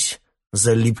расселись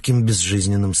за липким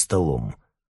безжизненным столом.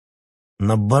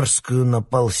 На барскую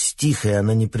напал стих, и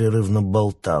она непрерывно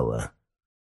болтала.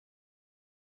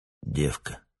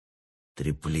 Девка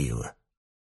треплива,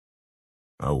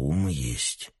 а ум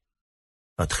есть.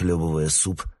 Отхлебывая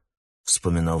суп,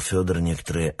 вспоминал Федор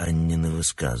некоторые Аннины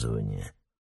высказывания.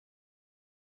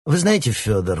 «Вы знаете,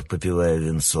 Федор, — попивая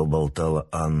винцо, болтала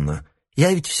Анна, —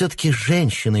 я ведь все-таки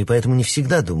женщина, и поэтому не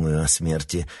всегда думаю о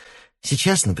смерти.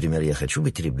 Сейчас, например, я хочу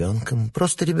быть ребенком,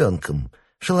 просто ребенком,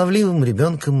 шаловливым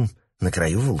ребенком на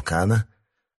краю вулкана.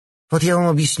 Вот я вам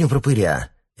объясню про Пыря»,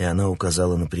 — и она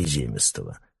указала на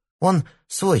приземистого. «Он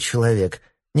свой человек.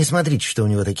 Не смотрите, что у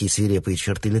него такие свирепые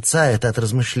черты лица, это от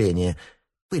размышления.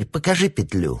 Пырь, покажи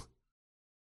петлю».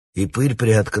 И Пырь,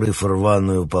 приоткрыв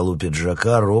рваную полу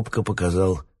пиджака, робко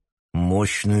показал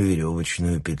мощную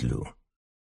веревочную петлю.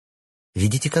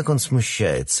 «Видите, как он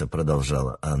смущается?» —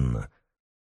 продолжала Анна.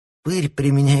 «Пырь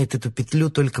применяет эту петлю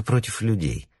только против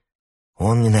людей.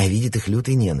 Он ненавидит их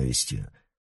лютой ненавистью.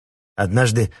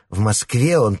 Однажды в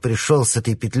Москве он пришел с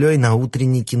этой петлей на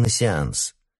утренний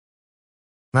киносеанс.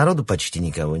 Народу почти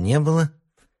никого не было,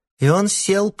 и он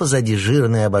сел позади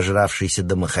жирной обожравшейся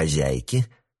домохозяйки,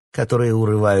 которые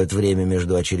урывают время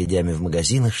между очередями в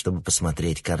магазинах, чтобы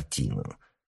посмотреть картину.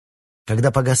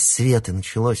 Когда погас свет и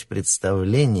началось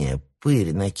представление,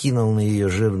 Пырь накинул на ее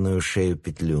жирную шею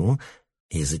петлю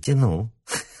и затянул.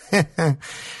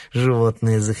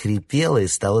 Животное захрипело и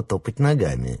стало топать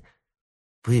ногами.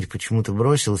 Пырь почему-то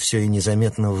бросил все и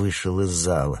незаметно вышел из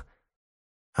зала.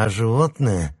 А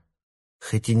животное,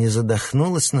 хоть и не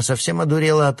задохнулось, но совсем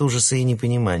одурело от ужаса и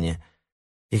непонимания.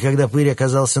 И когда Пырь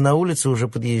оказался на улице, уже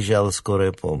подъезжала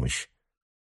скорая помощь.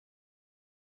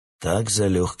 Так за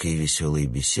легкой и веселой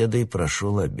беседой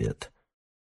прошел обед.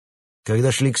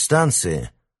 Когда шли к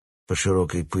станции по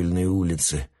широкой пыльной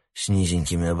улице с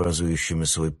низенькими образующими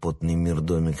свой потный мир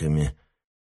домиками,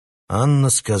 Анна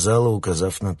сказала,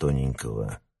 указав на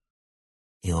тоненького: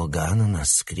 «Иоганн у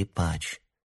нас скрипач,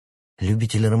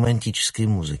 любитель романтической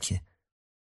музыки».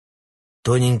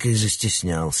 Тоненький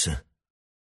застеснялся.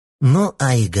 «Ну,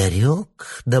 а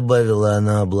Игорек, — добавила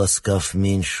она, обласкав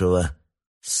меньшего,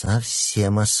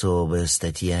 Совсем особая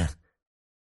статья.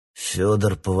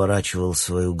 Федор поворачивал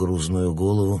свою грузную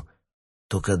голову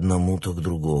то к одному, то к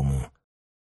другому.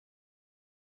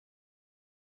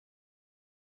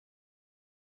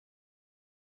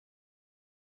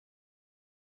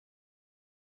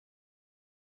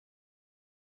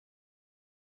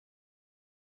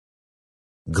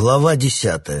 Глава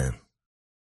 10.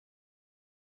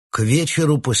 К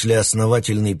вечеру после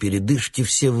основательной передышки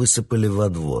все высыпали во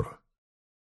двор.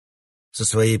 Со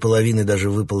своей половины даже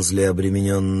выползли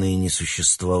обремененные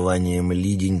несуществованием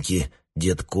Лиденьки,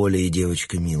 дед Коля и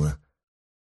девочка Мила.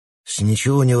 С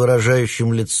ничего не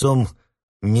выражающим лицом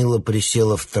Мила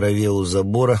присела в траве у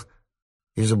забора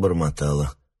и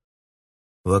забормотала.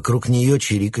 Вокруг нее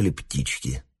чирикали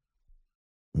птички.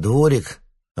 Дворик,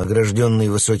 огражденный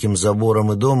высоким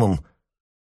забором и домом,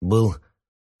 был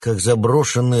как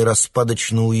заброшенный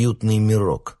распадочно-уютный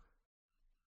мирок.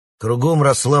 Кругом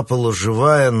росла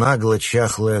полуживая, нагло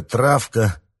чахлая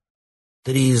травка,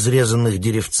 3 изрезанных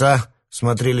деревца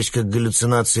смотрелись как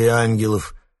галлюцинации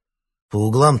ангелов, по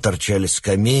углам торчали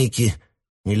скамейки,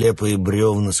 нелепые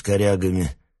бревна с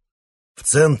корягами. В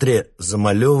центре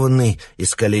замалеванный,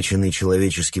 искалеченный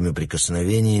человеческими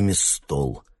прикосновениями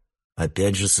стол,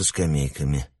 опять же со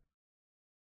скамейками.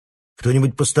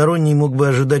 Кто-нибудь посторонний мог бы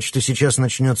ожидать, что сейчас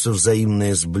начнется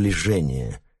взаимное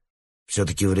сближение.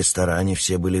 Все-таки в ресторане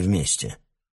все были вместе.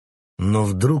 Но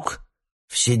вдруг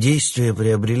все действия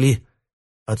приобрели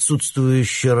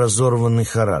отсутствующий разорванный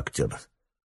характер.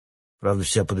 Правда,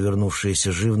 вся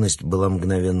подвернувшаяся живность была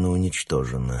мгновенно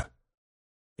уничтожена.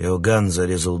 Иоганн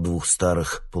зарезал 2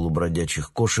 старых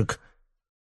полубродячих кошек,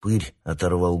 Пырь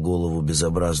оторвал голову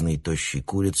безобразной тощей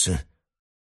курицы.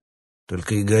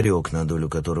 Только Игорек, на долю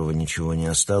которого ничего не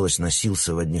осталось,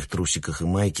 носился в одних трусиках и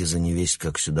майке за невесть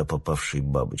как сюда попавшей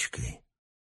бабочкой.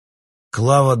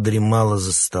 Клава дремала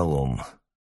за столом.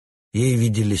 Ей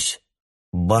виделись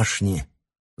башни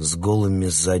с голыми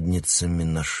задницами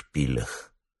на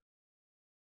шпилях.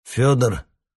 Федор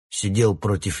сидел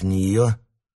против нее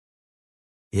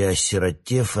и,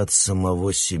 осиротев от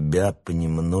самого себя,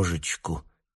 понемножечку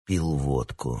пил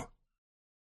водку.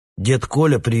 Дед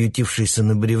Коля, приютившийся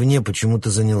на бревне, почему-то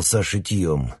занялся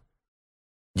шитьем.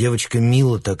 Девочка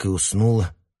Мила так и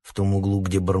уснула в том углу,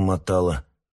 где бормотала.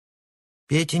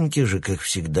 Петеньки же, как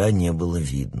всегда, не было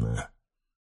видно.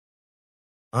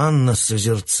 Анна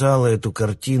созерцала эту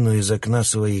картину из окна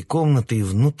своей комнаты и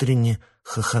внутренне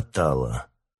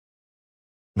хохотала.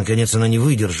 Наконец она не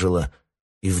выдержала,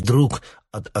 и вдруг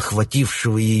от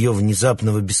охватившего ее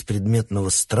внезапного беспредметного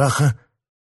страха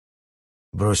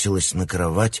бросилась на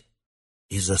кровать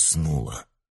и заснула.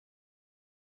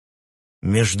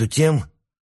 Между тем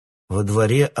во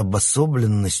дворе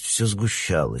обособленность все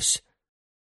сгущалась.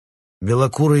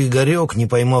 Белокурый Игорек, не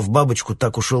поймав бабочку,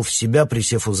 так ушел в себя,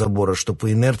 присев у забора, что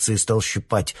по инерции стал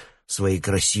щипать свои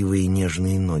красивые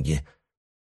нежные ноги.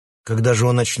 Когда же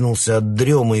он очнулся от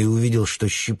дремы и увидел, что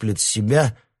щиплет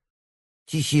себя,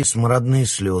 тихие смрадные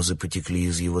слезы потекли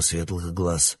из его светлых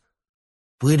глаз.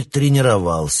 Пырь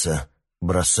тренировался,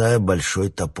 бросая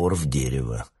большой топор в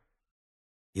дерево.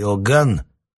 Иоганн,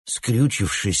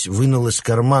 скрючившись, вынул из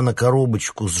кармана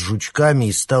коробочку с жучками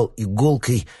и стал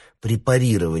иголкой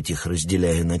препарировать их,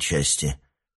 разделяя на части.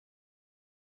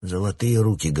 «Золотые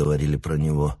руки», — говорили про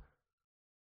него.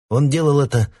 Он делал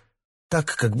это так,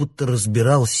 как будто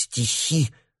разбирал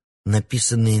стихи,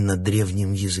 написанные на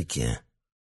древнем языке.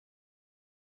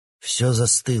 Все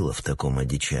застыло в таком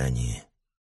одичании.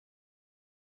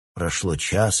 Прошло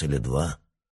 1 или 2 часа.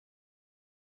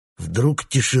 Вдруг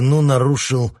тишину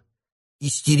нарушил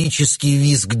истерический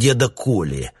визг деда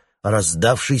Коли,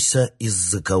 раздавшийся из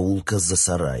закоулка за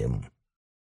сараем.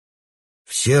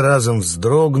 Все разом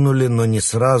вздрогнули, но не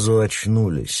сразу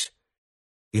очнулись.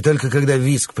 И только когда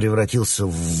визг превратился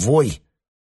в вой,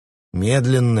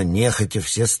 медленно, нехотя,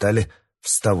 все стали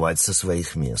вставать со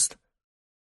своих мест.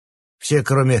 Все,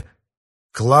 кроме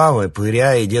Клавы,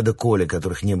 Пыря и деда Коли,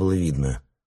 которых не было видно.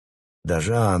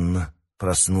 Даже Анна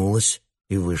проснулась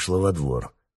и вышла во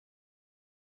двор.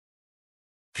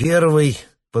 Первый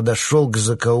подошел к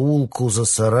закоулку за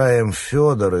сараем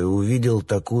Федор и увидел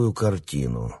такую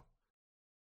картину.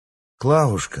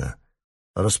 Клавушка,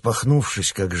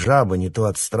 распахнувшись как жаба, не то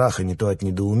от страха, не то от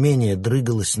недоумения,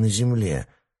 дрыгалась на земле,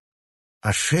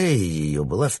 а шея ее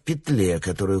была в петле,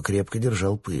 которую крепко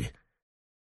держал Пырь.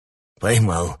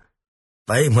 «Поймал,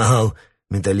 поймал!» —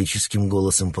 металлическим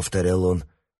голосом повторял он.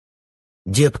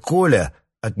 Дед Коля,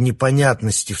 от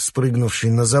непонятности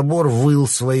вспрыгнувший на забор, выл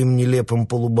своим нелепым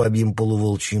полубабьим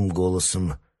полуволчьим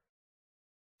голосом.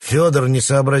 Федор, не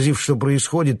сообразив, что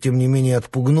происходит, тем не менее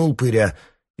отпугнул Пыря,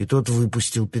 и тот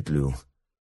выпустил петлю.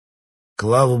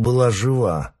 Клава была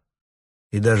жива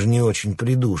и даже не очень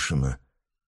придушена,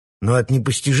 но от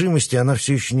непостижимости она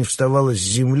все еще не вставала с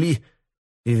земли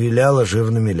и виляла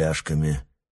жирными ляжками.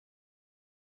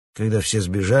 Когда все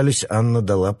сбежались, Анна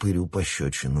дала Пырю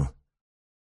пощечину.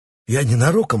 «Я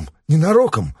ненароком,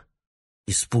 ненароком!» —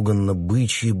 испуганно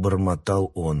бычий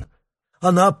бормотал он.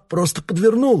 «Она просто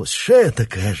подвернулась, шея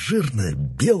такая жирная,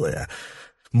 белая.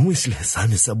 Мысли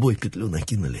сами собой петлю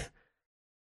накинули».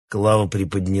 Клава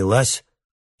приподнялась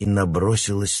и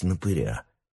набросилась на Пыря.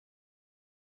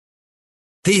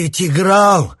 «Ты ведь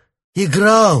играл!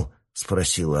 Играл!» —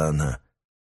 спросила она.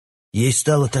 Ей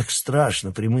стало так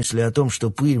страшно при мысли о том,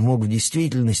 что Пырь мог в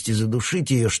действительности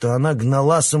задушить ее, что она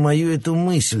гнала самую эту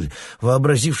мысль,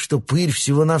 вообразив, что Пырь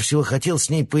всего-навсего хотел с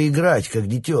ней поиграть, как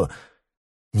дитё.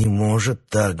 Не может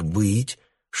так быть,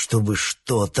 чтобы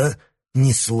что-то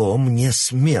несло мне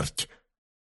смерть.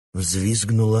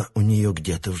 Взвизгнула у нее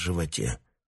где-то в животе.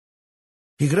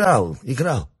 «Играл,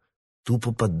 играл!» —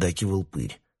 тупо поддакивал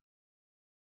Пырь.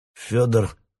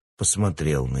 Федор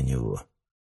посмотрел на него.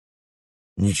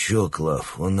 «Ничего,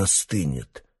 Клав, он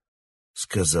остынет», —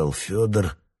 сказал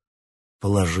Федор,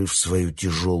 положив свою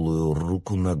тяжелую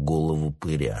руку на голову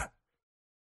Пыря.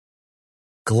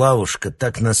 Клавушка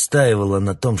так настаивала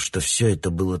на том, что все это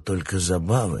было только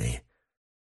забавой,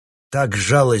 так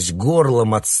жалась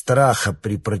горлом от страха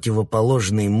при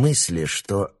противоположной мысли,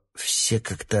 что все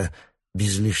как-то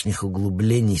без лишних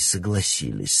углублений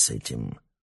согласились с этим.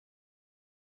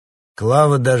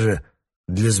 Клава даже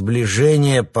для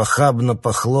сближения похабно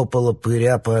похлопала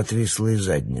Пыря по отвислой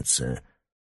заднице,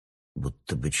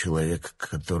 будто бы человек, к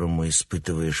которому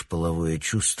испытываешь половое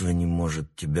чувство, не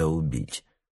может тебя убить.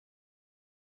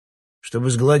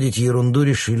 Чтобы сгладить ерунду,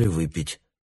 решили выпить.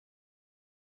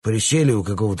 Присели у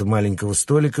какого-то маленького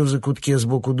столика в закутке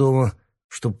сбоку дома,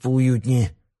 чтоб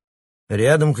поуютнее.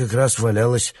 Рядом как раз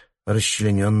валялась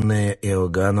расчлененная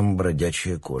Иоганном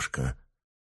бродячая кошка.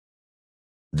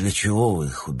 «Для чего вы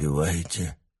их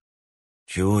убиваете?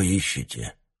 Чего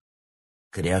ищете?»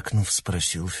 — крякнув,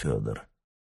 спросил Федор.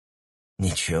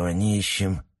 «Ничего не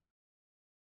ищем».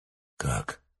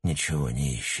 «Как ничего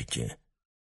не ищете?»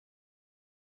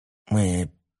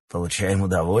 «Мы получаем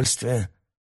удовольствие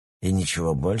и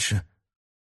ничего больше».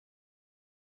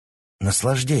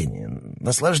 «Наслаждение,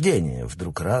 наслаждение!» —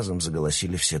 вдруг разом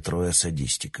заголосили все трое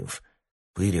садистиков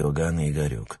 — Пырь, Иоганн и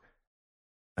Игорек.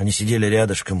 Они сидели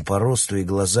рядышком по росту, и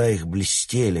глаза их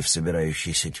блестели в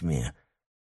собирающейся тьме.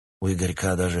 У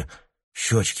Игорька даже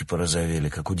щечки порозовели,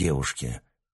 как у девушки.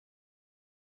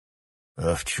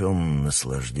 «А в чем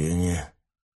наслаждение?»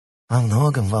 «Во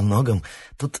многом, во многом.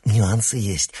 Тут нюансы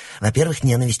есть. Во-первых,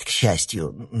 ненависть к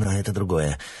счастью, но это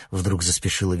другое». Вдруг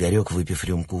заспешил Игорек, выпив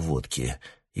рюмку водки.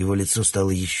 Его лицо стало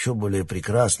еще более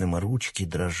прекрасным, а ручки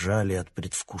дрожали от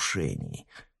предвкушений.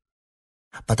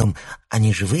 «Потом,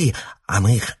 они живые, а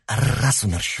мы их раз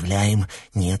умерщвляем.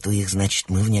 Нету их, значит,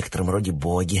 мы в некотором роде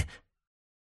боги».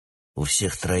 У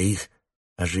всех троих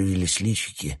оживились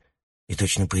личики, и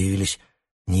точно появились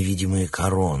невидимые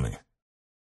короны.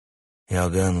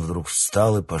 Иоганн вдруг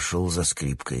встал и пошел за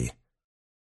скрипкой.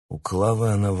 У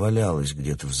Клавы она валялась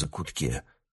где-то в закутке,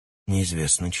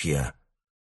 неизвестно чья.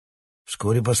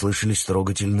 Вскоре послышались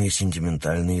трогательные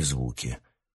сентиментальные звуки.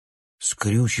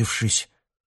 Скрючившись,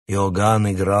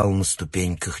 Иоганн играл на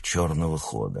ступеньках черного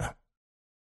хода.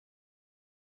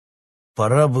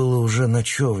 Пора было уже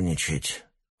ночевничать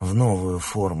в новую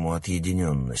форму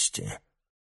отъединенности.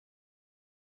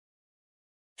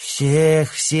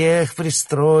 «Всех, всех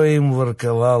пристроим!» —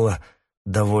 ворковала,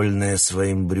 довольная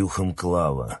своим брюхом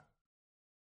Клава.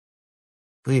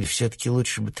 «Пырь, все-таки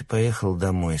лучше бы ты поехал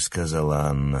домой», — сказала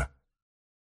Анна.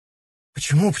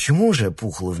 Почему же?» —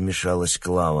 пухло вмешалась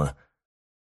Клава.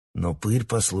 Но Пырь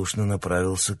послушно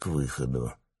направился к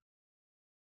выходу.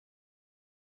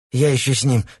 «Я еще с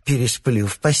ним пересплю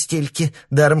в постельке,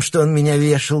 даром что он меня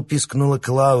вешал», — пискнула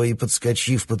Клава и,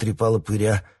 подскочив, потрепала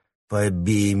Пыря по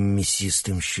обеим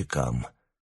мясистым щекам.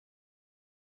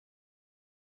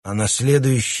 А на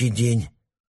следующий день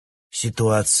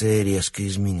ситуация резко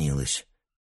изменилась.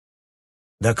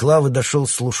 До Клавы дошел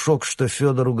слушок, что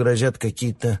Федору грозят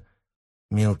какие-то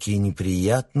мелкие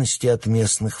неприятности от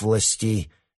местных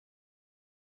властей.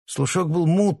 Слушок был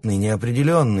мутный,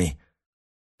 неопределенный,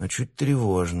 но чуть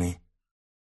тревожный.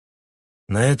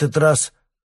 На этот раз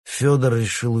Федор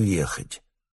решил уехать.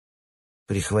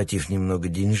 Прихватив немного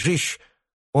деньжищ,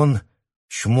 он,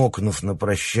 чмокнув на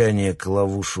прощание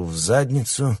Клавушу в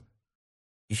задницу,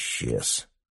 исчез.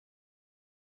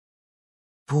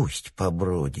 «Пусть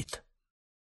побродит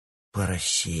по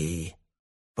России»,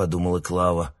 — подумала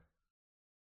Клава.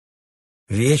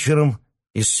 Вечером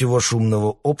из всего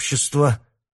шумного общества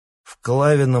В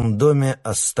Клавином доме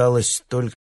осталось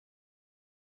только...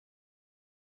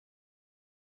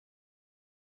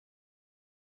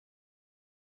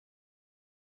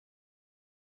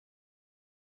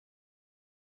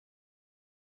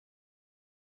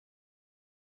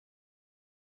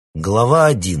 Глава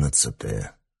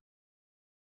 11.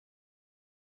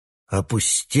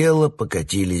 Опустело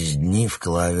покатились дни в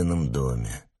Клавином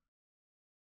доме.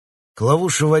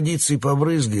 Клавуша водицей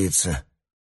побрызгается,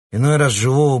 иной раз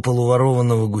живого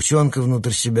полуворованного гусенка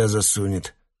внутрь себя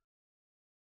засунет.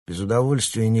 Без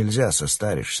удовольствия нельзя,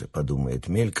 состаришься, подумает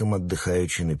мельком,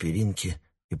 отдыхаючи на перинке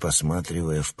и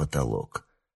посматривая в потолок.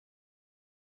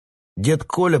 Дед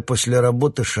Коля после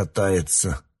работы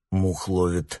шатается, мух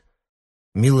ловит,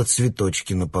 мило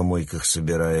цветочки на помойках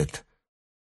собирает.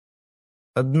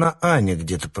 Одна Аня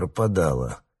где-то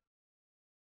пропадала.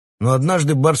 Но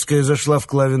однажды Барская зашла в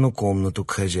Клавину комнату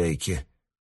к хозяйке.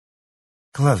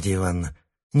 «Клавдия Ивановна,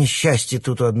 несчастье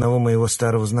тут у одного моего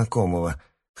старого знакомого,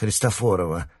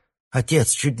 Христофорова.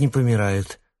 Отец чуть не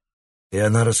помирает». И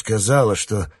она рассказала,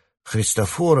 что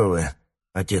Христофоровы,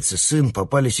 отец и сын,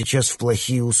 попали сейчас в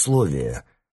плохие условия,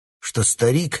 что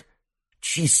старик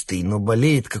чистый, но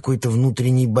болеет какой-то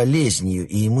внутренней болезнью,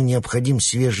 и ему необходим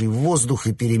свежий воздух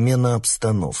и перемена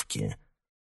обстановки.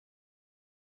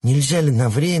 «Нельзя ли на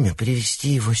время привести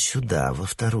его сюда, во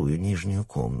вторую нижнюю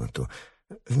комнату,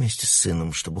 вместе с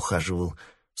сыном, чтобы ухаживал?»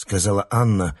 — сказала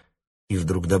Анна, и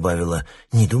вдруг добавила: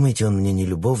 «Не думайте, он мне не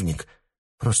любовник,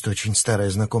 просто очень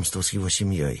старое знакомство с его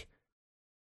семьей».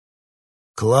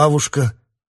 Клавушка,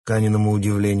 к Аниному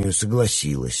удивлению,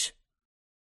 согласилась.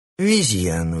 «Вези,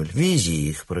 Ануль, вези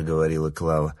их», — проговорила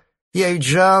Клава. «Я ведь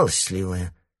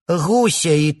жалостливая.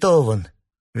 Гуся и то вон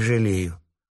жалею».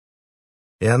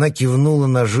 И она кивнула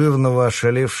на жирного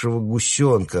ошалевшего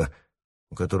гусенка,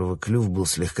 у которого клюв был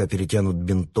слегка перетянут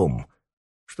бинтом,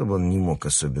 чтобы он не мог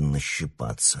особенно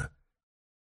щипаться.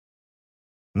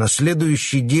 На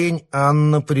следующий день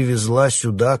Анна привезла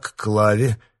сюда, к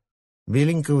Клаве,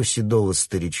 беленького седого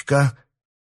старичка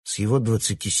с его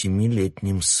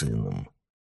 27-летним сыном.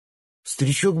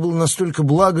 Старичок был настолько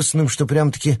благостным, что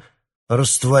прям-таки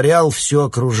растворял все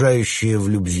окружающее в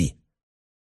любви.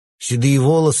 Седые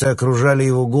волосы окружали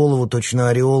его голову, точно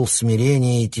ореол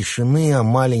смирения и тишины, а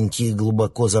маленькие,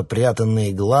 глубоко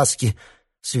запрятанные глазки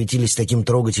светились таким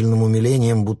трогательным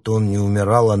умилением, будто он не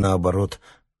умирал, а наоборот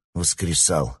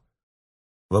воскресал.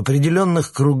 В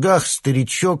определенных кругах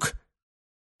старичок,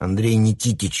 Андрей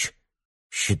Никитич,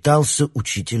 считался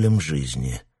учителем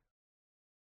жизни.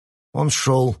 Он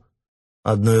шел,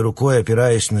 одной рукой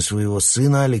опираясь на своего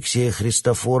сына Алексея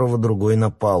Христофорова, другой на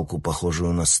палку,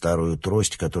 похожую на старую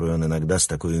трость, которую он иногда с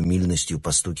такой умильностью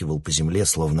постукивал по земле,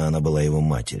 словно она была его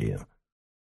матерью.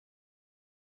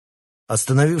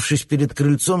 Остановившись перед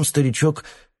крыльцом, старичок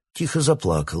тихо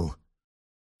заплакал.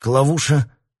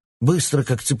 Клавуша быстро,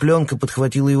 как цыпленка,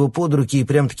 подхватила его под руки и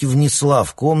прям-таки внесла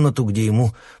в комнату, где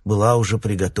ему была уже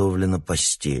приготовлена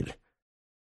постель.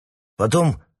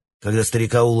 Потом, когда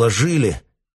старика уложили,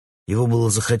 его было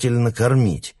захотели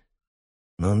накормить,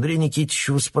 но Андрей Никитич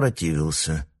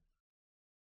воспротивился.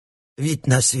 «Ведь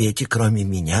на свете, кроме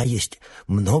меня, есть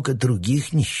много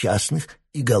других несчастных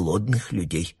и голодных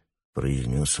людей», —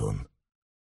 произнес он.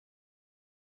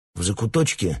 В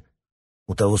закуточке,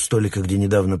 у того столика, где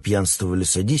недавно пьянствовали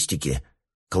садистики,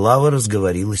 Клава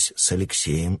разговорилась с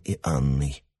Алексеем и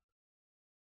Анной.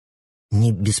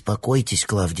 «Не беспокойтесь,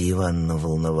 Клавдия Ивановна», —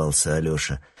 волновался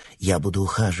Алеша, — «я буду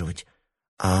ухаживать.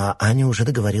 А Аня уже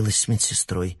договорилась с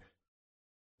медсестрой».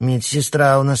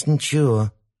 «Медсестра у нас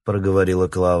ничего», — проговорила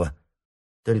Клава.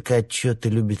 «Только отчеты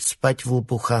любит спать в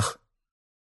лопухах».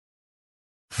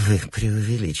 «Вы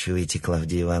преувеличиваете,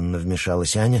 Клавдия Ивановна», —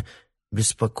 вмешалась Аня,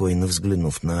 беспокойно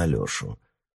взглянув на Алешу.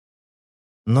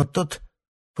 Но тот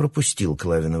пропустил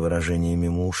Клавино выражение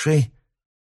мимо ушей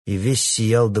и весь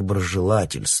сиял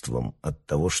доброжелательством от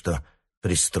того, что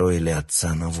пристроили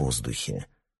отца на воздухе.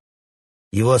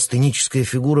 Его астеническая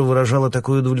фигура выражала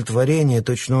такое удовлетворение,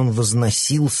 точно он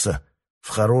возносился в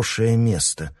хорошее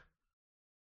место.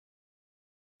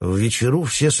 В вечеру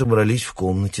все собрались в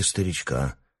комнате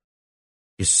старичка.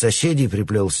 Из соседей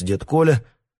приплелся дед Коля,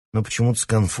 но почему-то,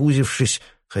 сконфузившись,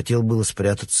 хотел было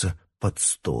спрятаться под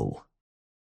стол.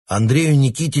 Андрею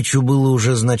Никитичу было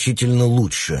уже значительно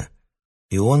лучше,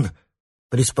 и он,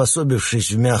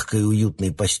 приспособившись в мягкой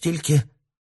уютной постельке,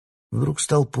 вдруг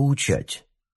стал поучать.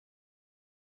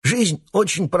 «Жизнь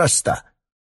очень проста,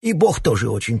 и Бог тоже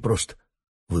очень прост»,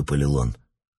 — выпалил он.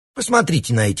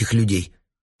 «Посмотрите на этих людей».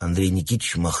 Андрей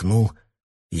Никитич махнул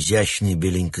изящной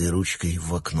беленькой ручкой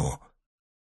в окно.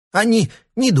 «Они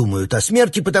не думают о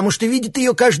смерти, потому что видят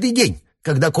ее каждый день,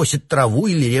 когда косят траву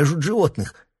или режут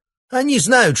животных. Они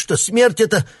знают, что смерть —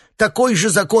 это такой же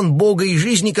закон Бога и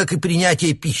жизни, как и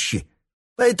принятие пищи.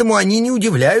 Поэтому они не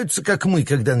удивляются, как мы,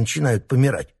 когда начинают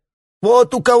помирать.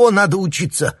 Вот у кого надо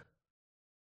учиться».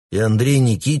 И Андрей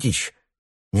Никитич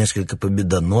несколько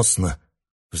победоносно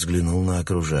взглянул на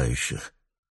окружающих.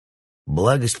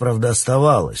 Благость, правда,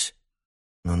 оставалась,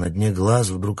 но на дне глаз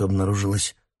вдруг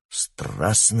обнаружилось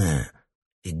страстное,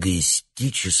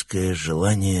 эгоистическое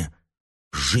желание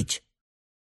жить.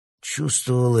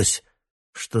 Чувствовалось,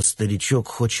 что старичок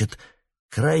хочет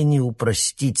крайне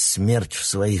упростить смерть в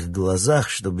своих глазах,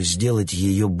 чтобы сделать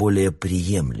ее более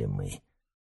приемлемой,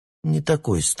 не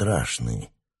такой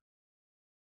страшной.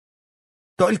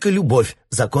 «Только любовь —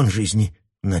 закон жизни»,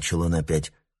 — начал он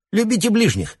опять. «Любите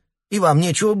ближних, и вам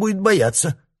нечего будет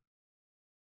бояться».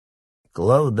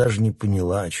 Клава даже не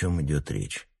поняла, о чем идет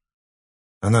речь.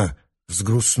 Она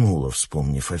взгрустнула,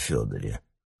 вспомнив о Федоре.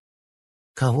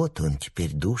 «Кого-то он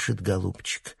теперь душит,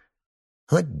 голубчик.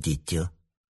 Вот дитё»,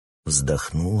 —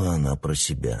 вздохнула она про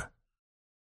себя.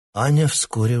 Аня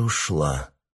вскоре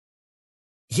ушла.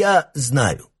 «Я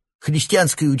знаю.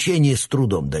 Христианское учение с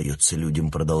трудом дается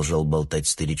людям», — продолжал болтать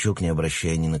старичок, не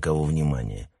обращая ни на кого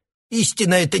внимания.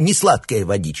 «Истина — это не сладкая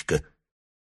водичка».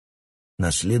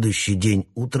 На следующий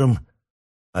день утром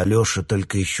Алеша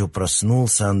только еще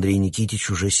проснулся, Андрей Никитич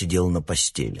уже сидел на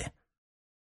постели.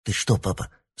 «Ты что, папа?»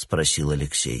 — спросил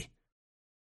Алексей.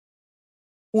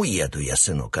 «Уеду я,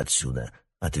 сынок, отсюда»,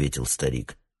 — ответил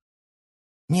старик.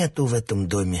 «Нету в этом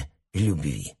доме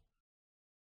любви.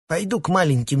 Пойду к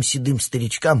маленьким седым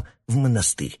старичкам в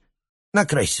монастырь, на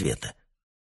край света.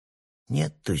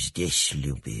 Нету здесь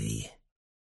любви».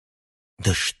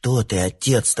 «Да что ты,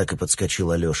 отец!» — так и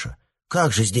подскочил Алеша.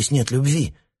 «Как же здесь нет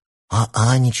любви? А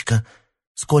Анечка,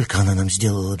 сколько она нам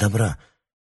сделала добра!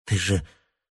 Ты же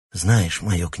знаешь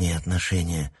мое к ней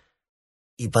отношение.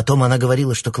 И потом она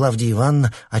говорила, что Клавдия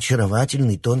Ивановна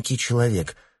очаровательный, тонкий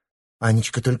человек.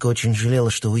 Анечка только очень жалела,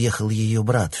 что уехал ее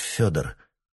брат Федор».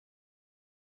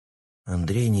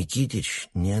 Андрей Никитич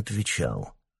не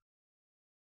отвечал.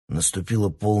 Наступила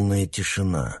полная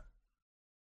тишина,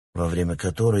 во время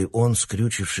которой он,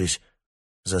 скрючившись,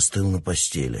 застыл на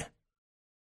постели.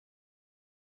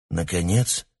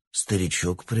 Наконец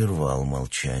старичок прервал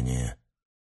молчание.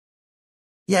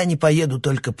 «Я не поеду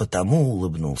только потому, —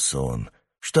 улыбнулся он,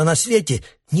 — что на свете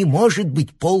не может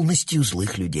быть полностью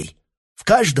злых людей. В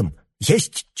каждом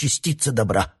есть частица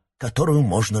добра, которую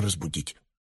можно разбудить».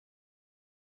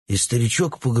 И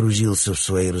старичок погрузился в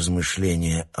свои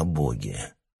размышления о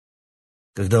Боге.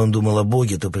 Когда он думал о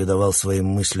Боге, то придавал своим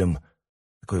мыслям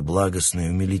такой благостный,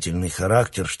 умилительный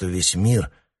характер, что весь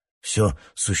мир, все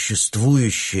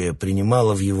существующее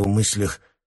принимало в его мыслях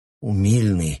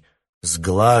умильный,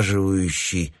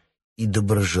 сглаживающий и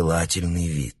доброжелательный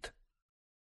вид.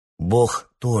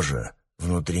 Бог тоже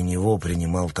внутри него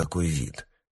принимал такой вид.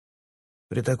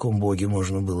 При таком Боге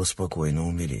можно было спокойно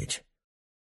умереть.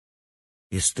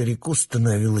 И старику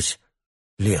становилось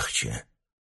легче.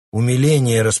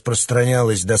 Умиление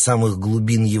распространялось до самых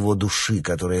глубин его души,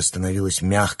 которая становилась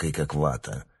мягкой, как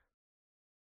вата.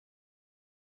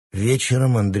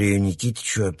 Вечером Андрею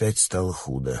Никитичу опять стало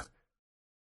худо.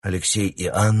 Алексей и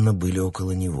Анна были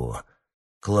около него.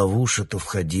 Клавуша то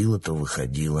входила, то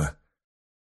выходила.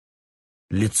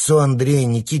 Лицо Андрея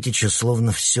Никитича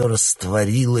словно все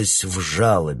растворилось в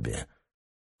жалобе.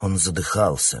 Он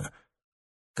задыхался.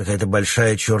 Какая-то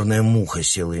большая черная муха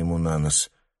села ему на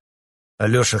нос.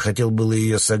 Алеша хотел было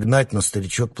ее согнать, но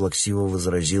старичок плаксиво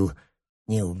возразил: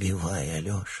 «Не убивай,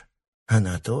 Алеша.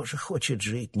 Она тоже хочет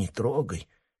жить, не трогай».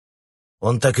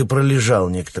 Он так и пролежал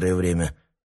некоторое время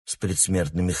с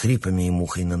предсмертными хрипами и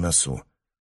мухой на носу.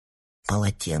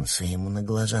 «Полотенце ему на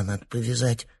глаза надо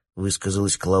повязать», —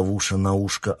 высказалась Клавуша на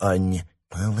ушко Анне.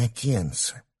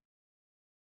 «Полотенце».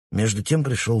 Между тем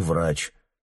пришел врач.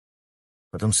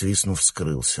 Потом, свистнув,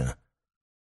 скрылся.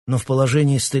 Но в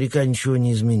положении старика ничего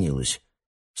не изменилось.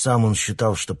 Сам он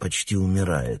считал, что почти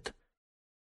умирает.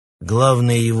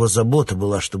 Главная его забота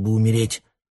была, чтобы умереть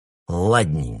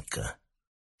ладненько,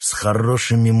 с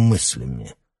хорошими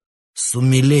мыслями, с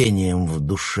умилением в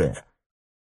душе.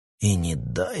 И не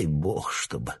дай Бог,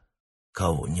 чтобы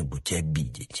кого-нибудь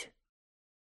обидеть.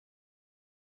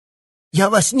 «Я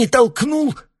вас не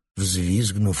толкнул!»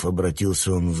 Взвизгнув,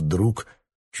 обратился он вдруг,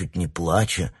 чуть не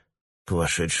плача, к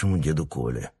вошедшему деду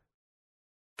Коле.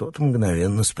 Тот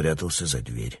мгновенно спрятался за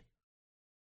дверь.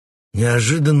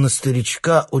 Неожиданно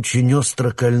старичка очень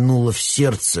остро кольнуло в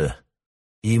сердце,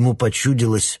 и ему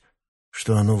почудилось,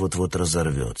 что оно вот-вот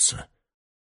разорвется.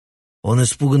 Он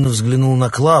испуганно взглянул на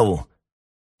Клаву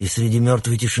и среди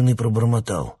мертвой тишины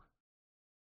пробормотал: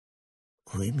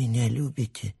 «Вы меня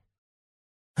любите,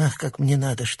 Ах, как мне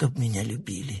надо, чтоб меня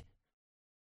любили.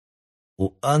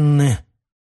 У Анны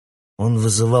он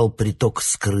вызывал приток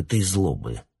скрытой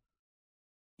злобы.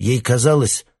 Ей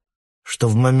казалось, что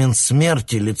в момент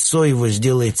смерти лицо его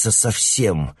сделается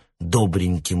совсем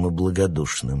добреньким и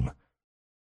благодушным,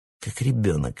 как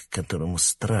ребенок, которому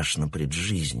страшно пред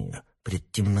жизнью,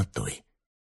 пред темнотой.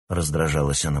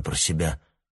 Раздражалась она про себя,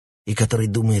 и который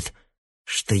думает,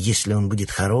 что если он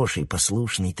будет хороший,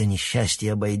 послушный, то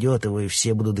несчастье обойдет его, и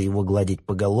все будут его гладить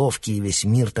по головке, и весь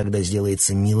мир тогда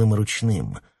сделается милым и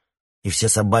ручным, и все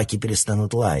собаки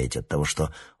перестанут лаять от того,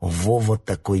 что Вова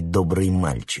такой добрый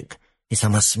мальчик, и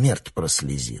сама смерть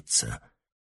прослезится.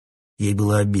 Ей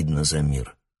было обидно за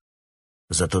мир,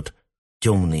 за тот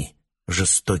темный,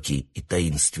 жестокий и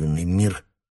таинственный мир,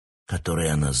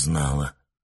 который она знала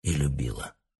и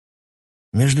любила.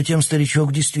 Между тем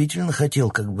старичок действительно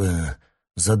хотел как бы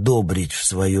задобрить в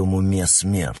своем уме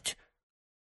смерть.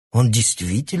 Он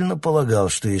действительно полагал,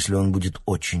 что если он будет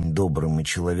очень добрым и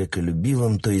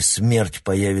человеколюбивым, то и смерть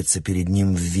появится перед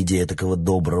ним в виде этакого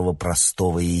доброго,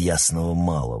 простого и ясного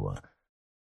малого.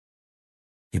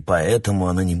 И поэтому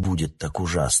она не будет так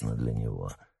ужасна для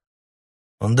него.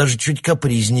 Он даже чуть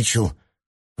капризничал,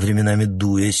 временами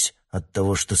дуясь от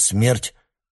того, что смерть,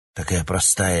 такая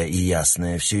простая и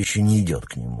ясная, все еще не идет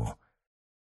к нему.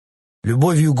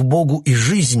 Любовью к Богу и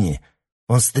жизни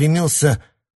он стремился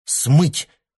смыть,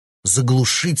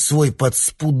 заглушить свой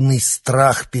подспудный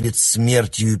страх перед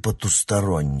смертью и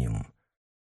потусторонним.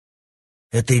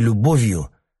 Этой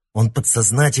любовью он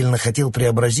подсознательно хотел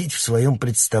преобразить в своем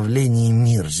представлении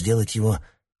мир, сделать его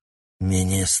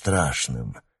менее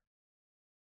страшным.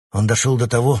 Он дошел до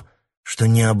того, что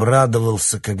не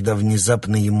обрадовался, когда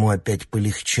внезапно ему опять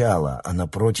полегчало, а,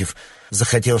 напротив,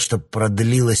 захотел, чтобы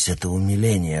продлилось это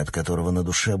умиление, от которого на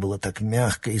душе было так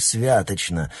мягко и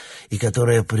святочно, и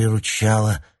которое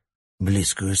приручало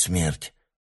близкую смерть.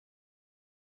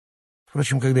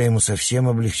 Впрочем, когда ему совсем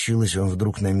облегчилось, он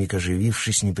вдруг, на миг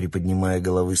оживившись, не приподнимая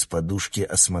головы с подушки,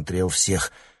 осмотрел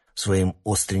всех своим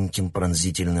остреньким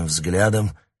пронзительным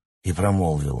взглядом и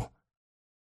промолвил: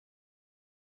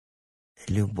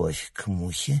 «Любовь к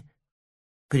мухе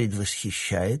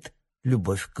предвосхищает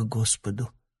любовь к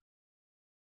Господу».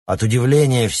 От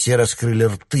удивления все раскрыли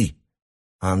рты,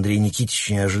 а Андрей Никитич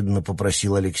неожиданно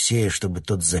попросил Алексея, чтобы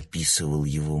тот записывал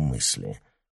его мысли.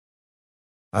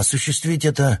 Осуществить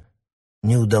это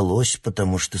не удалось,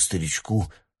 потому что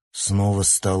старичку снова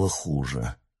стало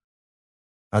хуже.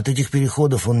 От этих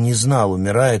переходов он не знал,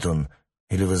 умирает он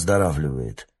или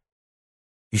выздоравливает.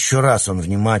 Еще раз он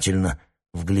внимательно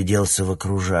вгляделся в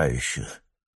окружающих.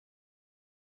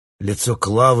 Лицо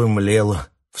Клавы млело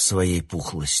в своей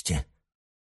пухлости.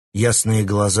 Ясные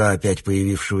глаза опять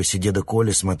появившегося деда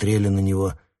Коли смотрели на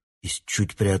него из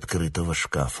чуть приоткрытого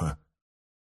шкафа.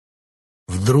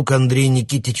 Вдруг Андрей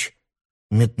Никитич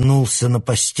метнулся на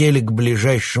постели к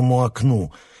ближайшему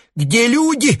окну. «Где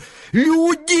люди?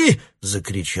 Люди!» —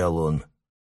 закричал он.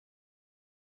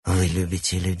 «Вы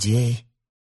любите людей?»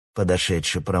 —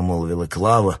 подошедше промолвила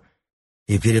Клава,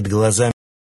 и перед глазами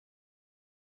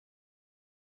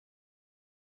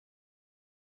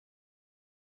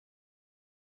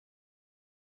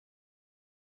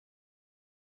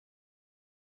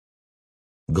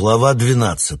Глава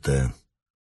 12.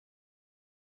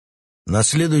 На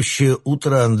следующее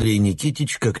утро Андрей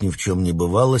Никитич, как ни в чем не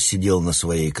бывало, сидел на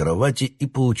своей кровати и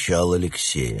поучал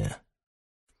Алексея.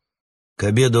 К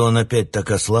обеду он опять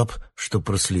так ослаб, что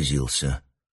прослезился.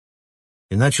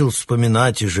 И начал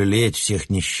вспоминать и жалеть всех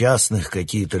несчастных,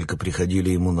 какие только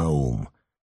приходили ему на ум.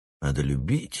 «Надо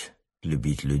любить,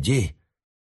 любить людей»,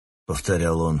 —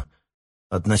 повторял он.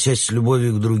 Относясь с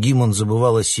любовью к другим, он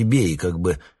забывал о себе и как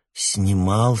бы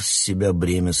снимал с себя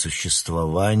бремя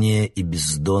существования и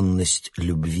бездонность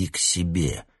любви к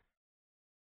себе.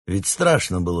 Ведь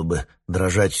страшно было бы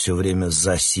дрожать все время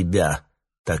за себя,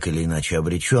 так или иначе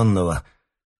обреченного,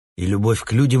 и любовь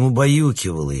к людям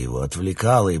убаюкивала его,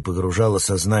 отвлекала и погружала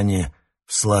сознание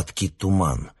в сладкий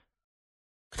туман.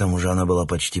 К тому же она была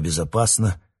почти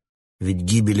безопасна, ведь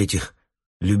гибель этих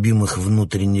любимых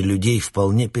внутренне людей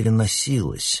вполне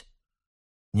переносилась,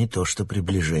 не то что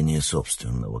приближение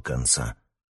собственного конца.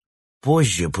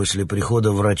 Позже, после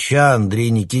прихода врача, Андрей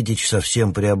Никитич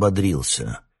совсем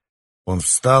приободрился. Он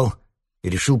встал и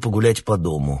решил погулять по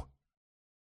дому.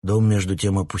 Дом, между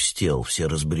тем, опустел, все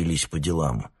разбрелись по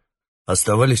делам.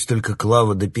 Оставались только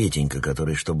Клава да Петенька,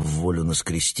 который, чтобы в волю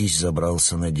наскрестись,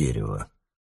 забрался на дерево.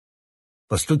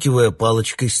 Постукивая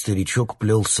палочкой, старичок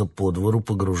плелся по двору,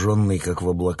 погруженный, как в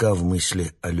облака, в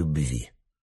мысли о любви.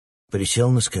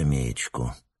 Присел на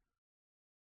скамеечку.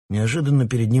 Неожиданно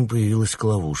перед ним появилась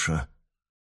Клавуша.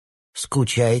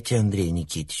 «Скучаете, Андрей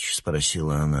Никитич?» —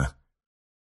 спросила она.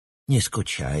 «Не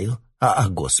скучаю, а о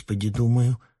Господе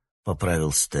думаю», —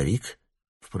 поправил старик,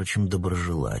 впрочем,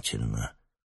 доброжелательно.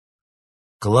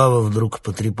 Клава вдруг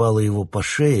потрепала его по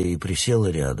шее и присела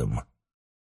рядом.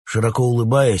 Широко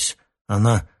улыбаясь,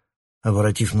 она,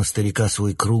 обратив на старика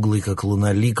свой круглый, как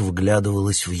луна, лик,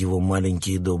 вглядывалась в его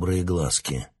маленькие добрые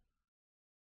глазки.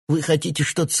 «Вы хотите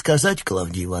что-то сказать,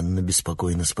 Клавдия Ивановна?» —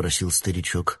 беспокойно спросил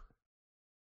старичок.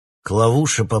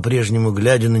 Клавуша, по-прежнему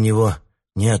глядя на него,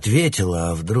 не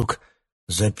ответила, а вдруг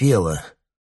запела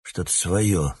что-то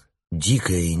свое,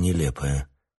 дикое и нелепое.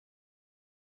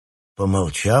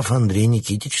 Помолчав, Андрей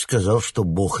Никитич сказал, что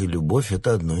Бог и любовь —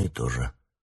 это одно и то же.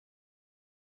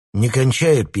 Не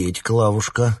кончая петь,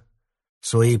 Клавушка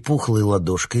своей пухлой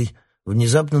ладошкой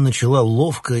внезапно начала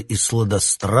ловко и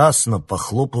сладострастно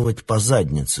похлопывать по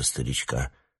заднице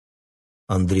старичка.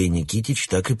 Андрей Никитич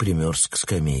так и примерз к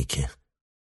скамейке.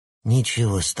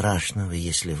 «Ничего страшного,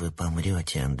 если вы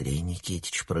помрете, Андрей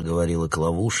Никитич», — проговорила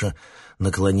Клавуша,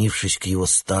 наклонившись к его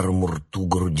старому рту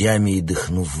грудями и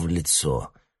дыхнув в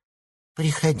лицо.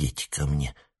 «Приходите ко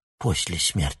мне после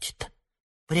смерти-то,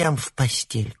 прям в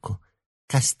постельку,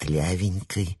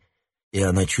 костлявенькой». И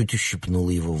она чуть ущипнула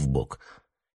его в бок.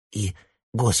 «И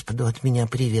Господу от меня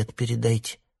привет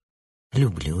передайте.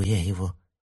 Люблю я его».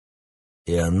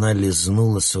 И она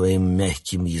лизнула своим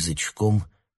мягким язычком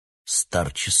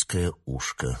старческое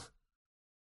ушко.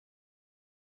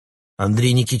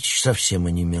 Андрей Никитич совсем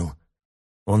онемел.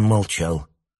 Он молчал,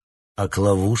 а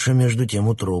Клавуша между тем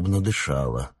утробно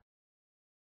дышала.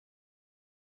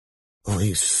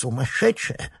 «Вы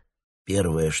сумасшедшая?» —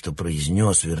 первое, что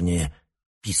произнес, вернее,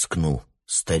 пискнул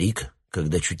старик,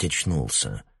 когда чуть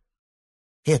очнулся.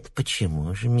 «Это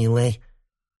почему же, милая?»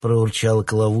 — проурчала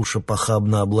Клавуша,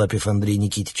 похабно облапив Андрея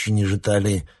Никитича ниже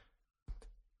талии.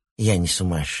 «Я не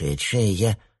сумасшедшая,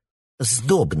 я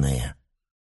сдобная.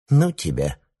 Ну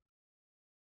тебя!»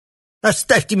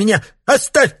 «Оставьте меня!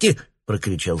 Оставьте!» —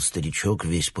 прокричал старичок,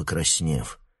 весь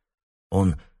покраснев.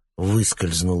 Он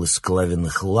выскользнул из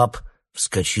Клавиных лап,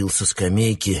 вскочил со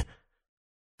скамейки.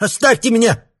 «Оставьте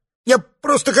меня! Я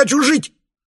просто хочу жить!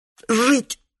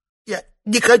 Жить! Я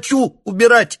не хочу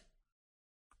умирать!»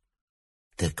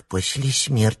 «Так после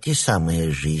смерти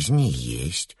самая жизнь и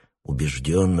есть», —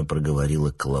 убежденно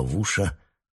проговорила Клавуша,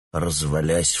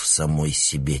 развалясь в самой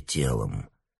себе телом.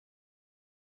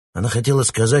 Она хотела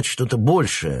сказать что-то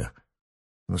большее,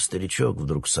 но старичок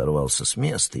вдруг сорвался с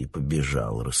места и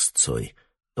побежал рысцой,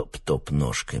 топ-топ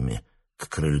ножками, к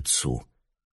крыльцу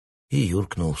и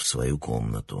юркнул в свою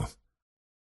комнату.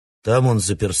 Там он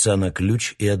заперся на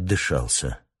ключ и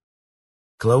отдышался.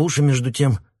 Клавуша, между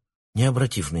тем, не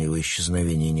обратив на его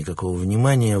исчезновение никакого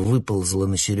внимания, выползла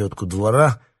на середку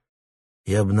двора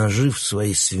и, обнажив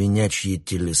свои свинячьи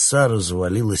телеса,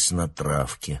 развалилась на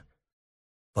травке.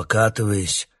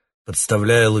 Покатываясь,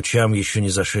 подставляя лучам еще не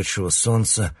зашедшего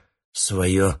солнца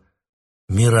свое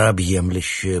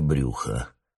мирообъемлющее брюхо.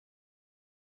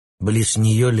 Близ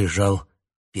нее лежал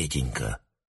Петенька.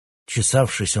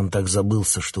 Чесавшись, он так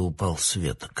забылся, что упал с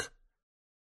веток.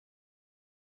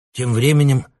 Тем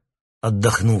временем,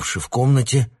 отдохнувши в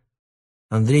комнате,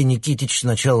 Андрей Никитич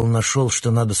сначала нашел,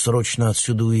 что надо срочно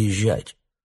отсюда уезжать.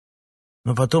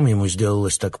 Но потом ему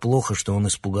сделалось так плохо, что он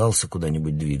испугался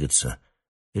куда-нибудь двигаться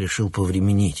и решил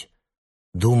повременить,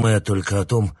 думая только о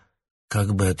том,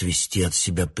 как бы отвести от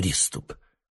себя приступ.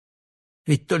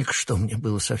 «Ведь только что мне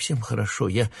было совсем хорошо,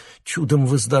 я чудом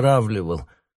выздоравливал»,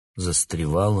 —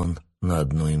 застревал он на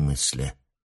одной мысли.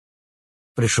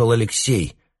 Пришел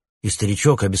Алексей, и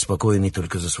старичок, обеспокоенный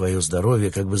только за свое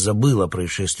здоровье, как бы забыл о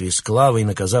происшествии с Клавой,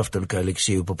 наказав только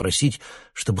Алексею попросить,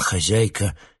 чтобы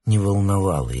хозяйка не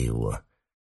волновала его.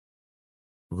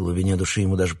 В глубине души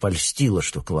ему даже польстило,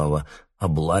 что Клава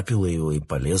облапила его и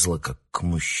полезла, как к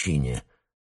мужчине.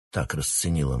 Так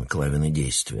расценил он Клавины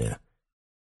действия.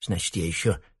 «Значит, я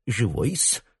еще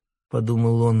живой-с», —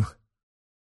 подумал он.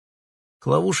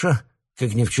 Клавуша,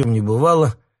 как ни в чем не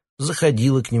бывало,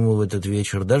 заходила к нему в этот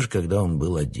вечер, даже когда он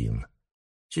был один.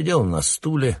 Сидела на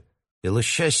стуле и,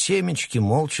 лоща семечки,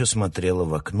 молча смотрела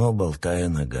в окно, болтая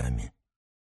ногами.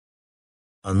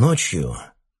 А ночью,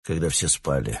 когда все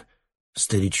спали,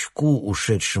 старичку,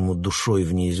 ушедшему душой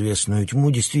в неизвестную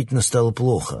тьму, действительно стало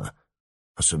плохо,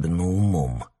 особенно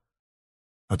умом.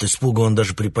 От испуга он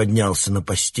даже приподнялся на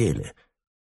постели.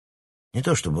 Не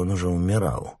то чтобы он уже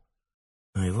умирал,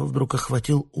 но его вдруг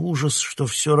охватил ужас, что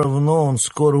все равно он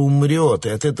скоро умрет, и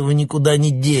от этого никуда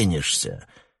не денешься.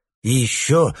 И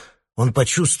еще он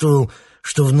почувствовал,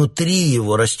 что внутри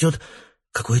его растет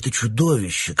какое-то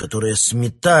чудовище, которое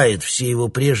сметает все его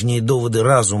прежние доводы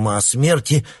разума о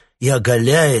смерти и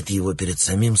оголяет его перед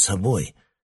самим собой.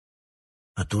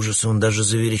 От ужаса он даже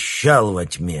заверещал во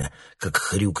тьме, как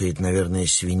хрюкает, наверное,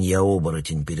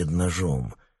 свинья-оборотень перед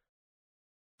ножом.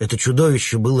 Это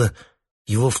чудовище было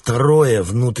его второе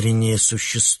внутреннее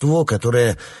существо,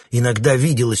 которое иногда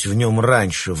виделось в нем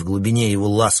раньше, в глубине его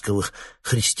ласковых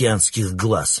христианских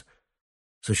глаз.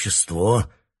 Существо,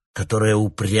 которое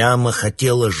упрямо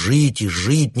хотело жить и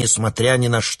жить, несмотря ни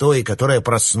на что, и которое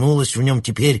проснулось в нем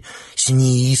теперь с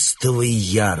неистовой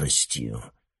яростью.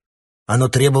 Оно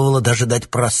требовало даже дать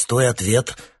простой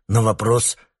ответ на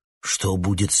вопрос, что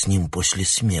будет с ним после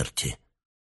смерти.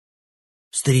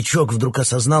 Старичок вдруг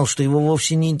осознал, что его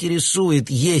вовсе не интересует,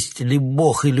 есть ли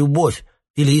Бог и любовь,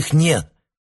 или их нет,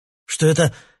 что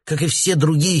это, как и все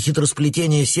другие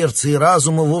хитросплетения сердца и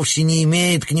разума, вовсе не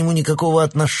имеет к нему никакого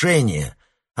отношения,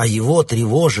 а его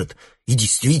тревожит и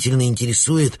действительно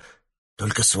интересует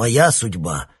только своя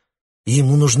судьба, и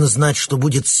ему нужно знать, что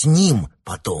будет с ним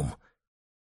потом.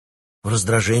 В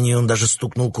раздражении он даже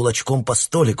стукнул кулачком по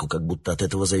столику, как будто от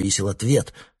этого зависел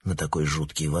ответ на такой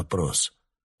жуткий вопрос.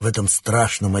 В этом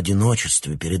страшном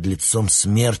одиночестве перед лицом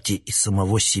смерти и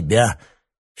самого себя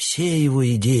все его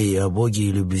идеи о Боге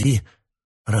и любви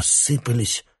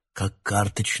рассыпались, как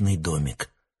карточный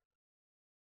домик.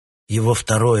 Его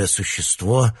второе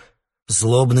существо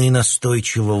злобно и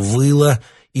настойчиво выло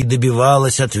и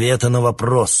добивалось ответа на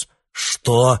вопрос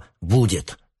 «Что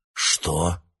будет?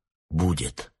 Что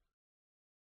будет?».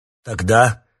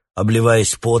 Тогда,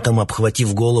 обливаясь потом,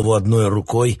 обхватив голову одной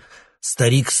рукой,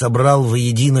 старик собрал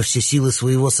воедино все силы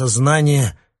своего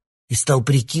сознания и стал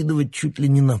прикидывать чуть ли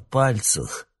не на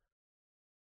пальцах.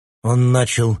 Он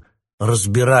начал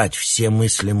разбирать все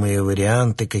мыслимые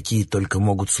варианты, какие только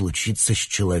могут случиться с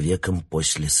человеком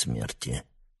после смерти.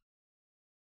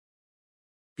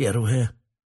 «Первое»,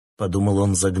 — подумал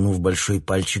он, загнув большой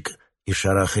пальчик и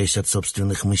шарахаясь от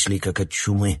собственных мыслей, как от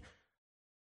чумы,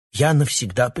 — «я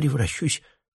навсегда превращусь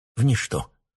в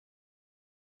ничто».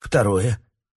 Второе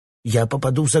 — я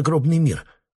попаду в загробный мир.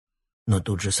 Но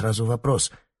тут же сразу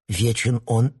вопрос, вечен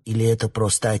он или это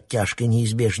просто оттяжка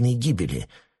неизбежной гибели?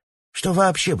 Что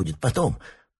вообще будет потом,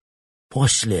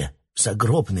 после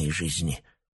загробной жизни?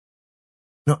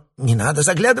 «Но не надо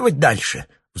заглядывать дальше»,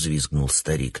 — взвизгнул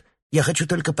старик. «Я хочу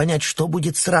только понять, что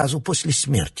будет сразу после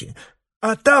смерти.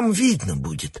 А там видно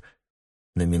будет».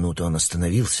 На минуту он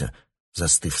остановился,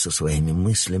 застыв со своими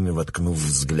мыслями, воткнув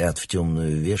взгляд в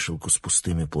темную вешалку с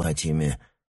пустыми платьями.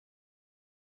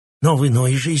 «Но в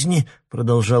иной жизни, —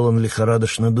 продолжал он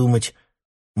лихорадочно думать,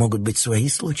 — могут быть свои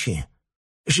случаи.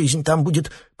 Жизнь там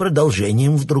будет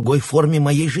продолжением в другой форме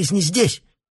моей жизни здесь».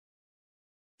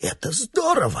 «Это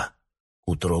здорово!» —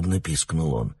 утробно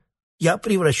пискнул он. «Я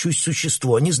превращусь в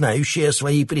существо, не знающее о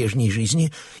своей прежней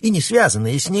жизни и не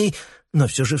связанное с ней, но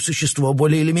все же в существо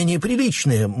более или менее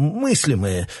приличное,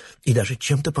 мыслимое и даже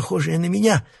чем-то похожее на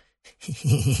меня.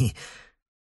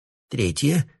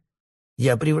 Третье.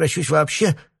 Я превращусь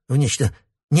вообще в нечто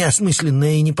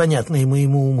неосмысленное и непонятное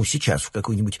моему уму сейчас, в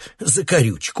какую-нибудь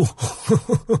закорючку».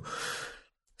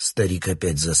 Старик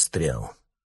опять застрял.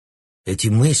 Эти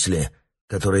мысли,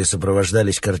 которые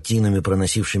сопровождались картинами,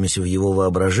 проносившимися в его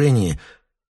воображении,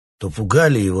 то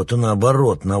пугали его, то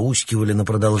наоборот, наускивали на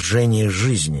продолжение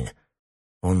жизни.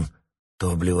 Он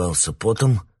то обливался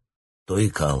потом, то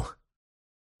икал.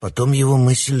 Потом его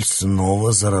мысль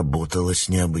снова заработала с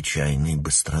необычайной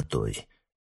быстротой.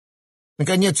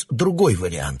 «Наконец, другой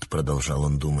вариант», — продолжал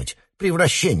он думать, —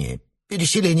 «превращение,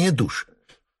 переселение душ.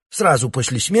 Сразу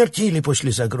после смерти или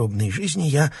после загробной жизни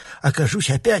я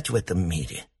окажусь опять в этом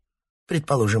мире.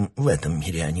 Предположим, в этом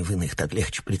мире, а не в иных, так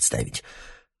легче представить.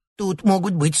 Тут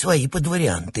могут быть свои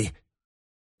подварианты.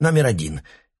 Номер 1.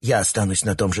 Я останусь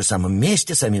на том же самом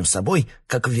месте, самим собой,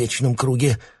 как в вечном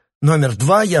круге. Номер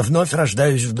 2. Я вновь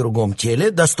рождаюсь в другом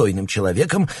теле, достойным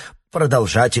человеком,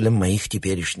 продолжателем моих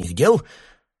теперешних дел.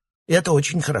 Это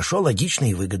очень хорошо, логично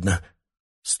и выгодно».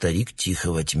 Старик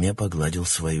тихо во тьме погладил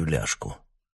свою ляжку.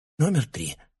 «Номер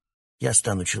 3. Я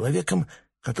стану человеком,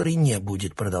 который не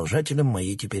будет продолжателем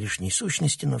моей теперешней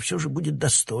сущности, но все же будет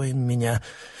достоин меня.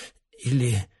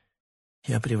 Или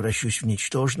я превращусь в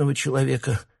ничтожного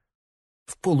человека,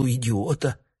 в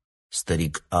полуидиота».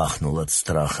 Старик ахнул от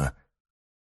страха.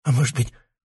 «А может быть,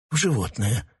 в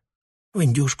животное, в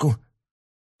индюшку,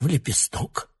 в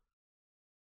лепесток?»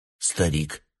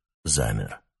 Старик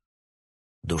замер.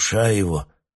 Душа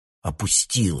его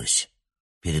опустилась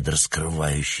перед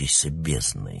раскрывающейся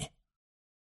бездной.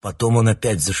 Потом он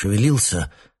опять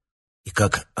зашевелился и,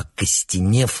 как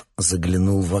окостенев,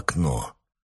 заглянул в окно.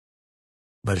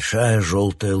 Большая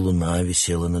желтая луна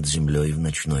висела над землей в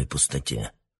ночной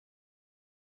пустоте.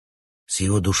 С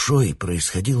его душой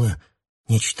происходило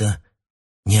нечто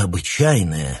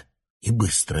необычайное и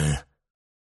быстрое.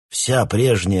 Вся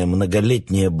прежняя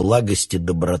многолетняя благость и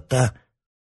доброта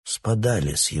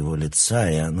спадали с его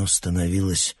лица, и оно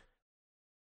становилось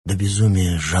до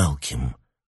безумия жалким,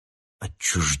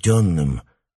 отчужденным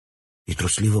и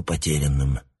трусливо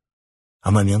потерянным,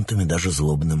 а моментами даже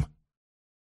злобным.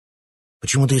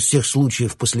 Почему-то из всех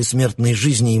случаев послесмертной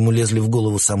жизни ему лезли в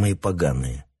голову самые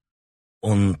поганые.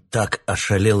 Он так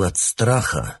ошалел от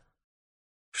страха,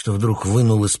 что вдруг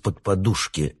вынул из-под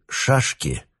подушки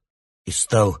шашки и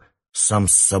стал сам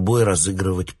с собой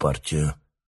разыгрывать партию.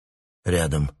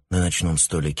 Рядом, на ночном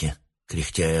столике,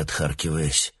 кряхтя и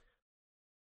отхаркиваясь.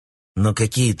 Но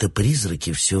какие-то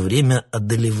призраки все время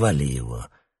одолевали его.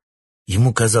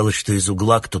 Ему казалось, что из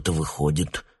угла кто-то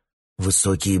выходит,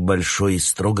 высокий и большой, и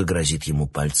строго грозит ему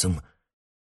пальцем.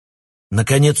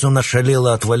 Наконец он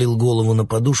ошалело отвалил голову на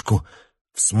подушку,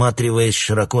 всматриваясь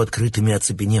широко открытыми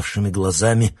оцепеневшими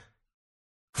глазами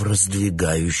в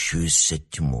раздвигающуюся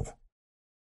тьму.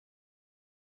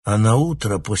 А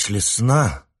наутро после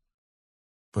сна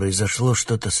произошло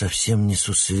что-то совсем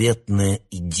несусветное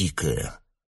и дикое.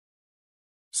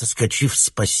 Соскочив с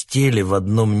постели в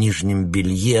одном нижнем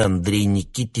белье, Андрей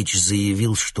Никитич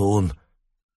заявил, что он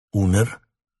умер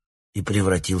и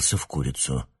превратился в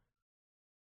курицу.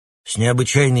 С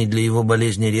необычайной для его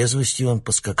болезни резвостью он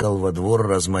поскакал во двор,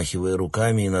 размахивая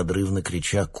руками и надрывно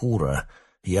крича: «Кура!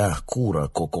 Я кура!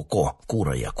 Ко-ко-ко!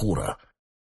 Кура! Я кура!»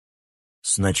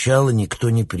 Сначала никто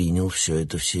не принял все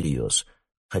это всерьез,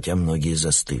 хотя многие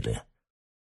застыли.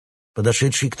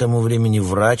 Подошедший к тому времени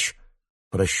врач,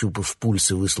 прощупав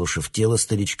пульс и выслушав тело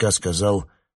старичка, сказал,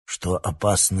 что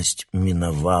опасность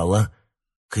миновала,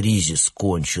 кризис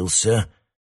кончился,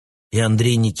 и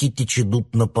Андрей Никитич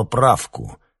идут на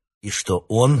поправку, и что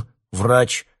он,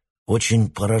 врач, очень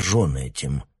поражен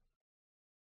этим.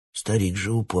 Старик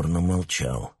же упорно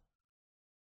молчал.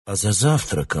 А за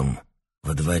завтраком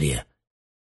во дворе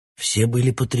все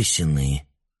были потрясены.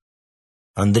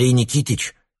 Андрей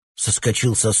Никитич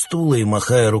соскочил со стула и,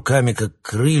 махая руками, как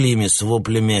крыльями, с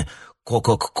воплями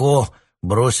 «ко-ко-ко»,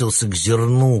 бросился к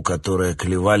зерну, которое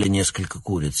клевали несколько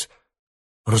куриц.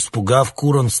 Распугав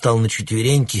кур, он встал на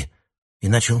четвереньки и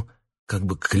начал как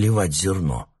бы клевать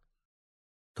зерно.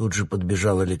 Тут же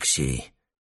подбежал Алексей.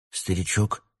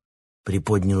 Старичок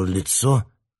приподнял лицо,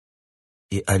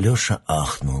 и Алеша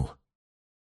ахнул.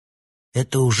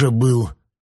 Это уже был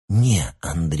не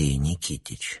Андрей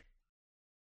Никитич.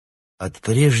 От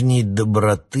прежней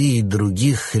доброты и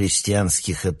других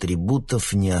христианских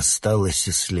атрибутов не осталось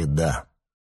и следа.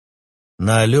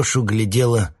 На Алешу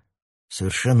глядело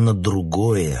совершенно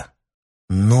другое,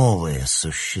 новое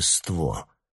существо.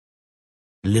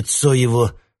 Лицо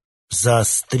его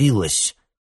заострилось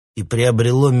и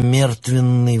приобрело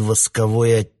мертвенный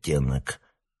восковой оттенок.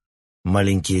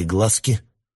 Маленькие глазки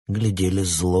глядели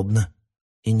злобно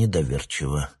и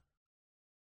недоверчиво.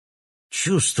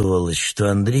 Чувствовалось, что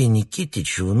Андрей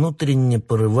Никитич внутренне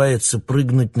порывается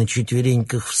прыгнуть на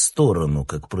четвереньках в сторону,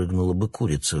 как прыгнула бы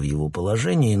курица в его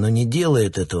положении, но не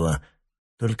делает этого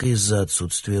только из-за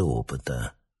отсутствия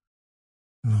опыта.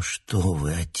 «Ну что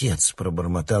вы, отец!» —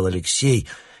 пробормотал Алексей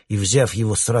и, взяв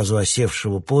его сразу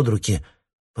осевшего под руки,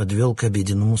 подвел к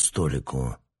обеденному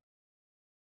столику.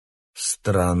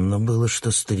 Странно было,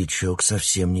 что старичок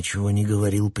совсем ничего не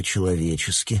говорил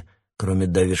по-человечески, кроме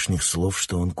давешних слов,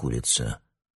 что он курица.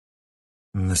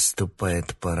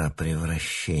 «Наступает пора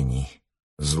превращений»,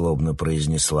 — злобно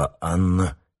произнесла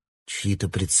Анна чьи-то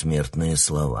предсмертные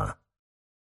слова.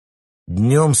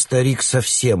 Днем старик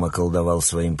совсем околдовал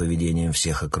своим поведением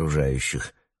всех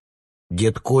окружающих.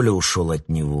 Дед Коля ушел от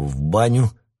него в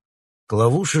баню,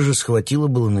 Клавуша же схватила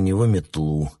было на него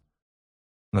метлу.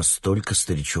 Настолько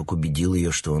старичок убедил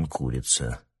ее, что он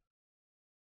курица.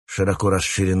 Широко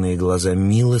расширенные глаза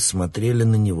Милы смотрели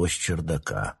на него с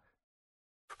чердака.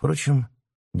 Впрочем,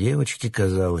 девочке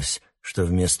казалось, что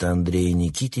вместо Андрея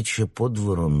Никитича по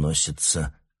двору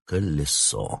носится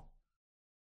колесо.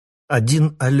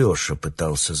 Один Алеша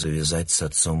пытался завязать с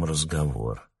отцом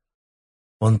разговор.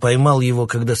 Он поймал его,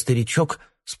 когда старичок,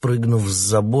 спрыгнув с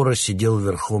забора, сидел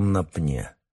верхом на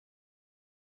пне.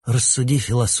 «Рассуди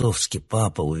философски,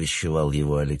 папа», — увещевал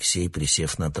его Алексей,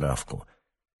 присев на травку.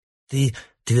 «Ты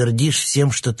твердишь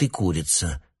всем, что ты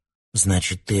курица.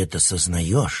 Значит, ты это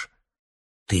сознаешь.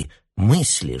 Ты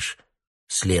мыслишь.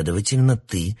 Следовательно,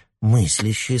 ты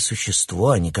мыслящее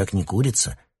существо, а никак не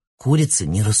курица. Курицы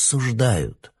не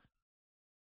рассуждают».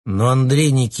 Но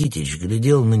Андрей Никитич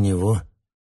глядел на него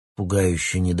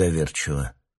пугающе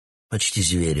недоверчиво, почти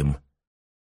зверем,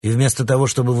 и вместо того,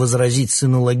 чтобы возразить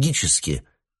сыну логически,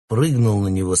 прыгнул на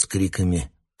него с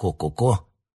криками «Ко-ко-ко!»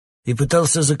 и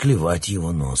пытался заклевать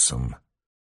его носом.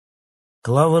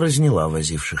 Клава разняла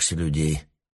возившихся людей.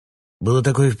 Было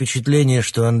такое впечатление,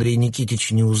 что Андрей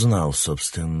Никитич не узнал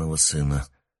собственного сына.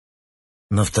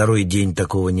 На второй день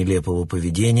такого нелепого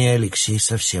поведения Алексей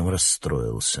совсем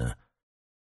расстроился.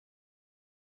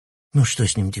 «Ну что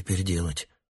с ним теперь делать?»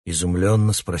 —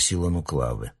 изумленно спросил он у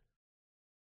Клавы.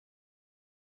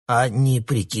 «А не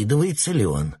прикидывается ли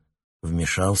он?» —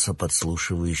 вмешался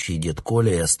подслушивающий дед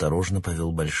Коля и осторожно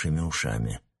повел большими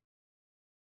ушами.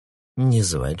 «Не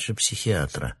звать же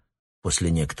психиатра», —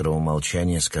 после некоторого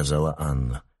молчания сказала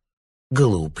Анна.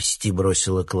 «Глупости», —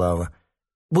 бросила Клава.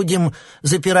 «Будем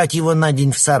запирать его на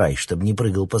день в сарай, чтобы не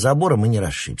прыгал по заборам и не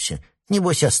расшибся.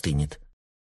 Небось, остынет».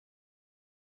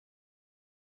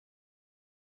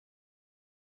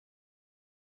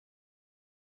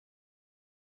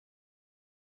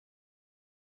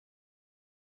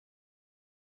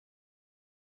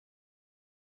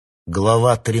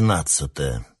 Глава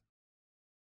 13.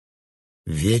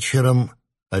 Вечером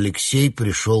Алексей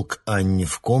пришел к Анне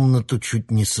в комнату чуть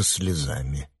не со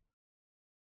слезами.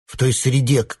 В той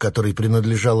среде, к которой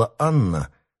принадлежала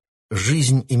Анна,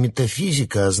 жизнь и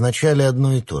метафизика означали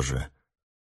одно и то же.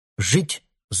 Жить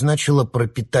значило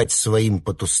пропитать своим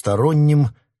потусторонним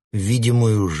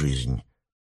видимую жизнь.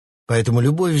 Поэтому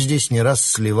любовь здесь не раз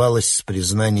сливалась с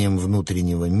признанием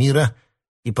внутреннего мира,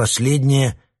 и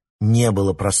последнее не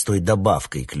было простой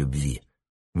добавкой к любви,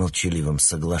 молчаливым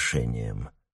соглашением.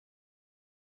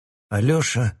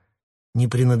 Алеша не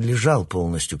принадлежал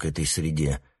полностью к этой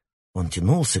среде. Он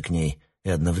тянулся к ней и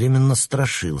одновременно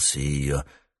страшился ее.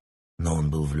 Но он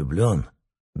был влюблен,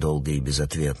 долго и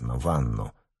безответно, в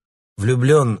Анну.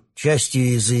 Влюблен частью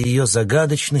из-за ее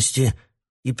загадочности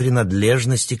и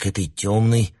принадлежности к этой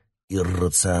темной,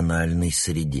 иррациональной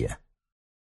среде.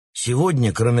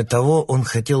 Сегодня, кроме того, он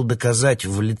хотел доказать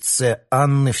в лице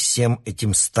Анны всем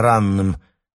этим странным,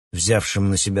 взявшим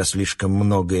на себя слишком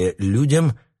многое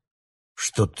людям,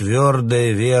 что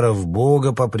твердая вера в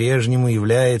Бога по-прежнему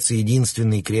является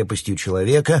единственной крепостью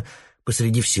человека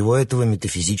посреди всего этого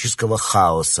метафизического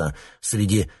хаоса,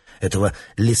 среди этого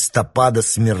листопада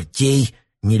смертей,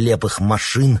 нелепых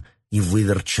машин и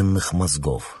выверченных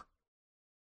мозгов.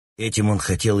 Этим он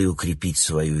хотел и укрепить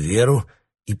свою веру,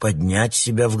 и поднять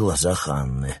себя в глазах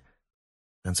Анны.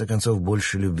 В конце концов,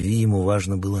 больше любви ему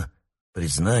важно было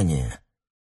признание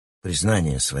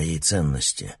своей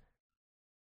ценности.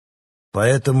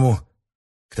 Поэтому,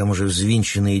 к тому же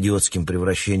взвинченный идиотским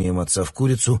превращением отца в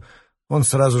курицу, он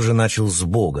сразу же начал с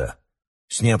Бога,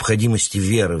 с необходимости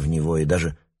веры в Него и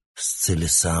даже с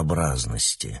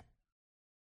целесообразности.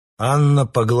 Анна,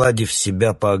 погладив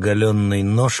себя по оголенной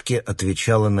ножке,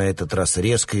 отвечала на этот раз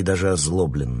резко и даже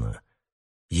озлобленно.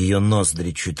 Ее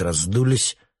ноздри чуть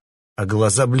раздулись, а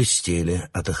глаза блестели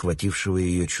от охватившего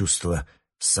ее чувства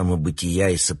самобытия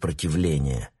и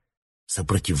сопротивления.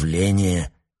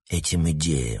 Сопротивления этим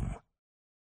идеям.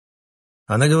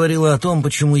 Она говорила о том,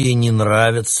 почему ей не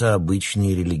нравятся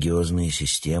обычные религиозные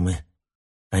системы.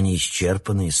 Они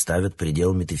исчерпаны и ставят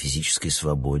предел метафизической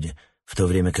свободе, в то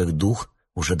время как дух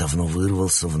уже давно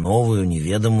вырвался в новую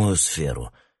неведомую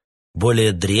сферу.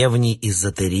 Более древний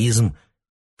эзотеризм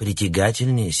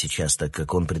притягательнее сейчас, так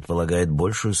как он предполагает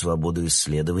большую свободу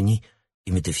исследований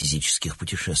и метафизических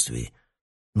путешествий.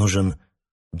 Нужен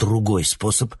другой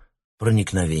способ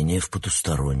проникновения в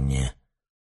потустороннее.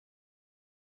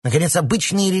 «Наконец,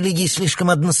 обычные религии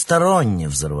слишком односторонне», —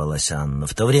 взорвалась Анна,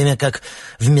 «в то время как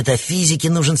в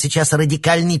метафизике нужен сейчас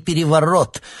радикальный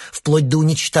переворот, вплоть до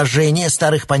уничтожения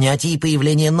старых понятий и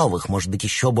появления новых, может быть,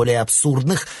 еще более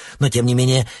абсурдных, но, тем не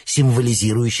менее,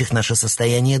 символизирующих наше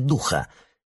состояние духа.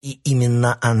 И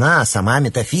именно она, сама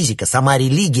метафизика, сама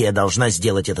религия должна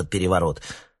сделать этот переворот,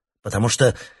 потому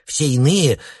что все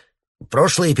иные,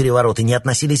 прошлые перевороты не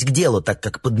относились к делу, так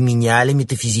как подменяли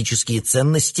метафизические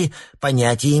ценности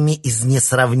понятиями из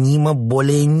несравнимо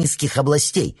более низких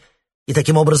областей. И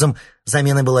таким образом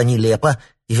замена была нелепа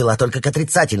и вела только к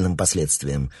отрицательным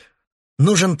последствиям.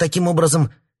 Нужен таким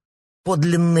образом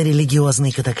подлинно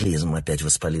религиозный катаклизм, опять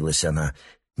воспалилась она.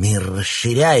 Мир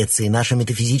расширяется, и наше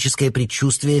метафизическое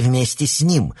предчувствие вместе с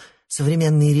ним.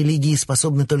 Современные религии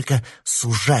способны только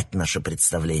сужать наше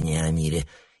представление о мире,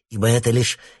 ибо это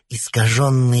лишь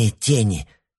искаженные тени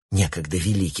некогда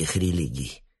великих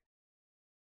религий.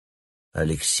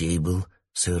 Алексей был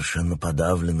совершенно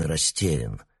подавлен и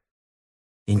растерян.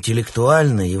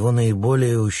 Интеллектуально его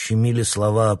наиболее ущемили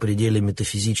слова о пределе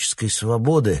метафизической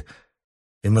свободы,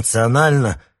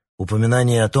 эмоционально —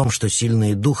 упоминание о том, что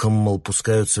сильные духом, мол,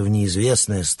 пускаются в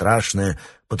неизвестное, страшное,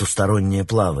 потустороннее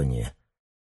плавание.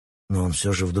 Но он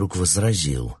все же вдруг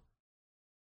возразил.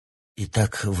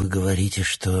 Итак, вы говорите,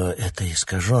 что это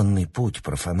искаженный путь,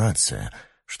 профанация,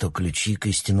 что ключи к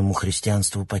истинному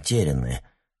христианству потеряны.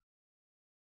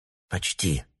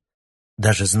 Почти.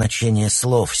 Даже значения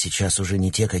слов сейчас уже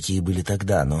не те, какие были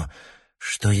тогда, но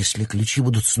что, если ключи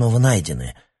будут снова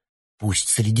найдены? Пусть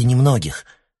среди немногих.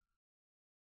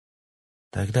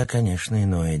 Тогда, конечно,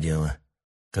 иное дело,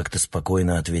 — как-то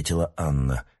спокойно ответила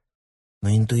Анна. Но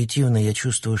интуитивно я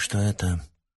чувствую, что это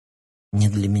не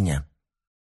для меня.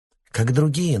 Как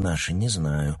другие наши, не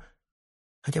знаю.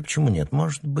 Хотя почему нет?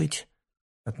 Может быть,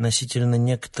 относительно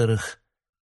некоторых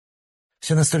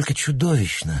все настолько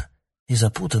чудовищно и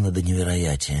запутано до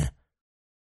невероятия.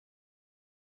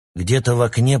 Где-то в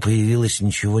окне появилось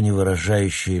ничего не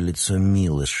выражающее лицо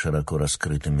Милы с широко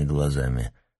раскрытыми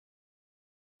глазами.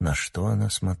 На что она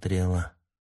смотрела?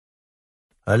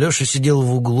 Алеша сидел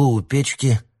в углу у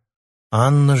печки,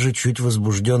 Анна же чуть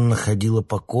возбужденно ходила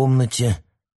по комнате,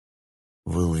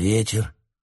 выл ветер,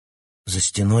 за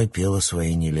стеной пела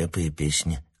свои нелепые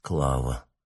песни Клава.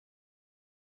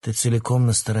 «Ты целиком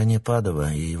на стороне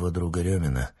Падова и его друга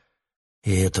Рёмина,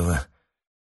 и этого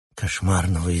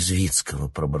кошмарного Извицкого», —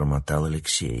 пробормотал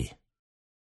Алексей.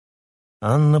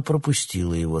 Анна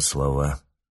пропустила его слова.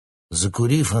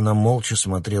 Закурив, она молча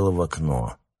смотрела в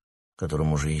окно, в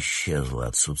котором уже исчезло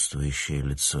отсутствующее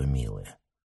лицо Милы.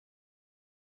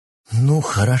 «Ну,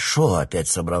 хорошо», — опять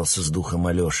собрался с духом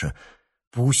Алеша.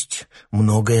 «Пусть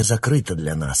многое закрыто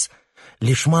для нас.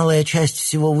 Лишь малая часть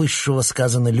всего высшего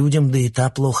сказана людям, да и та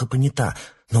плохо понята.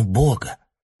 Но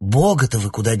Бога-то вы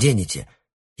куда денете?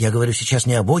 Я говорю сейчас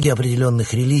не о Боге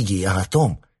определенных религий, а о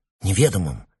том,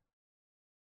 неведомом».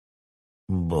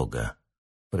 «Бога»,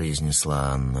 —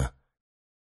 произнесла Анна.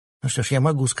 «Ну что ж, я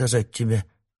могу сказать тебе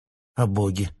о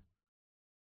Боге».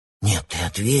 «Нет, ты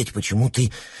ответь, почему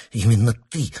ты, именно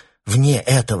ты, вне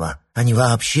этого, а не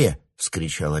вообще?» —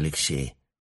 вскричал Алексей.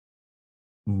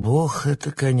 «Бог —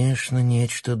 это, конечно,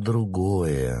 нечто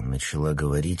другое», — начала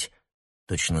говорить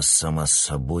точно сама с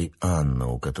собой Анна,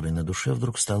 у которой на душе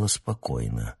вдруг стало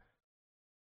спокойно.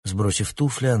 Сбросив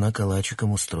туфли, она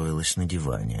калачиком устроилась на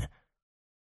диване.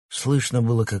 Слышно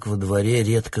было, как во дворе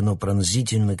редко, но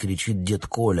пронзительно кричит дед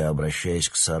Коля, обращаясь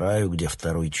к сараю, где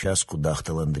второй час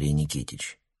кудахтал Андрей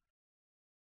Никитич.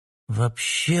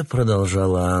 «Вообще, —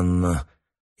 продолжала Анна,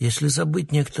 — если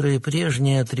забыть некоторые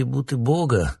прежние атрибуты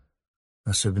Бога,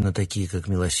 особенно такие, как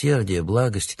милосердие,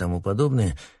 благость и тому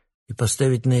подобное, и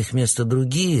поставить на их место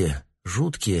другие,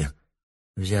 жуткие,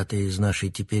 взятые из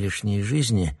нашей теперешней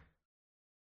жизни,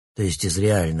 то есть из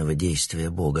реального действия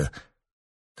Бога,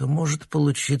 то может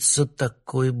получиться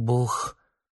такой Бог,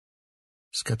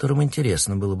 с которым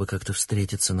интересно было бы как-то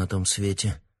встретиться на том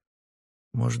свете.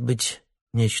 Может быть,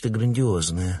 нечто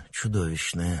грандиозное,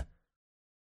 чудовищное.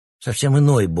 Совсем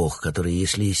иной Бог, который,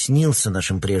 если и снился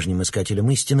нашим прежним искателям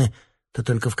истины, то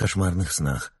только в кошмарных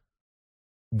снах.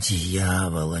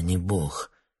 «Дьявол, а не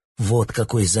Бог! Вот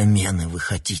какой замены вы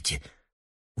хотите!»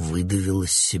 — выдавил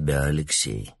из себя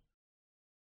Алексей.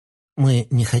 «Мы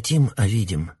не хотим, а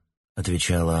видим», —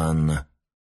 отвечала Анна.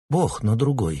 «Бог, но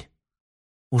другой,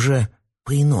 уже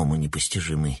по-иному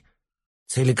непостижимый,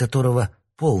 цели которого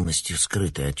полностью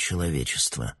скрыты от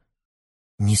человечества,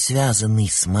 не связанный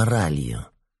с моралью».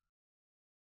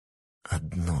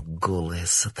 «Одно голое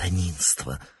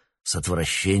сатанинство», — с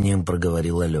отвращением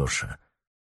проговорил Алеша.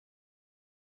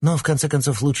 «Но, в конце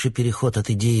концов, лучше переход от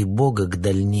идеи Бога к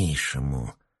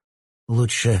дальнейшему.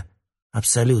 Лучше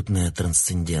абсолютная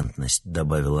трансцендентность», —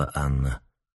 добавила Анна.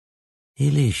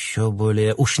 «Или еще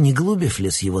более... Уж не Глубев ли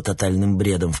с его тотальным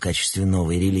бредом в качестве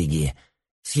новой религии?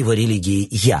 С его религией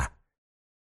 «я»?»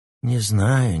 «Не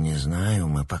знаю,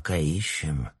 мы пока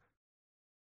ищем».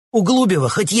 «У Глубева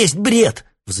хоть есть бред!»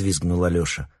 — взвизгнул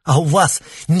Алеша. «А у вас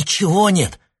ничего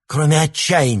нет, кроме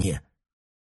отчаяния!»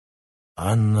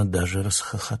 Анна даже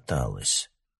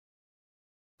расхохоталась.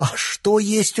 «А что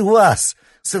есть у вас,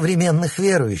 современных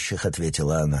верующих?» —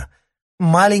 ответила она.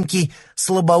 «Маленький,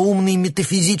 слабоумный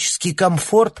метафизический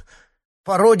комфорт,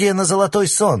 пародия на золотой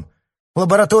сон,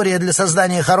 лаборатория для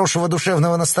создания хорошего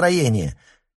душевного настроения,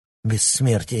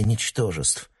 бессмертие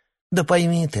ничтожеств. Да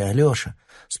пойми ты, Алеша»,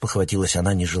 — спохватилась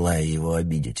она, не желая его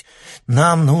обидеть, —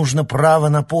 «нам нужно право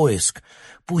на поиск,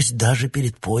 пусть даже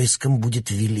перед поиском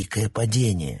будет великое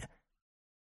падение».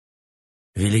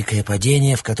 «Великое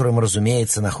падение, в котором,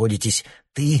 разумеется, находитесь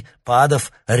ты,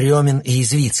 Падов, Рёмин и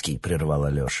Извицкий», — прервал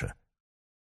Алеша.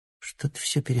 «Что ты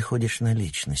все переходишь на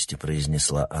личности», —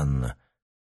 произнесла Анна.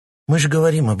 «Мы же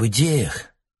говорим об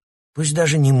идеях. Пусть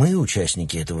даже не мы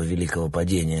участники этого великого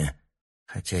падения,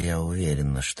 хотя я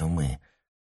уверена, что мы.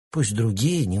 Пусть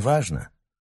другие, неважно.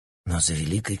 Но за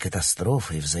великой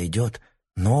катастрофой взойдет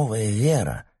новая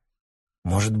вера.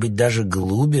 Может быть, даже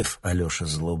Глубев, Алеша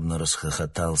злобно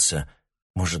расхохотался.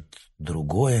 Может,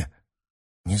 другое?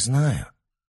 Не знаю.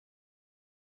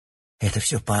 «Это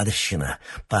все падовщина,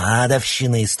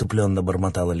 падовщина!» — иступленно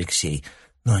бормотал Алексей.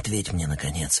 «Ну, ответь мне,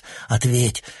 наконец,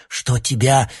 ответь, что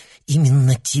тебя,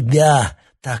 именно тебя,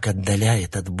 так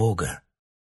отдаляет от Бога.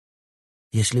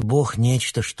 Если Бог —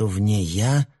 нечто, что вне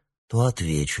я, то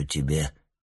отвечу тебе.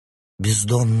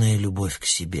 Бездонная любовь к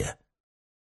себе.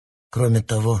 Кроме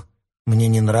того, мне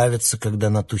не нравится, когда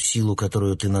на ту силу,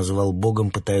 которую ты назвал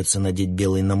Богом, пытаются надеть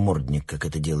белый намордник, как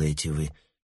это делаете вы».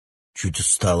 Чуть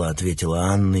устало ответила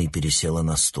Анна и пересела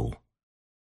на стул.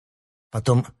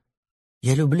 «Потом,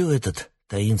 я люблю этот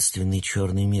таинственный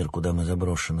черный мир, куда мы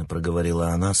заброшены», — проговорила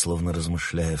она, словно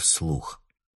размышляя вслух.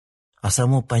 «А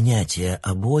само понятие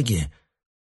о Боге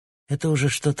 — это уже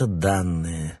что-то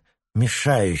данное,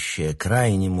 мешающее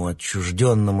крайнему,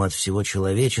 отчужденному от всего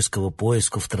человеческого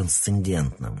поиску в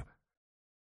трансцендентном.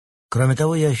 Кроме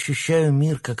того, я ощущаю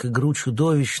мир как игру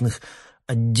чудовищных,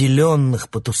 отделенных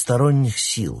потусторонних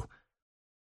сил.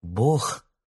 Бог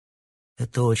 —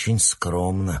 это очень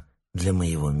скромно для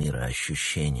моего мира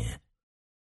ощущения.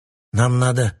 Нам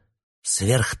надо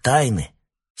сверхтайны,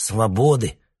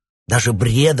 свободы, даже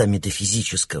бреда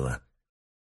метафизического».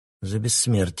 «За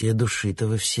бессмертие души-то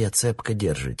вы все цепко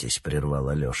держитесь», — прервал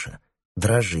Алеша.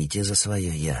 «Дрожите за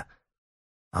свое «я».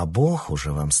 А Бог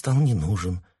уже вам стал не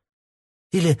нужен.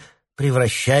 Или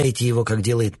превращаете его, как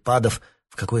делает Падов,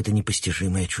 в какое-то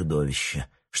непостижимое чудовище,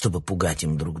 чтобы пугать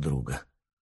им друг друга».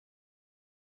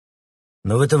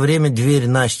 Но в это время дверь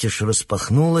настежь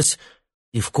распахнулась,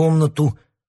 и в комнату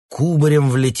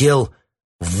кубарем влетел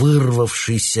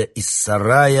вырвавшийся из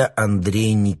сарая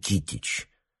Андрей Никитич.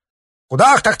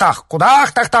 «Кудах-так-так!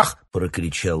 Кудах-так-так!» —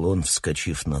 прокричал он,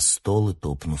 вскочив на стол и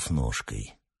топнув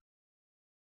ножкой.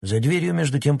 За дверью,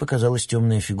 между тем, показалась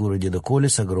темная фигура деда Коли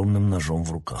с огромным ножом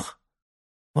в руках.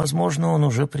 Возможно, он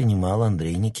уже принимал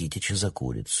Андрея Никитича за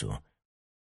курицу.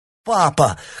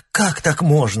 «Папа, как так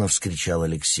можно?» — вскричал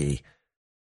Алексей.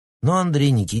 Но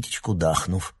Андрей Никитич,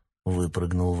 кудахнув,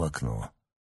 выпрыгнул в окно.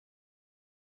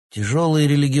 Тяжелый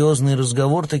религиозный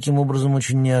разговор таким образом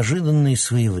очень неожиданно и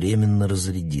своевременно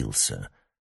разрядился.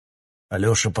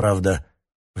 Алеша, правда,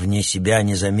 вне себя,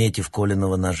 не заметив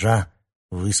Колиного ножа,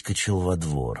 выскочил во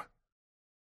двор.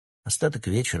 Остаток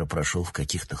вечера прошел в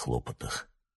каких-то хлопотах.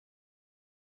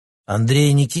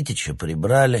 Андрея Никитича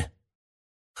прибрали,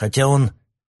 хотя он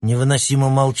невыносимо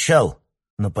молчал,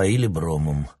 напоили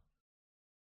бромом.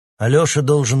 Алеша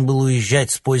должен был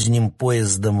уезжать с поздним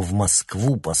поездом в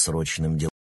Москву по срочным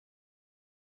делам.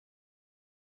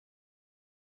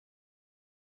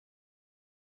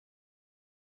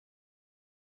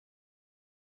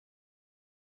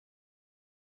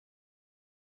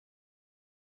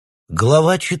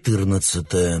 Глава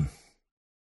 14.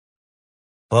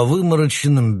 По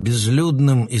вымороченным,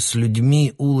 безлюдным и с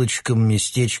людьми улочкам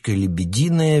местечка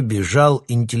Лебединое бежал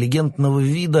интеллигентного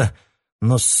вида,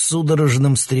 но с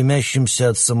судорожным,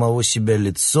 стремящимся от самого себя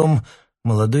лицом,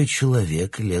 молодой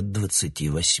человек лет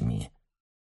 28.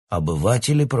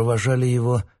 Обыватели провожали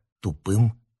его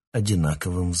тупым,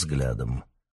 одинаковым взглядом.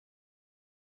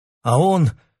 А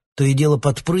он то и дело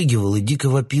подпрыгивал и дико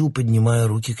вопил, поднимая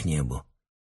руки к небу.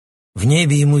 В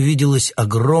небе ему виделось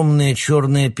огромное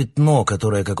черное пятно,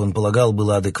 которое, как он полагал,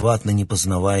 было адекватно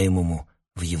непознаваемому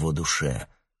в его душе.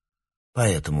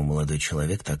 Поэтому молодой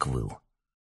человек так выл.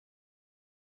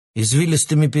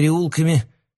 Извилистыми переулками,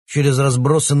 через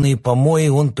разбросанные помои,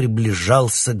 он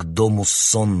приближался к дому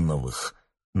Сонновых,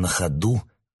 на ходу,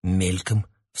 мельком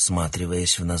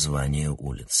всматриваясь в название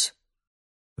улиц.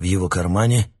 В его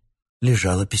кармане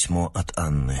лежало письмо от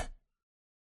Анны.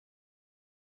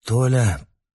 «Толя,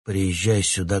 приезжай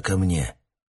сюда ко мне.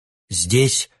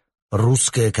 Здесь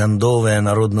русское кондовое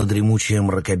народно-дремучее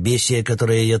мракобесие,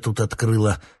 которое я тут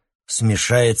открыла,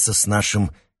 смешается с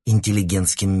нашим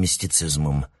интеллигентским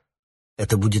мистицизмом.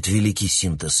 Это будет великий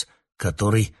синтез,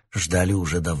 который ждали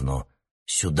уже давно.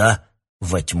 Сюда,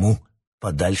 во тьму,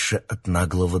 подальше от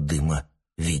наглого дыма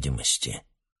видимости».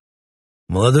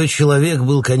 Молодой человек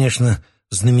был, конечно,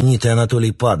 знаменитый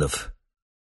Анатолий Падов.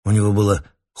 У него было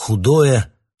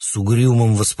худое, с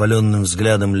угрюмым воспаленным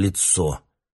взглядом лицо.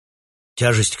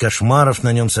 Тяжесть кошмаров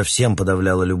на нем совсем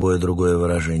подавляла любое другое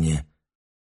выражение.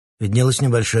 Виднелась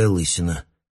небольшая лысина.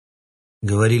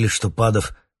 Говорили, что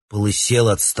Падов полысел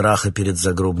от страха перед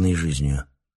загробной жизнью.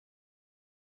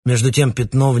 Между тем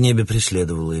пятно в небе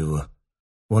преследовало его.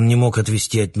 Он не мог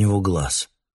отвести от него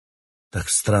глаз. Так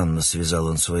странно связал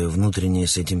он свое внутреннее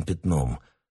с этим пятном.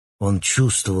 Он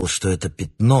чувствовал, что это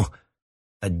пятно,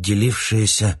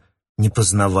 отделившееся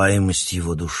непознаваемость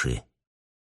его души.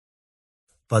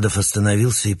 Падов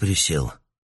остановился и присел.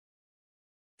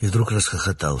 И вдруг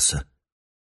расхохотался.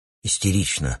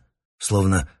 Истерично,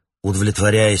 словно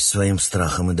удовлетворяясь своим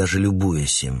страхом и даже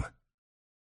любуясь им.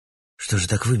 Что же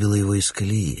так выбило его из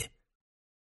колеи?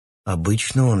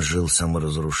 Обычно он жил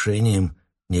саморазрушением,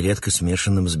 нередко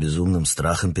смешанным с безумным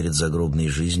страхом перед загробной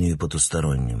жизнью и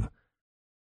потусторонним.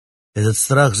 Этот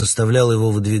страх заставлял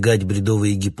его выдвигать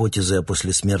бредовые гипотезы о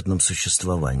послесмертном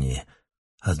существовании,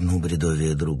 одну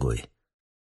бредовее другой.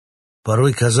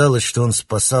 Порой казалось, что он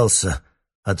спасался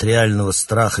от реального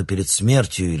страха перед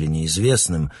смертью или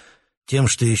неизвестным тем,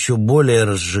 что еще более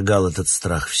разжигал этот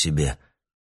страх в себе.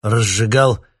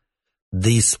 Разжигал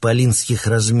до исполинских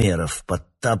размеров,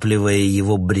 подтапливая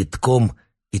его бредком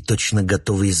и точно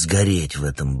готовый сгореть в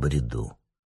этом бреду.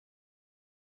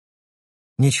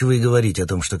 Нечего и говорить о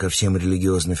том, что ко всем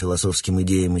религиозно-философским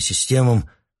идеям и системам,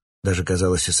 даже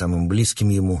казалось и самым близким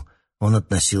ему, он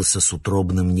относился с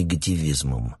утробным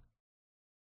негативизмом.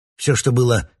 Все, что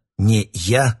было не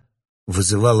 «я»,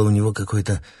 вызывало у него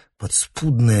какое-то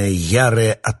подспудное,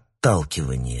 ярое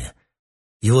отталкивание.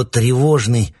 Его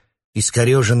тревожный,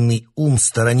 искореженный ум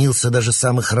сторонился даже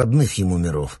самых родных ему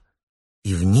миров,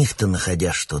 и в них-то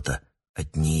находя что-то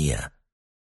от нея.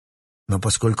 Но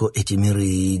поскольку эти миры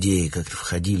и идеи как-то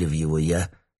входили в его «я»,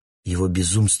 его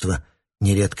безумство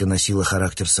нередко носило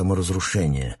характер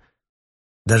саморазрушения.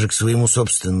 Даже к своему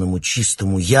собственному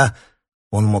чистому «я»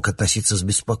 он мог относиться с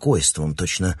беспокойством,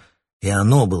 точно и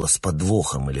оно было с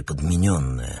подвохом или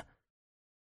подмененное.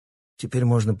 Теперь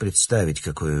можно представить,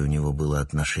 какое у него было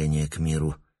отношение к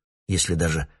миру, если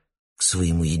даже к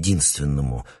своему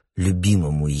единственному,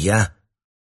 любимому «я»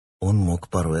 он мог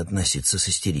порой относиться с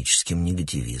истерическим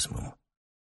негативизмом.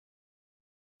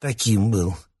 Таким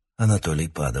был Анатолий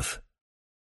Падов.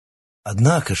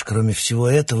 Однако ж, кроме всего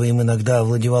этого, им иногда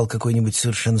овладевал какой-нибудь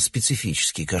совершенно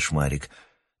специфический кошмарик.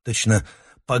 Точно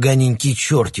поганенький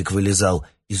чертик вылезал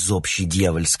из общей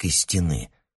дьявольской стены.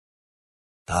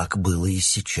 Так было и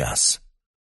сейчас.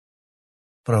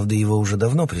 Правда, его уже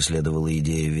давно преследовала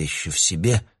идея вещи в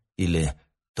себе или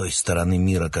той стороны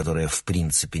мира, которая в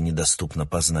принципе недоступна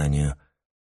познанию.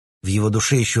 В его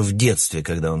душе еще в детстве,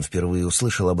 когда он впервые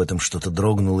услышал об этом, что-то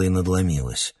дрогнуло и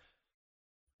надломилось.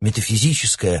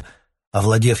 Метафизическое,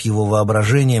 овладев его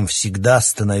воображением, всегда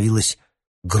становилось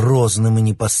грозным и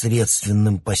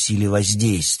непосредственным по силе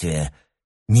воздействия,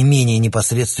 не менее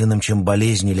непосредственным, чем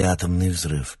болезнь или атомный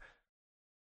взрыв.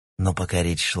 Но пока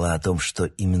речь шла о том, что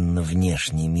именно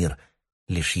внешний мир —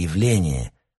 лишь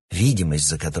явление, видимость,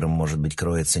 за которым, может быть,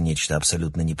 кроется нечто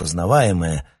абсолютно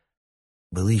непознаваемое,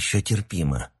 было еще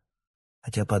терпимо,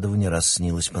 хотя Падову не раз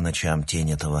снилась по ночам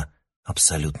тень этого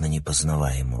абсолютно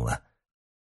непознаваемого.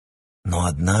 Но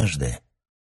однажды,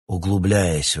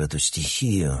 углубляясь в эту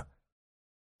стихию,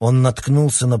 он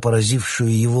наткнулся на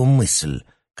поразившую его мысль,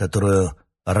 которую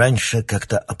раньше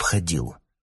как-то обходил.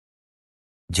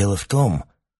 Дело в том,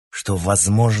 что,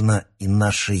 возможно, и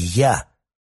наше «я»,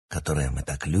 которое мы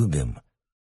так любим,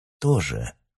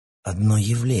 тоже одно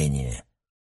явление,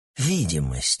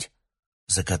 видимость,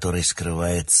 за которой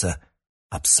скрывается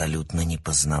абсолютно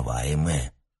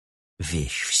непознаваемая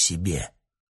вещь в себе.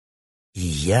 И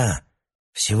 «я»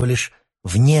 всего лишь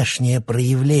внешнее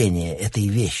проявление этой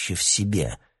вещи в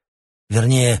себе,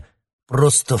 вернее,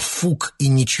 просто фук и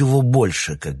ничего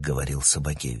больше, как говорил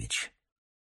Собакевич.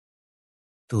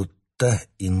 Тут-то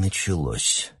и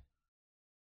началось.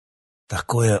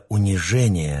 Такое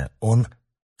унижение он,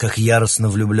 как яростно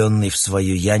влюбленный в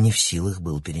свое «я», не в силах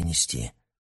был перенести.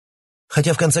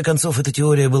 Хотя, в конце концов, эта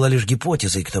теория была лишь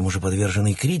гипотезой, к тому же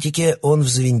подверженной критике, он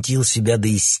взвинтил себя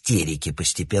до истерики,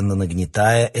 постепенно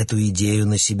нагнетая эту идею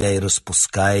на себя и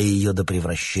распуская ее до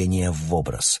превращения в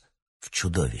образ, в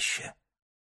чудовище.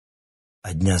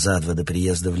 А дня за два до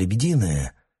приезда в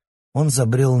Лебединое он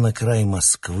забрел на край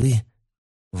Москвы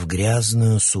в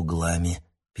грязную с углами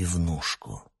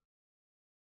пивнушку.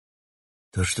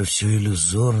 То, что все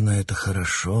иллюзорно, это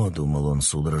хорошо, — думал он,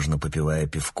 судорожно попивая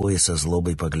пивко и со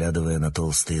злобой поглядывая на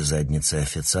толстые задницы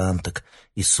официанток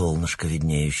и солнышко,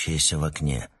 виднеющееся в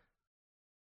окне.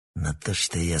 Но то,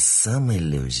 что я сам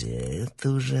иллюзия, это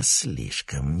уже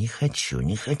слишком. Не хочу,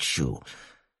 не хочу.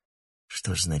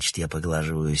 Что ж, значит, я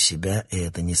поглаживаю себя, и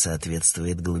это не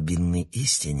соответствует глубинной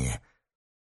истине?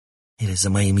 Или за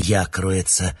моим «я»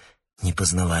 кроется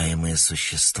непознаваемое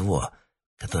существо,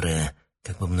 которое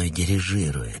как бы мной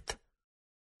дирижирует?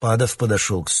 Падов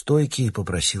подошел к стойке и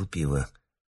попросил пива.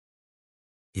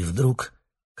 И вдруг,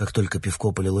 как только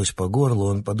пивко полилось по горлу,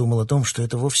 он подумал о том, что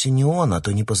это вовсе не он, а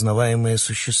то непознаваемое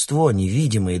существо,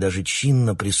 невидимое и даже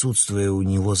чинно присутствуя у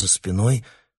него за спиной,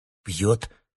 пьет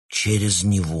через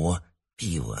него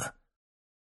пиво.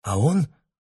 А он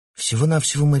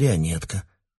всего-навсего марионетка,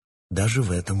 даже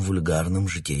в этом вульгарном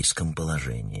житейском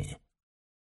положении.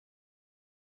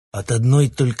 От одной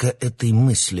только этой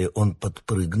мысли он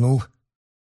подпрыгнул,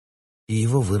 и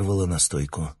его вырвало на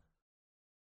стойку.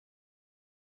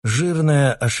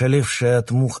 Жирная, ошалевшая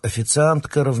от мух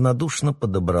официантка равнодушно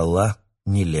подобрала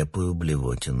нелепую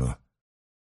блевотину.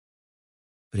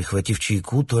 Прихватив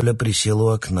чайку, Толя присел у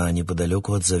окна,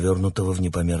 неподалеку от завернутого в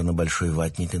непомерно большой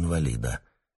ватник инвалида.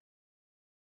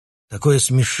 Такое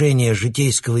смешение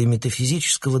житейского и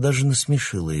метафизического даже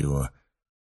насмешило его,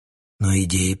 но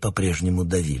идеи по-прежнему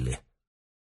давили.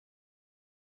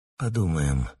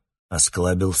 «Подумаем», —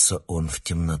 осклабился он в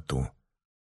темноту.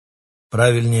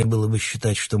 Правильнее было бы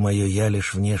считать, что мое «я» —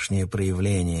 лишь внешнее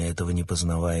проявление этого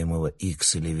непознаваемого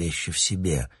 «икс» или вещи в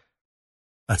себе.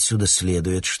 Отсюда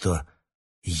следует, что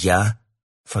 «я»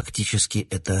 фактически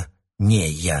это не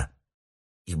 «я»,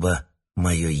 ибо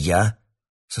мое «я»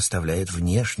 составляет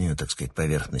внешнюю, так сказать,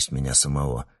 поверхность меня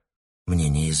самого, мне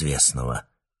неизвестного.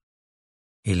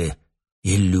 Или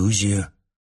иллюзию.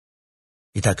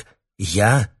 Итак,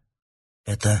 «я» —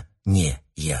 это не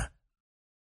 «я».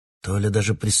 Толя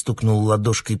даже пристукнул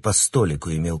ладошкой по столику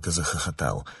и мелко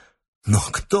захохотал. «Но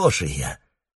кто же я?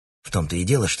 В том-то и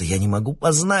дело, что я не могу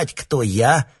познать, кто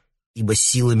я, ибо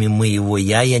силами моего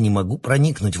я не могу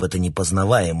проникнуть в это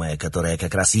непознаваемое, которое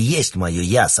как раз и есть мое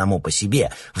 «я» само по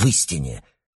себе, в истине.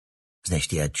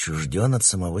 Значит, я отчужден от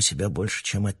самого себя больше,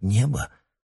 чем от неба.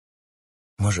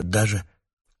 Может, даже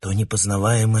то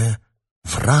непознаваемое —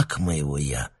 враг моего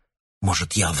 «я».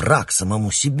 Может, я враг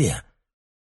самому себе».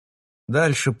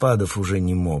 Дальше Падов уже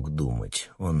не мог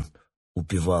думать. Он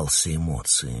упивался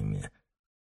эмоциями.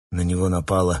 На него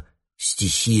напала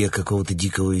стихия какого-то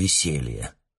дикого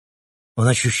веселья. Он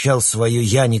ощущал свое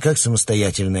 «я» не как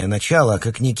самостоятельное начало, а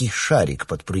как некий шарик,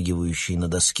 подпрыгивающий на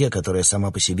доске, которая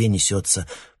сама по себе несется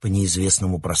по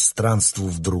неизвестному пространству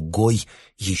в другой,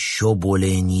 еще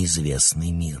более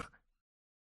неизвестный мир.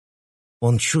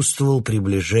 Он чувствовал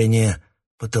приближение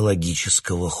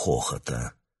патологического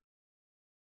хохота.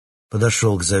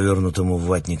 Подошел к завернутому в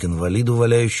ватник инвалиду,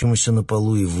 валяющемуся на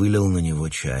полу, и вылил на него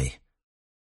чай.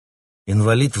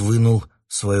 Инвалид вынул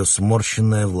свое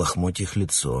сморщенное в лохмотьях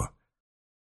лицо.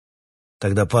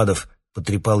 Тогда Падов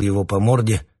потрепал его по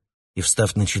морде и,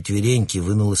 встав на четвереньки,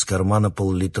 вынул из кармана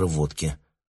пол-литра водки.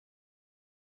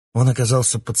 Он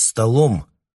оказался под столом,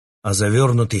 а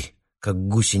завернутый, как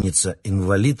гусеница,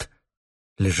 инвалид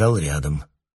лежал рядом.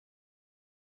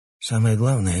 «Самое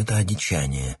главное — это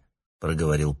одичание», —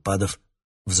 проговорил Падов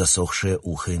в засохшее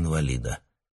ухо инвалида.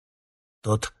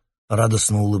 Тот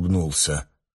радостно улыбнулся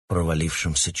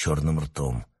провалившимся черным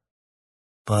ртом.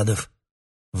 Падов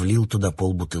влил туда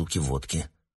полбутылки водки.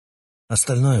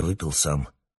 Остальное выпил сам.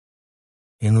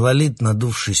 Инвалид,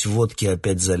 надувшись водки,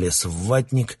 опять залез в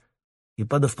ватник, и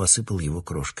Падов посыпал его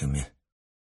крошками.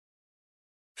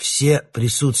 Все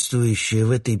присутствующие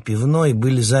в этой пивной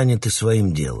были заняты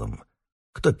своим делом.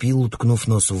 Кто пил, уткнув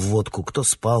нос в водку, кто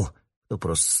спал, кто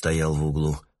просто стоял в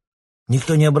углу.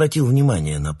 Никто не обратил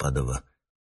внимания на Падова.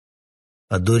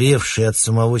 Одуревший от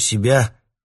самого себя,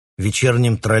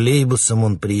 вечерним троллейбусом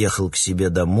он приехал к себе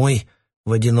домой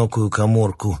в одинокую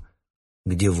каморку,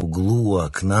 где в углу у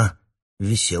окна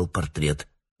висел портрет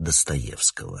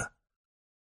Достоевского.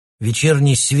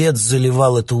 Вечерний свет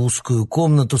заливал эту узкую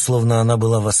комнату, словно она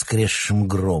была воскресшим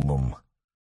гробом.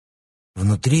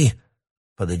 Внутри,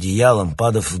 под одеялом,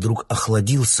 Падов вдруг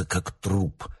охладился, как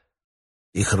труп,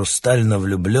 и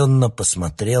хрустально-влюбленно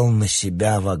посмотрел на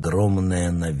себя в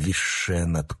огромное, нависшее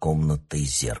над комнатой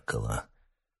зеркало.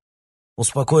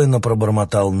 Успокоенно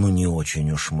пробормотал: «Ну, не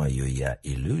очень уж мое я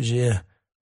иллюзия,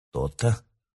 то-то»,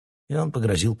 и он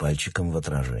погрозил пальчиком в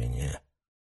отражение.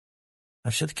 А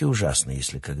все-таки ужасно,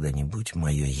 если когда-нибудь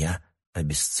мое я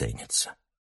обесценится.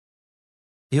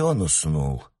 И он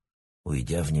уснул,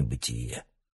 уйдя в небытие.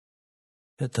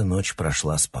 Эта ночь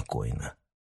прошла спокойно.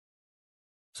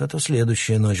 Зато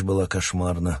следующая ночь была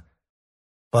кошмарна.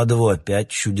 Падову опять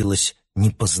чудилось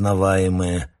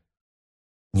непознаваемое.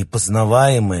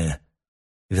 Непознаваемое,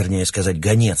 вернее сказать,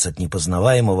 гонец от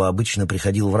непознаваемого, обычно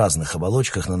приходил в разных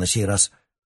оболочках, но на сей раз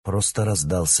просто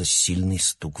раздался сильный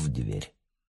стук в дверь.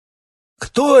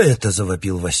 «Кто это?» —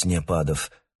 завопил во сне Падов.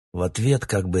 В ответ,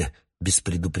 как бы без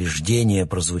предупреждения,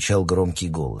 прозвучал громкий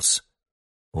голос.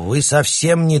 «Вы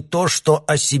совсем не то, что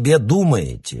о себе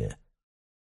думаете!»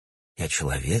 «Я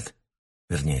человек,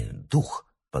 вернее,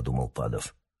 дух», — подумал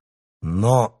Падов.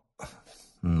 «Но»,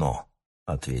 —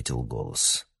 ответил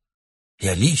голос.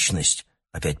 «Я личность»,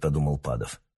 — опять подумал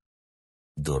Падов.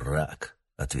 «Дурак»,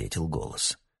 — ответил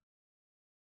голос.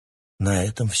 На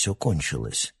этом все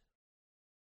кончилось.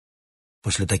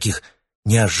 После таких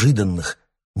неожиданных,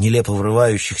 нелепо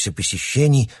врывающихся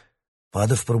посещений,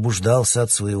 Падов пробуждался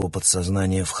от своего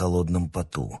подсознания в холодном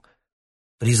поту.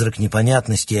 Призрак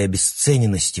непонятности и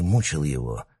обесцененности мучил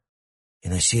его, и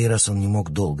на сей раз он не мог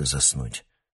долго заснуть.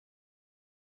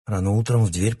 Рано утром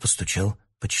в дверь постучал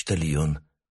почтальон.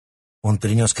 Он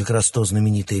принес как раз то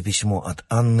знаменитое письмо от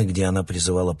Анны, где она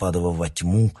призывала Падова во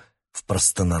тьму, в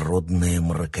простонародное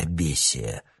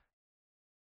мракобесие.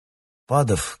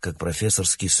 Падов, как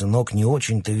профессорский сынок, не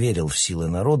очень-то верил в силы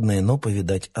народные, но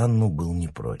повидать Анну был не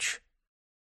прочь.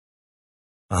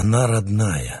 «Она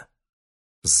родная»,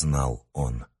 — знал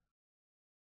он.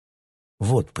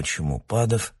 Вот почему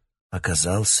Падов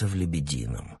оказался в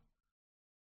Лебедином.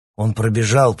 Он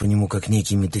пробежал по нему, как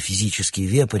некий метафизический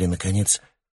вепрь, и, наконец,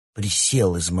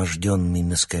 присел, изможденный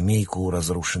на скамейку у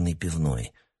разрушенной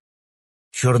пивной.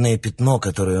 Черное пятно,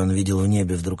 которое он видел в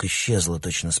небе, вдруг исчезло,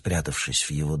 точно спрятавшись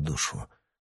в его душу.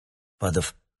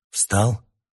 Падов встал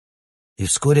и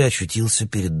вскоре очутился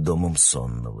перед домом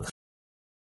Сонновых.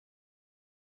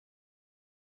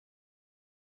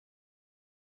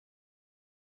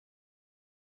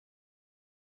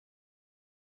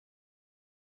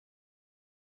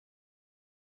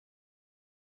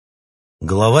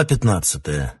 Глава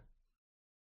 15.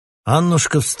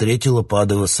 Аннушка встретила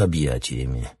Падова с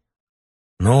объятиями.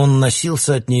 Но он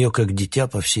носился от нее, как дитя,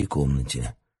 по всей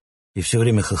комнате и все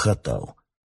время хохотал.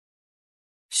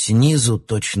 Снизу,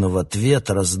 точно в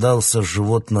ответ, раздался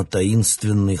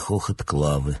животно-таинственный хохот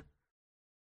Клавы.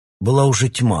 Была уже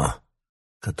тьма,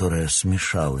 которая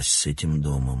смешалась с этим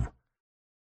домом.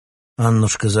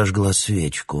 Аннушка зажгла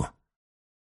свечку.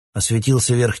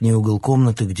 Осветился верхний угол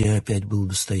комнаты, где опять был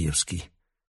Достоевский.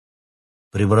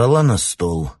 Прибрала на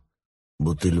стол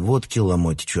бутыль водки,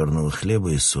 ломоть черного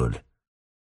хлеба и соль.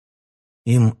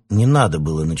 Им не надо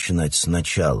было начинать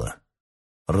сначала.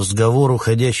 Разговор,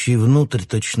 уходящий внутрь,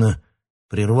 точно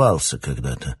прервался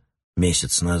когда-то,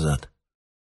 месяц назад.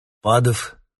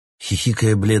 Падов,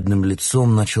 хихикая бледным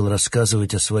лицом, начал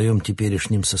рассказывать о своем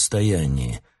теперешнем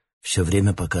состоянии, все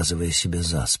время показывая себе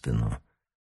за спину.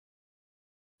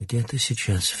 «Где ты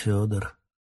сейчас, Федор?»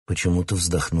 — почему-то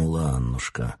вздохнула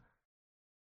Аннушка.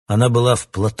 Она была в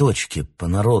платочке,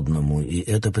 по-народному, и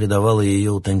это придавало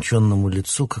ее утонченному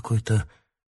лицу какой-то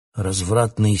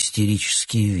развратный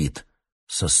истерический вид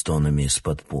со стонами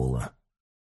из-под пола.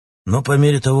 Но по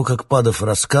мере того, как Падов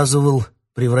рассказывал,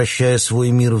 превращая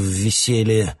свой мир в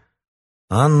веселье,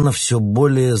 Анна все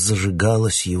более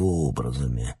зажигалась его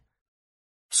образами.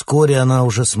 Вскоре она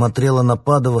уже смотрела на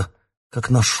Падова как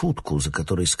на шутку, за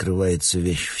которой скрывается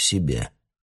вещь в себе.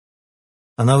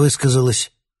 Она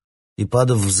высказалась, и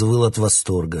Падов взвыл от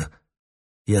восторга.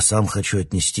 «Я сам хочу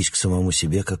отнестись к самому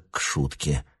себе, как к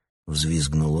шутке», —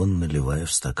 взвизгнул он, наливая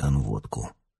в стакан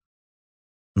водку.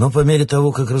 Но по мере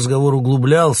того, как разговор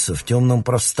углублялся, в темном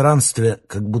пространстве,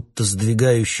 как будто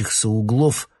сдвигающихся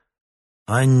углов,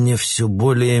 Анне все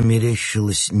более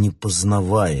мерещилось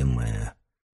непознаваемое.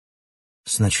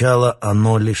 Сначала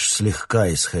оно лишь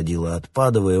слегка исходило от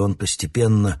Падова, и он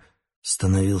постепенно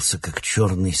становился как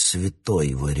черный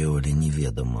святой в ореоле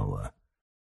неведомого.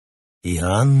 И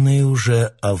Анной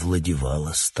уже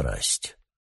овладевала страсть.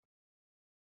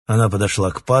 Она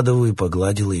подошла к Падову и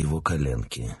погладила его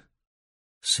коленки.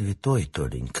 «Святой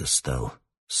Толенька стал,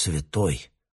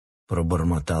 святой», —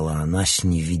 пробормотала она с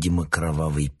невидимо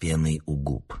кровавой пеной у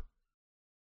губ.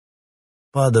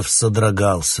 Падов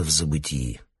содрогался в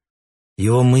забытии.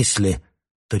 Его мысли,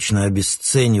 точно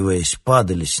обесцениваясь,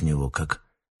 падали с него, как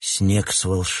снег с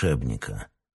волшебника.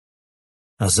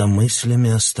 А за мыслями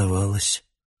оставалось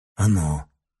оно,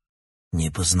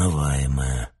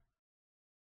 непознаваемое.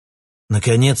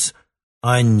 Наконец,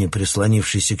 Анне,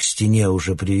 прислонившейся к стене,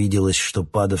 уже привиделось, что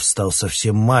Падов стал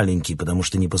совсем маленький, потому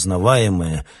что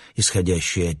непознаваемое,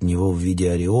 исходящее от него в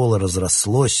виде ореола,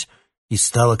 разрослось и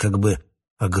стало как бы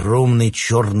огромной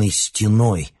черной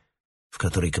стеной, в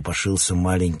которой копошился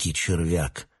маленький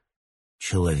червяк,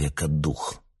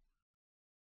 человека-дух.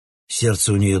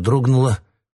 Сердце у нее дрогнуло,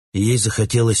 и ей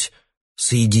захотелось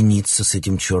соединиться с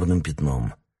этим черным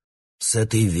пятном, с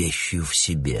этой вещью в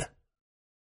себе.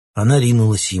 Она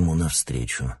ринулась ему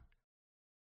навстречу.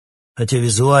 Хотя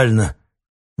визуально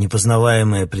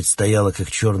непознаваемое предстояло как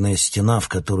черная стена, в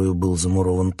которую был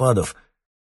замурован Падов,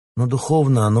 но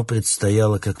духовно оно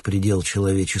предстояло как предел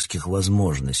человеческих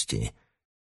возможностей,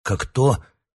 как то,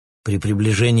 при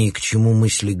приближении к чему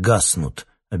мысли гаснут,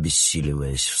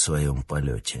 обессиливаясь в своем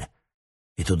полете.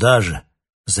 И туда же,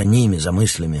 за ними, за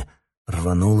мыслями,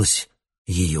 рванулась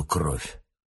ее кровь.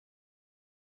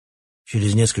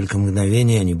 Через несколько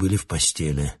мгновений они были в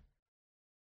постели.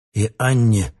 И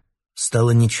Анне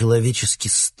стало нечеловечески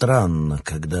странно,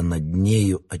 когда над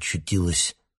нею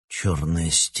очутилась черная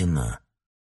стена.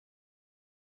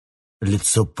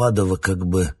 Лицо Падова как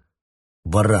бы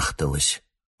барахталось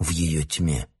в ее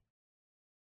тьме.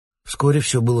 Вскоре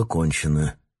все было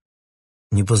кончено.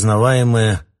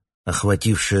 Непознаваемое,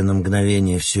 охватившее на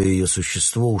мгновение все ее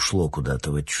существо, ушло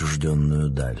куда-то в отчужденную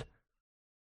даль.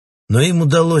 Но им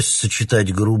удалось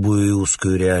сочетать грубую и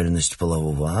узкую реальность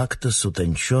полового акта с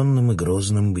утонченным и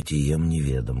грозным бытием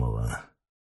неведомого.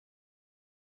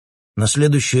 На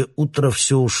следующее утро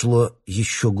все ушло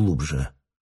еще глубже.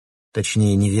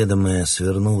 Точнее, неведомое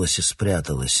свернулось и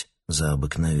спряталось за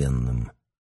обыкновенным.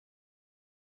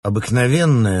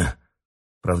 Обыкновенное,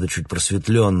 правда, чуть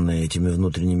просветленное этими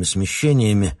внутренними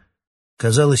смещениями,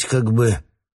 казалось как бы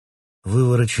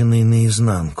вывороченной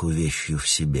наизнанку вещью в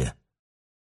себе.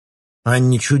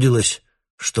 Анне чудилось,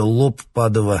 что лоб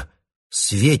Падова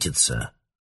светится,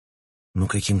 но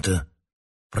каким-то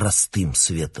простым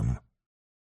светом.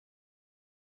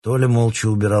 Толя молча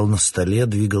убирал на столе,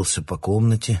 двигался по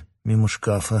комнате мимо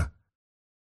шкафа.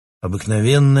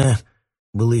 Обыкновенное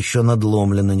было еще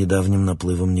надломлено недавним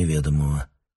наплывом неведомого.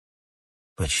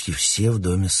 Почти все в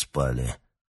доме спали.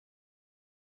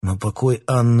 Но покой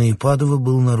Анны и Падова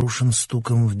был нарушен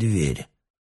стуком в дверь.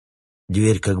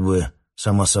 Дверь как бы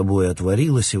сама собой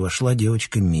отворилась, и вошла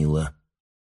девочка Мила.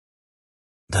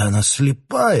 «Да она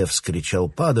слепая!» — вскричал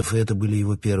Падов, и это были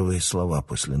его первые слова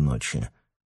после ночи.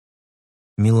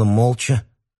 Мила молча,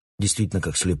 действительно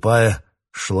как слепая,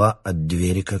 шла от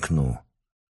двери к окну.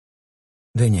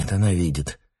 «Да нет, она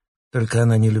видит. Только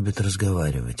она не любит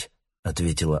разговаривать», —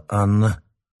 ответила Анна,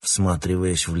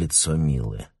 всматриваясь в лицо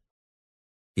Милы.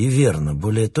 И верно,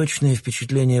 более точное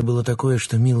впечатление было такое,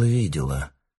 что Мила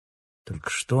видела. Только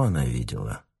что она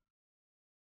видела?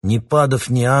 Ни Падов,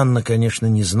 ни Анна, конечно,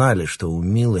 не знали, что у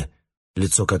Милы,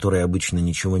 лицо которой обычно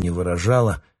ничего не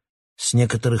выражало, с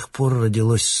некоторых пор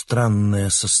родилось странное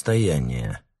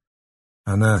состояние.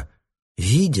 Она,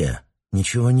 видя,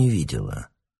 ничего не видела.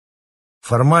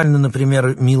 Формально,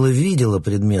 например, Мила видела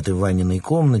предметы в Ваниной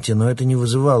комнате, но это не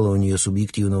вызывало у нее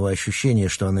субъективного ощущения,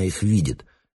 что она их видит,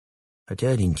 хотя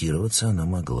ориентироваться она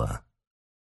могла.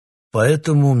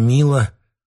 Поэтому Мила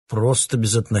просто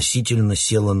безотносительно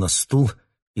села на стул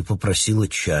и попросила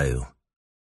чаю.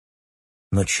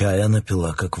 Но чай она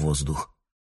пила как воздух.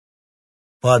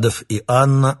 Падов и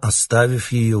Анна,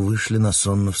 оставив ее, вышли на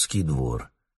Сонновский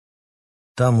двор.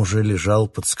 Там уже лежал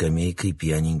под скамейкой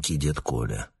пьяненький дед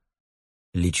Коля.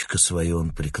 Личико свое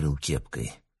он прикрыл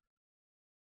кепкой.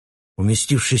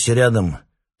 Уместившись рядом,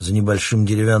 за небольшим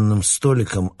деревянным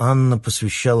столиком, Анна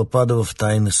посвящала Падова в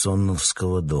тайны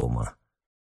Сонновского дома.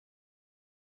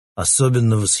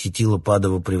 Особенно восхитило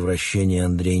Падова превращение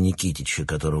Андрея Никитича,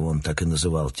 которого он так и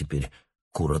называл теперь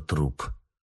Куротруп.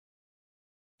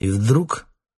 И вдруг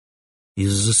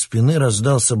из-за спины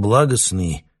раздался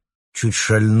благостный, чуть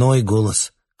шальной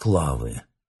голос Клавы.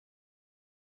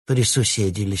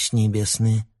 Присуседились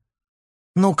небесные.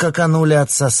 Ну, как ануля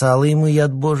отсосала ему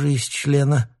яд Божий из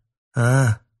члена,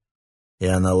 а? И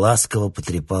она ласково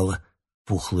потрепала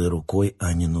пухлой рукой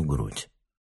Анину грудь.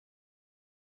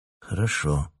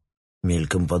 Хорошо,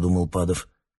 мельком подумал Падов.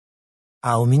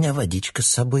 А у меня водичка с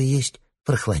собой есть,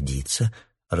 прохладиться,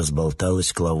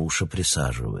 разболталась Клавуша,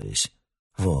 присаживаясь.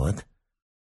 Вот.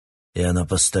 И она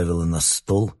поставила на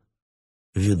стол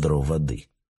ведро воды.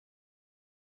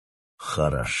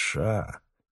 «Хороша!»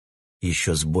 —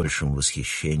 еще с большим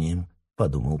восхищением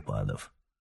подумал Падов.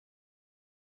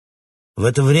 В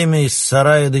это время из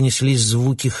сарая донеслись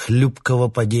звуки хлюпкого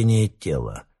падения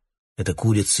тела. Это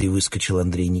курицей выскочил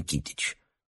Андрей Никитич.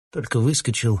 Только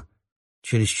выскочил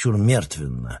чересчур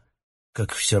мертвенно,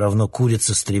 как все равно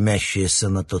курица, стремящаяся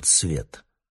на тот свет.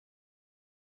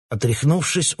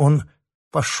 Отряхнувшись, он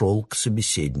пошел к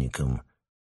собеседникам.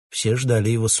 Все ждали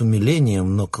его с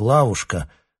умилением, но Клавушка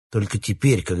только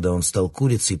теперь, когда он стал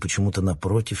курицей, почему-то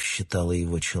напротив считала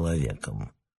его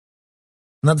человеком.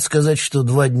 Надо сказать, что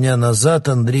 2 дня назад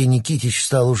Андрей Никитич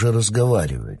стал уже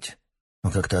разговаривать,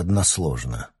 но как-то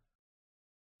односложно.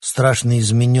 Страшно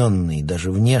измененный,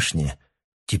 даже внешне,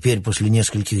 теперь после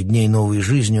нескольких дней новой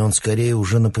жизни он скорее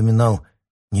уже напоминал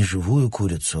не живую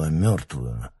курицу, а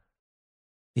мертвую.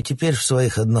 И теперь в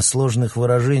своих односложных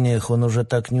выражениях он уже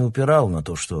так не упирал на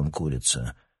то, что он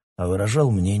курица, а выражал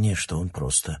мнение, что он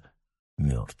просто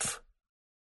мертв.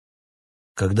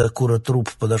 Когда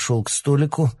Куротруп подошел к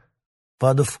столику,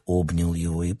 Падов обнял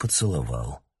его и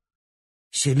поцеловал.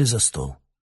 Сели за стол.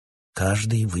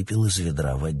 Каждый выпил из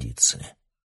ведра водицы.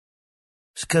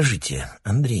 «Скажите,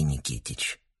 Андрей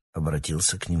Никитич», —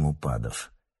 обратился к нему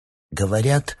Падов, —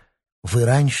 «говорят, вы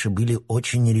раньше были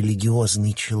очень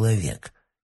религиозный человек.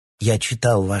 Я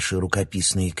читал ваши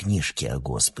рукописные книжки о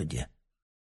Господе».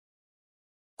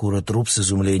 Куротруп с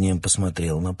изумлением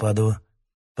посмотрел на Падова,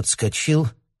 подскочил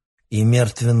и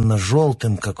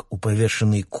мертвенно-желтым, как у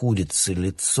повешенной курицы,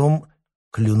 лицом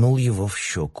клюнул его в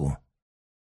щеку.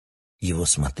 «Его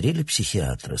смотрели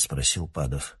психиатры?» — спросил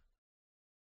Падов.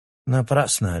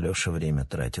 «Напрасно Алеша время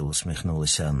тратил», —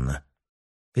 усмехнулась Анна.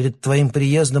 «Перед твоим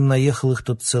приездом наехал их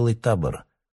тут целый табор.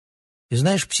 И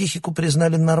знаешь, психику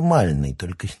признали нормальной,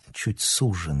 только чуть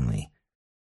суженной.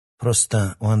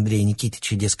 Просто у Андрея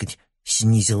Никитича, дескать,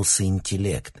 снизился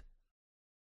интеллект.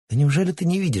 Да неужели ты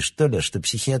не видишь, Толя, что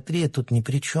психиатрия тут ни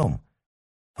при чем?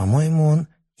 По-моему, он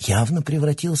явно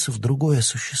превратился в другое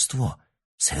существо,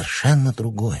 совершенно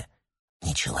другое,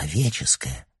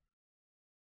 нечеловеческое».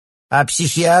 «А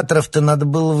психиатров-то надо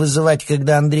было вызывать,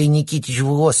 когда Андрей Никитич в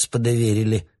Господа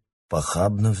верили», —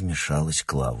 похабно вмешалась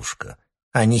Клавушка.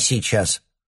 «А не сейчас».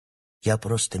 «Я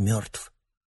просто мертв»,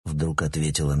 — вдруг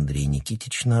ответил Андрей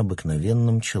Никитич на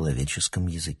обыкновенном человеческом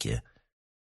языке.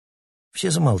 Все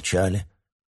замолчали,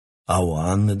 а у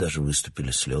Анны даже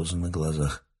выступили слезы на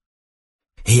глазах.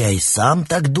 «Я и сам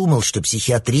так думал, что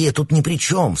психиатрия тут ни при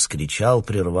чем», — вскричал,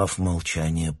 прервав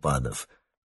молчание Падов.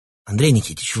 «Андрей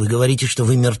Никитич, вы говорите, что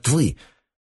вы мертвы.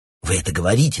 Вы это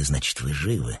говорите, значит, вы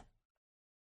живы».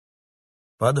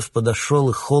 Падов подошел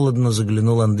и холодно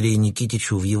заглянул Андрею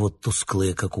Никитичу в его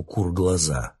тусклые, как у кур,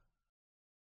 глаза.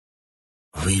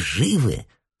 «Вы живы,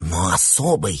 но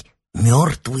особой,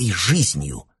 мертвой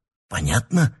жизнью.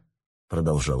 Понятно?» —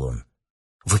 продолжал он.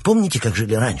 «Вы помните, как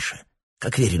жили раньше?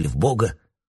 Как верили в Бога?»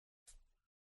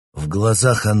 В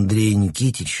глазах Андрея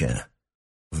Никитича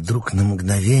вдруг на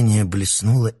мгновение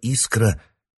блеснула искра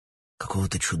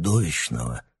какого-то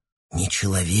чудовищного,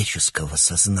 нечеловеческого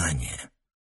сознания.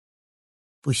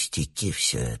 «Пустяки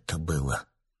все это было»,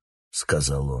 —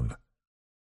 сказал он.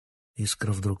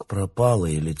 Искра вдруг пропала,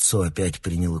 и лицо опять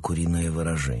приняло куриное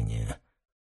выражение.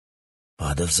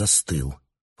 Падов застыл,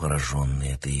 пораженный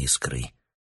этой искрой.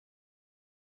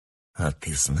 «А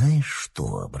ты знаешь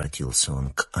что?» — обратился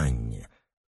он к Анне.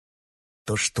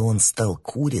 «То, что он стал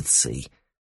курицей,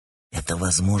 это,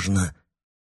 возможно,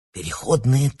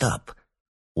 переходный этап.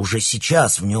 Уже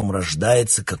сейчас в нем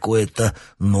рождается какое-то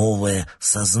новое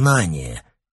сознание,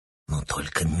 но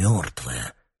только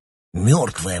мертвое.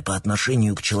 Мертвое по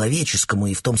отношению к человеческому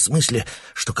и в том смысле,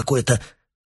 что какое-то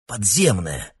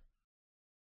подземное».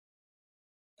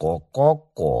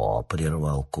 «Ко-ко-ко», —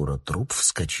 прервал Куротруп,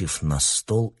 вскочив на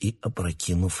стол и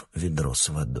опрокинув ведро с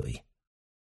водой.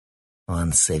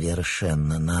 «Он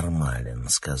совершенно нормален», —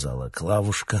 сказала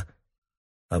Клавушка,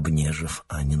 обнежив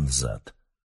Анин зад.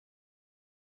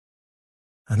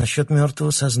 «А насчет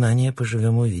мертвого сознания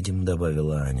поживем-увидим», —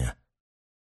 добавила Аня.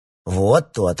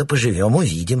 «Вот то-то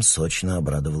поживем-увидим», — сочно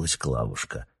обрадовалась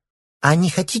Клавушка. «А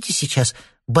не хотите сейчас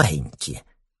баиньки?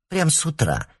 Прям с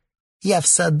утра. Я в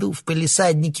саду, в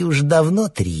палисаднике уже давно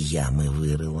 3 ямы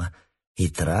вырыла и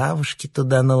травушки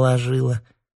туда наложила.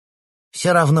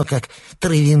 Все равно, как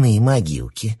травяные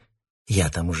могилки.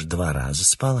 Я там уже 2 раза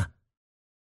спала».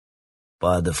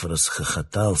 Падов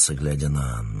расхохотался, глядя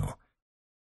на Анну.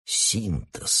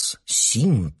 Синтез-то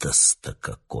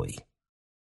какой!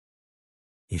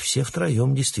 И все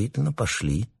втроем действительно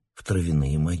пошли в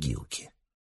травяные могилки.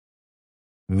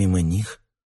 Мимо них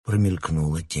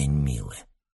промелькнула тень Милы.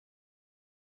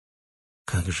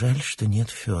 «Как жаль, что нет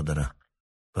Федора»,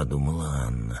 — подумала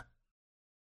Анна.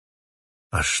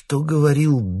 «А что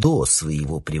говорил до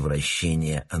своего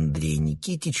превращения Андрей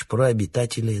Никитич про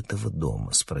обитателей этого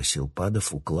дома?» — спросил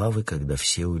Падов у Клавы, когда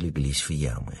все улеглись в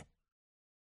ямы.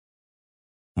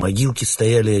 Могилки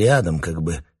стояли рядом, как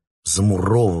бы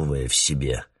замуровывая в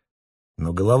себе,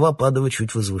 но голова Падова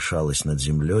чуть возвышалась над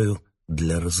землею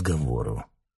для разговора.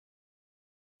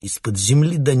 Из-под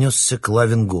земли донесся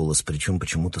Клавин голос, причем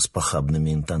почему-то с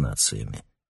похабными интонациями.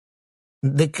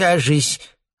 «Да, кажись,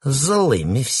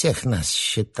 злыми всех нас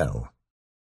считал».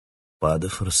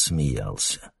 Падов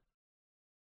рассмеялся.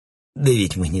 «Да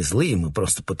ведь мы не злые, мы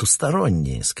просто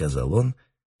потусторонние», — сказал он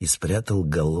и спрятал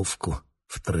головку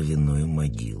в травяную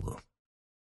могилу.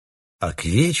 А к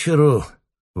вечеру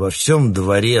во всем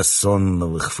дворе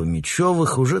Сонновых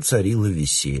Фомичевых уже царило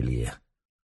веселье.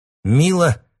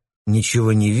 Мила,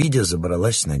 ничего не видя,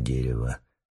 забралась на дерево.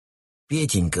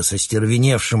 Петенька со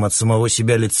стервеневшим от самого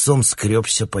себя лицом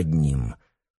скребся под ним.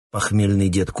 Похмельный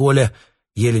дед Коля,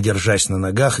 еле держась на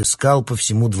ногах, искал по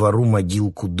всему двору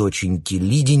могилку доченьки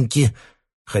Лиденьки,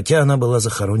 хотя она была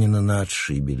захоронена на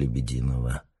отшибе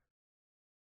Лебединого.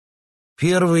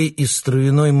 Первой из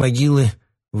травяной могилы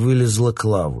вылезла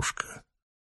Клавушка.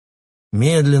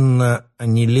 Медленно,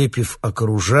 онелепив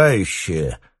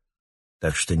окружающее,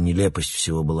 так что нелепость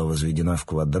всего была возведена в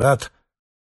квадрат,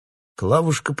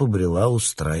 Клавушка побрела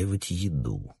устраивать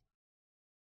еду.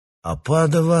 А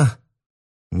Падова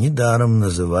недаром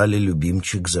называли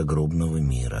любимчик загробного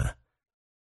мира.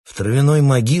 В травяной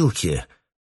могилке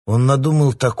он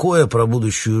надумал такое про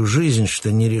будущую жизнь,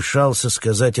 что не решался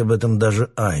сказать об этом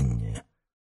даже Анне.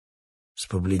 С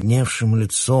побледневшим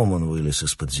лицом он вылез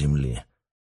из-под земли.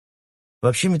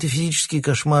 Вообще метафизические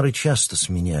кошмары часто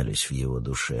сменялись в его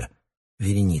душе,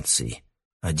 вереницей,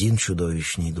 один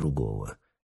чудовищней другого.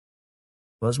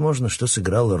 Возможно, что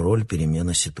сыграла роль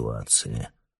перемена ситуации.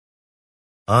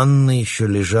 Анна еще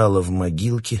лежала в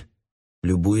могилке,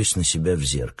 любуясь на себя в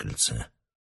зеркальце.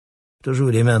 В то же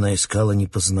время она искала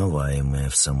непознаваемое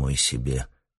в самой себе.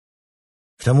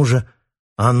 К тому же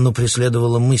Анну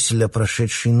преследовала мысль о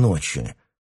прошедшей ночи,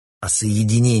 о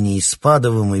соединении с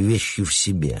Падовым и вещью в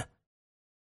себе.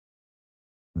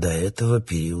 До этого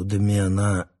периодами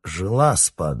она жила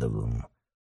с Падовым,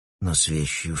 но с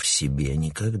вещью в себе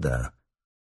никогда.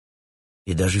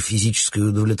 И даже физическое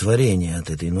удовлетворение от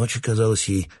этой ночи казалось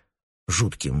ей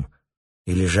жутким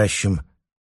и лежащим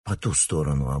по ту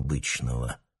сторону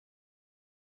обычного.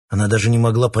 Она даже не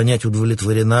могла понять,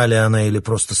 удовлетворена ли она или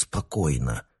просто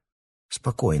спокойна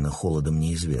холодом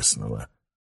неизвестного.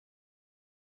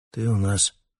 «Ты у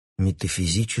нас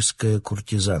метафизическая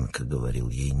куртизанка», — говорил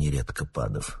ей нередко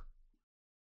Падов.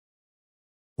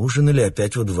 Ужинали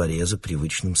опять во дворе за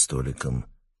привычным столиком.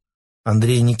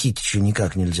 Андрея Никитича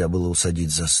никак нельзя было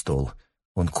усадить за стол.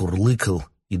 Он курлыкал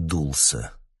и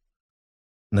дулся.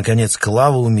 Наконец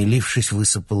Клава, умилившись,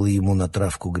 высыпала ему на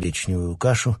травку гречневую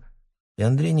кашу, и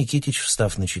Андрей Никитич,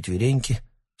 встав на четвереньки,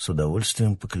 с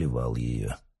удовольствием поклевал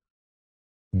ее.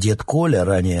 Дед Коля,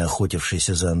 ранее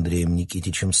охотившийся за Андреем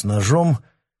Никитичем с ножом,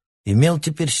 имел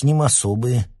теперь с ним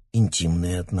особые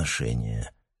интимные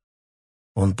отношения.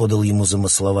 Он подал ему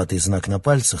замысловатый знак на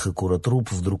пальцах, и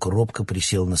Куротруп вдруг робко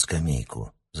присел на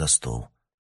скамейку за стол.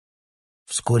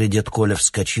 Вскоре дед Коля,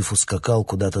 вскочив, ускакал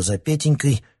куда-то за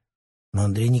Петенькой, но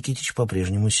Андрей Никитич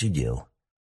по-прежнему сидел.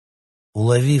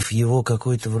 Уловив его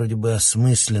какой-то вроде бы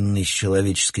осмысленный с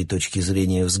человеческой точки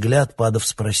зрения взгляд, Падов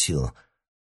спросил: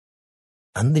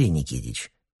 «Андрей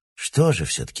Никитич, что же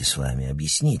все-таки с вами?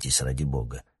 Объяснитесь, ради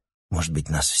бога. Может быть,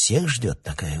 нас всех ждет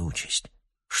такая участь?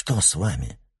 Что с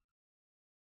вами?»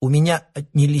 «У меня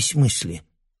отнялись мысли»,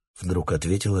 — вдруг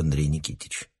ответил Андрей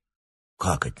Никитич.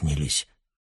 «Как отнялись?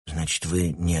 Значит, вы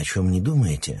ни о чем не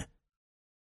думаете?»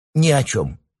 «Ни о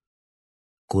чем».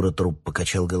 Куротруп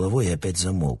покачал головой и опять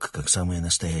замолк, как самая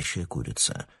настоящая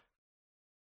курица.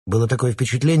 Было такое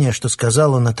впечатление, что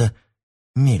сказал он это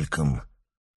мельком,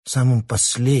 самым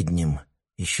последним,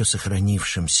 еще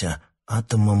сохранившимся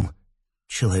атомом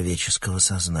человеческого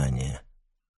сознания.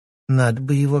 «Надо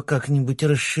бы его как-нибудь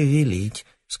расшевелить»,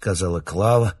 — сказала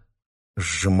Клава,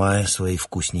 сжимая свои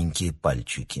вкусненькие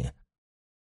пальчики.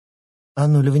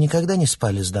 «Аннуля, вы никогда не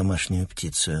спали с домашней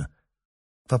птицей?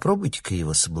 Попробуйте-ка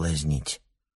его соблазнить».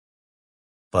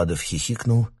 Падов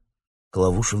хихикнул,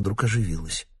 Клавуша вдруг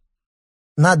оживилась.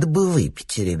 «Надо бы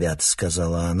выпить, ребята», —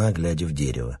 сказала она, глядя в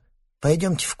дерево.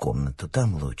 «Пойдемте в комнату,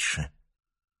 там лучше».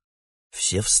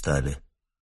 Все встали.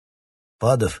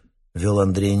 Падов вел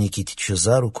Андрея Никитича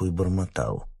за руку и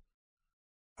бормотал: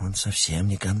 «Он совсем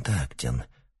не контактен,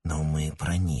 но мы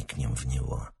проникнем в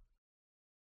него».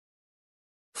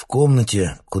 В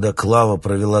комнате, куда Клава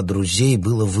провела друзей,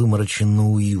 было вымороченно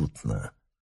уютно.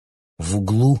 В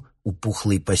углу у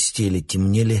пухлой постели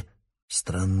темнели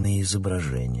странные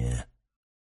изображения.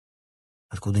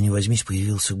 Откуда ни возьмись,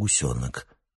 появился гусенок.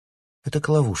 Это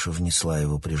Клавуша внесла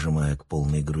его, прижимая к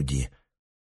полной груди.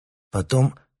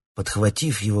 Потом,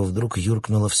 подхватив его, вдруг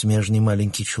юркнула в смежный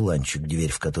маленький чуланчик,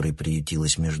 дверь в который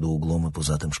приютилась между углом и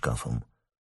пузатым шкафом.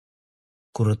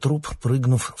 Куротруп,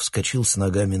 прыгнув, вскочил с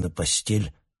ногами на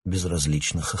постель,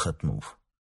 безразлично хохотнув.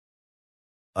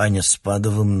 Аня с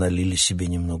Падовым налили себе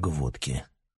немного водки.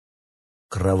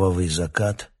 Кровавый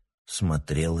закат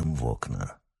смотрел им в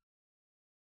окна.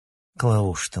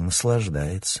 «Клавуша-то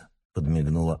наслаждается», —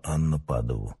 подмигнула Анна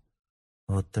Падову.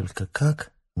 «Вот только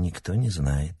как, никто не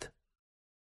знает».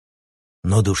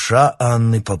 Но душа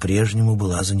Анны по-прежнему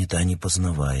была занята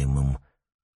непознаваемым,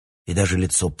 и даже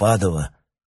лицо Падова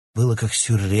было как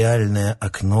сюрреальное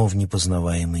окно в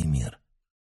непознаваемый мир.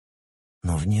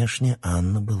 Но внешне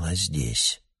Анна была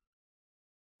здесь.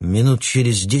 Минут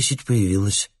через 10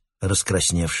 появилась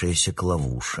раскрасневшаяся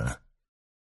Клавуша.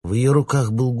 В ее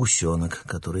руках был гусенок,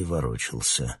 который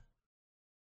ворочался.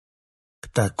 «К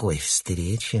такой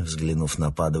встрече, — взглянув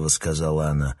на Падова, сказала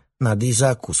она, — надо и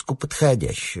закуску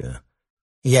подходящую.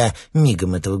 Я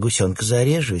мигом этого гусенка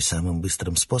зарежу и самым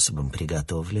быстрым способом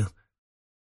приготовлю».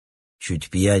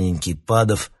 Чуть пьяненький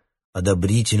Падов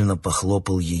одобрительно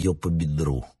похлопал ее по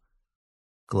бедру.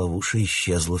 Клавуша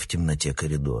исчезла в темноте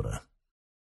коридора.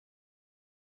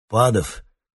 Падов,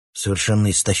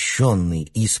 совершенно истощенный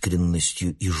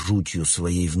искренностью и жутью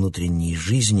своей внутренней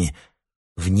жизни,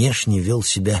 внешне вел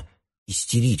себя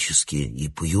истерически и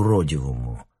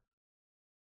по-юродивому.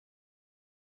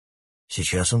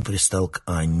 Сейчас он пристал к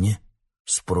Анне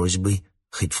с просьбой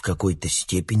хоть в какой-то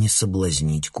степени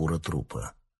соблазнить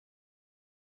кура-трупа.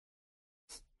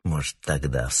 Может,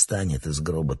 тогда встанет из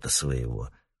гроба-то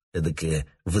своего, эдакое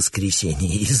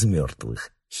воскресение из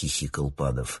мертвых, — хихикал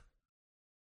Падов.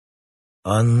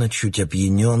 Анна, чуть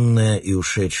опьяненная и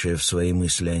ушедшая в свои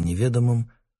мысли о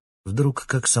неведомом, вдруг,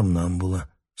 как сомнамбула,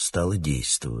 стала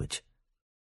действовать.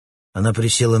 Она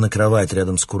присела на кровать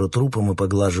рядом с куротрупом и,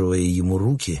 поглаживая ему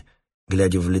руки,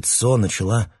 глядя в лицо,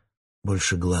 начала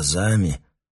больше глазами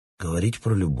говорить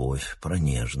про любовь, про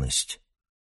нежность.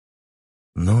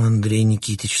 Но Андрей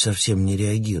Никитич совсем не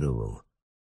реагировал.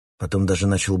 Потом даже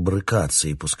начал брыкаться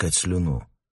и пускать слюну.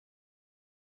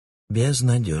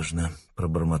 «Безнадежно», —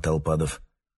 пробормотал Падов.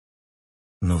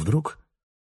 Но вдруг,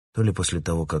 то ли после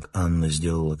того, как Анна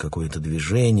сделала какое-то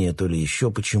движение, то ли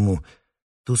еще почему,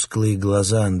 тусклые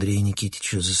глаза Андрея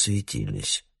Никитича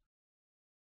засветились.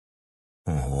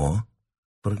 «Ого»,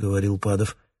 — проговорил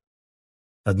Падов.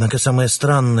 Однако самое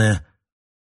странное,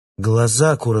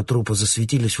 глаза куротрупа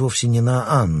засветились вовсе не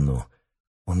на Анну.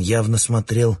 Он явно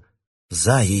смотрел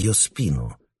за ее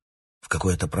спину, в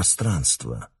какое-то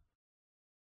пространство.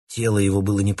 Тело его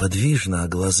было неподвижно, а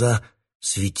глаза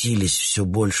светились все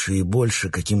больше и больше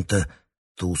каким-то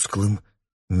тусклым,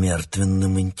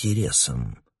 мертвенным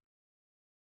интересом.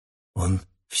 Он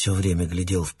все время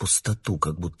глядел в пустоту,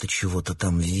 как будто чего-то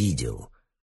там видел.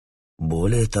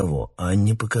 Более того,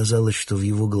 Анне показалось, что в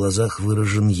его глазах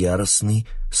выражен яростный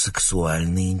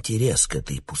сексуальный интерес к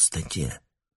этой пустоте.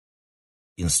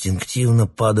 Инстинктивно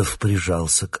Падов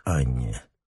прижался к Анне.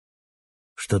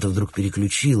 Что-то вдруг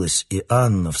переключилось, и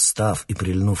Анна, встав и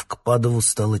прильнув к Падову,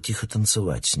 стала тихо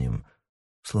танцевать с ним,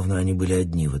 словно они были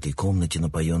одни в этой комнате,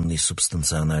 напоенной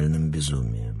субстанциональным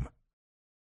безумием.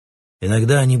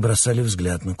 Иногда они бросали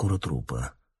взгляд на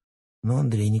куротрупа, но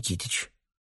Андрей Никитич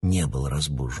не был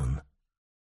разбужен.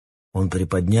 Он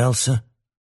приподнялся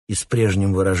и с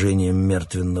прежним выражением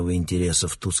мертвенного интереса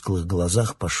в тусклых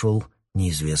глазах пошел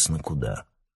неизвестно куда.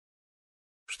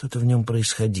 Что-то в нем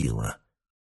происходило.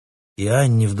 И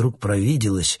Анне вдруг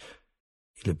провиделось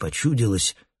или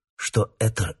почудилось, что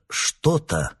это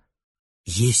что-то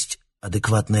есть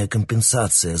адекватная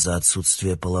компенсация за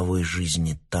отсутствие половой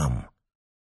жизни там.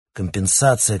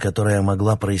 Компенсация, которая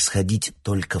могла происходить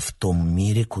только в том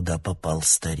мире, куда попал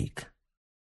старик.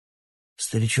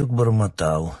 Старичок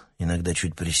бормотал, иногда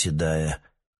чуть приседая,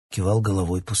 кивал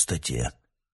головой пустоте.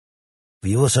 В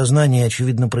его сознании,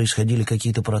 очевидно, происходили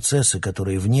какие-то процессы,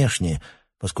 которые внешне,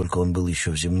 поскольку он был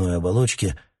еще в земной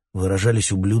оболочке,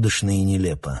 выражались ублюдочно и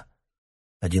нелепо.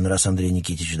 Один раз Андрей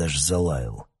Никитич даже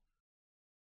залаял.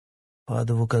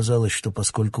 Падову казалось, что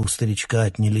поскольку у старичка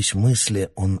отнялись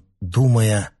мысли, он,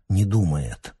 думая, не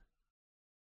думает.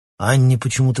 Анне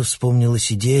почему-то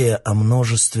вспомнилась идея о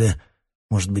множестве,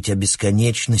 может быть, о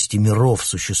бесконечности миров,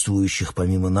 существующих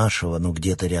помимо нашего, но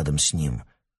где-то рядом с ним.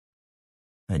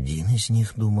 Один из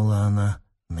них, думала она,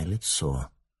 налицо.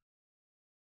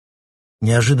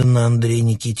 Неожиданно Андрей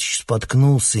Никитич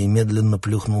споткнулся и медленно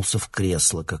плюхнулся в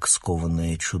кресло, как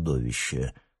скованное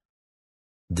чудовище.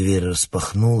 Дверь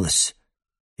распахнулась,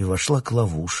 и вошла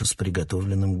Клавуша с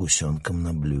приготовленным гусенком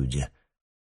на блюде.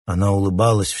 Она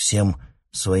улыбалась всем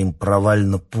своим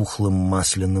провально-пухлым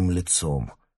масляным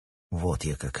лицом. Вот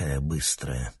я какая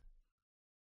быстрая.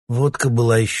 Водка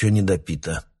была еще не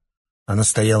допита. Она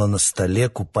стояла на столе,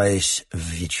 купаясь в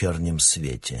вечернем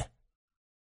свете.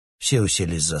 Все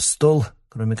уселись за стол,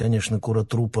 кроме, конечно,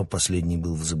 куротрупа. Последний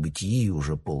был в забытии и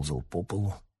уже ползал по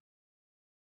полу.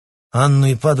 Анну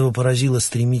и Падова поразило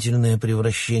стремительное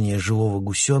превращение живого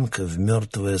гусенка в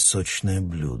мертвое сочное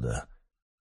блюдо.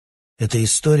 Эта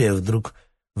история вдруг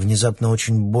внезапно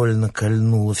очень больно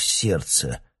кольнула в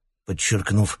сердце,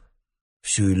 подчеркнув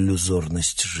всю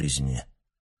иллюзорность жизни.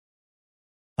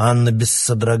 Анна без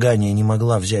содрогания не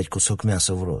могла взять кусок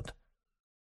мяса в рот.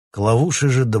 Клавуша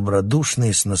же добродушно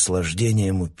и с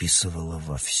наслаждением уписывала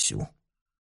вовсю.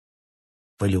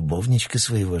 «Полюбовничка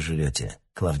своего жрете,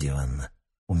 Клавдия Ивановна?»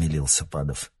 — умилился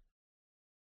Падов.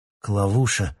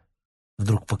 Клавуша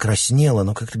вдруг покраснела,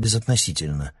 но как-то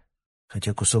безотносительно,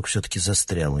 хотя кусок все-таки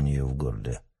застрял у нее в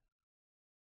горле.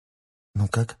 «Ну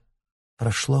как,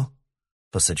 прошло?»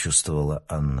 — посочувствовала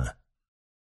Анна.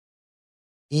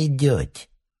 «Идет»,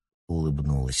 —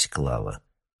 улыбнулась Клава.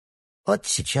 «Вот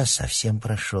сейчас совсем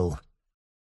прошел».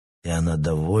 И она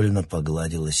довольно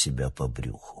погладила себя по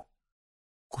брюху.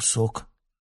 Кусок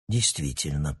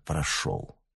действительно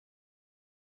прошел.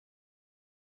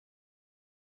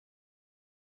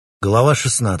 Глава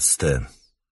 16.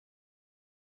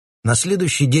 На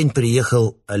следующий день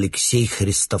приехал Алексей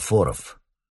Христофоров.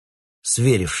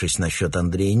 Сверившись насчет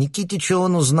Андрея Никитича,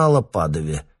 он узнал о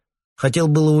Падове. Хотел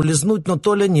было улизнуть, но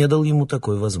Толя не дал ему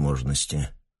такой возможности.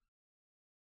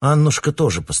 Аннушка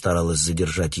тоже постаралась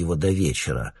задержать его до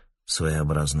вечера,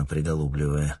 своеобразно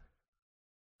приголубливая.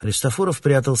 Христофоров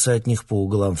прятался от них по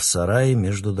углам в сарае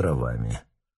между дровами.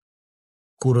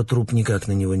 Кура-труп никак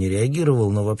на него не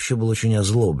реагировал, но вообще был очень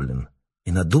озлоблен.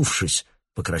 И, надувшись,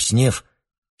 покраснев,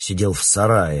 сидел в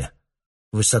сарае,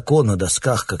 высоко на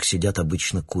досках, как сидят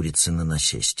обычно курицы на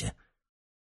насесте.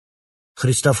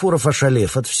 Христофоров,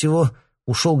 ошалев от всего,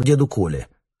 ушел к деду Коле,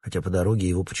 хотя по дороге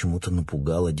его почему-то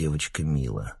напугала девочка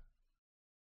Мила.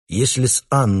 Если с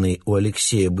Анной у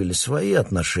Алексея были свои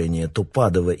отношения, то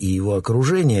Падова и его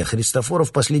окружение Христофоров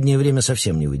в последнее время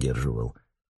совсем не выдерживал.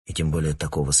 И тем более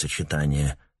такого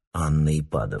сочетания Анна и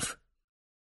Падов.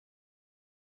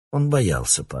 Он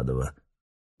боялся Падова.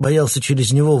 Боялся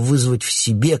через него вызвать в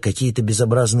себе какие-то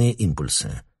безобразные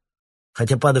импульсы.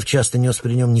 Хотя Падов часто нес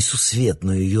при нем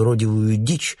несусветную юродивую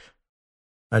дичь,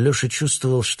 Алеша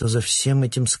чувствовал, что за всем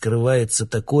этим скрывается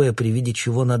такое, при виде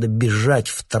чего надо бежать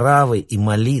в травы и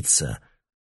молиться.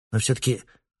 Но все-таки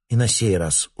и на сей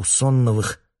раз у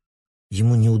Сонновых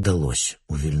ему не удалось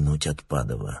увильнуть от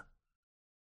Падова.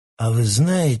 «А вы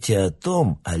знаете о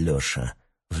том, Алеша,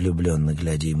 — влюбленно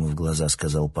глядя ему в глаза,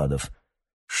 сказал Падов,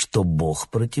 — что Бог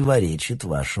противоречит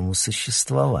вашему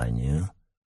существованию?»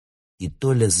 И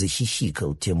Толя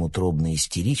захихикал тем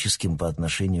утробно-истерическим по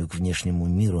отношению к внешнему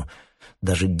миру,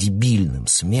 даже дебильным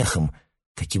смехом,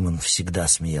 каким он всегда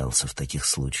смеялся в таких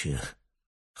случаях.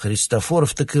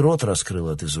 Христофоров так и рот раскрыл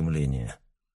от изумления.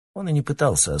 Он и не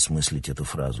пытался осмыслить эту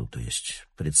фразу, то есть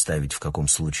представить, в каком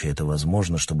случае это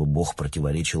возможно, чтобы Бог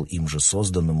противоречил им же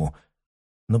созданному,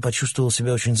 но почувствовал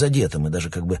себя очень задетым и даже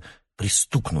как бы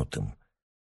пристукнутым.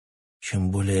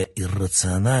 Чем более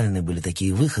иррациональны были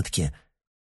такие выходки,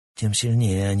 тем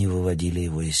сильнее они выводили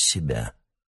его из себя.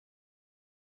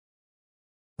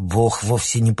 «Бог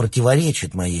вовсе не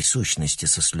противоречит моей сущности», —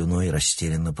 со слюной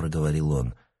растерянно проговорил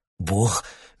он. «Бог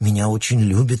меня очень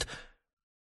любит».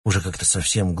 Уже как-то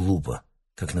совсем глупо,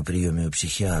 как на приеме у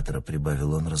психиатра,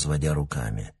 прибавил он, разводя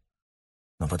руками.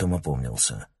 Но потом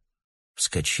опомнился,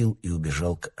 вскочил и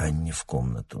убежал к Анне в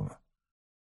комнату.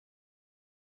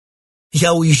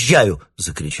 «Я уезжаю!» —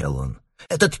 закричал он.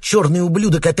 «Этот черный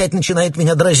ублюдок опять начинает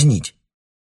меня дразнить!»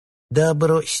 «Да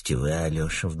бросьте вы,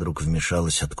 Алеша!» — вдруг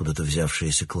вмешалась откуда-то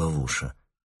взявшаяся Клавуша.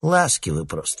 «Ласки вы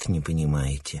просто не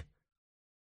понимаете!»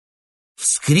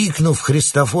 Вскрикнув,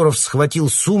 Христофоров схватил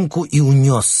сумку и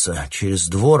унесся через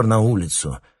двор на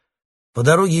улицу. По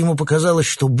дороге ему показалось,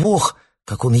 что Бог,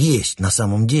 как он есть на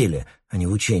самом деле, а не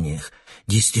в учениях,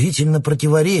 действительно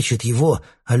противоречит его,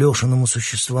 Алешиному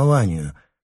существованию.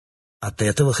 От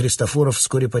этого Христофоров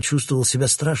вскоре почувствовал себя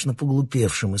страшно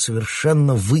поглупевшим и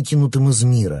совершенно выкинутым из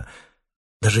мира.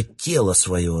 Даже тело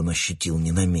свое он ощутил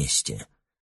не на месте.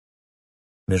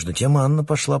 Между тем Анна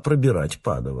пошла пробирать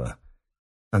Падова.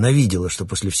 Она видела, что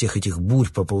после всех этих бурь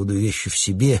по поводу вещи в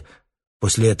себе,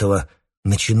 после этого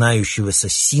начинающегося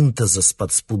синтеза с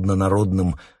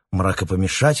подспудно-народным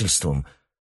мракопомешательством,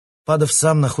 Падов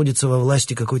сам находится во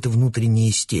власти какой-то внутренней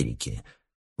истерики,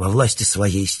 во власти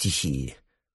своей стихии.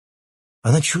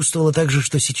 Она чувствовала также,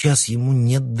 что сейчас ему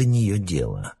нет до нее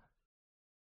дела.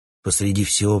 Посреди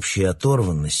всеобщей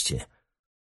оторванности,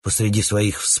 посреди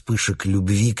своих вспышек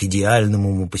любви к идеальным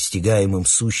умопостигаемым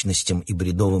сущностям и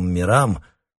бредовым мирам,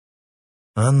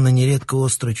 Анна нередко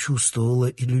остро чувствовала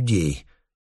и людей,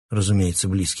 разумеется,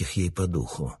 близких ей по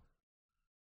духу.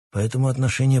 Поэтому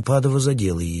отношение Падова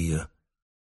задело ее.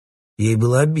 Ей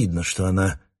было обидно, что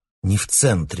она не в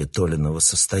центре Толиного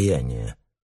состояния.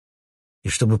 И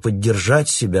чтобы поддержать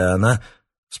себя, она,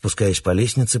 спускаясь по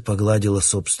лестнице, погладила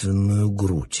собственную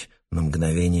грудь, на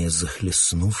мгновение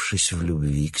захлестнувшись в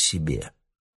любви к себе.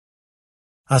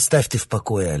 «Оставь ты в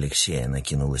покое Алексея», —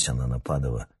 накинулась она на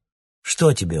Падова.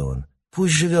 «Что тебе он?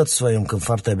 Пусть живет в своем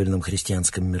комфортабельном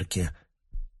христианском мирке».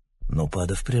 Но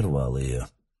Падов прервал ее.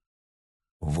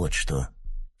 «Вот что»,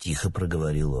 — тихо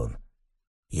проговорил он,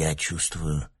 — «я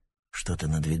чувствую, что-то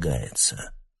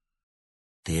надвигается.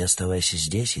 Ты оставайся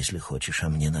здесь, если хочешь, а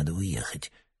мне надо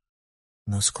уехать.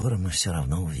 Но скоро мы все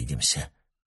равно увидимся».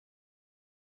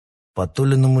 По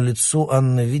Толиному лицу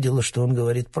Анна видела, что он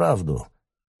говорит правду,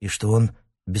 и что он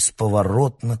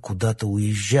бесповоротно куда-то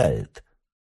уезжает.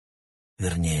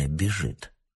 Вернее,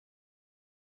 бежит.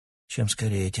 «Чем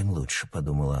скорее, тем лучше», —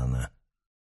 подумала она.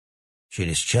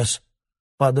 Через час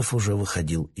Падов уже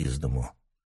выходил из дому.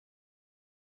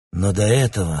 Но до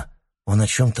этого он о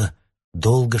чем-то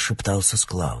долго шептался с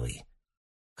Клавой.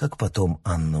 Как потом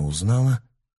Анна узнала,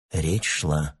 речь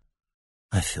шла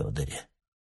о Федоре.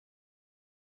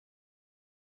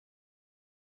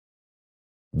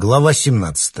 Глава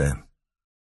 17.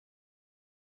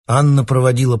 Анна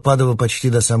проводила Падова почти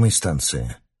до самой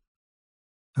станции.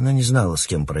 Она не знала, с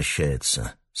кем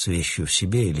прощается, с вещью в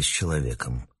себе или с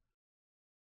человеком.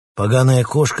 Поганая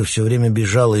кошка все время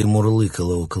бежала и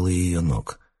мурлыкала около ее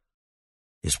ног.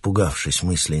 Испугавшись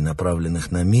мыслей,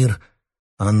 направленных на мир,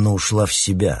 Анна ушла в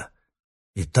себя,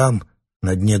 и там,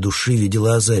 на дне души,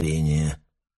 видела озарение.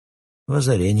 В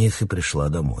озарениях и пришла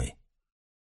домой.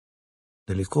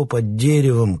 Далеко под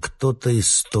деревом кто-то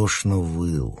истошно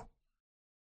выл.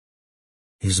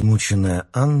 Измученная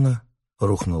Анна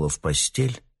рухнула в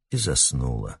постель и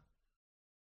заснула.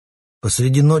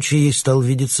 Посреди ночи ей стал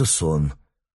видеться сон.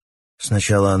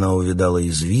 Сначала она увидала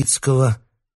Извицкого,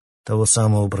 того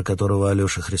самого, про которого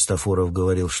Алеша Христофоров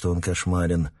говорил, что он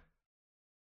кошмарен.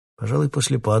 Пожалуй,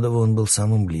 после Падова он был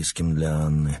самым близким для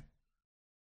Анны.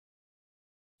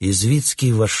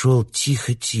 Извицкий вошел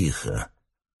тихо-тихо,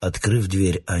 открыв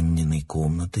дверь Анниной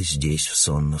комнаты здесь, в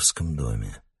Сонновском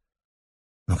доме.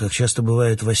 Но, как часто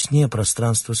бывает во сне,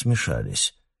 пространства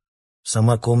смешались.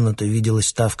 Сама комната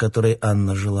виделась та, в которой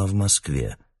Анна жила в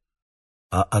Москве.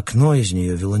 А окно из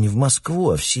нее вело не в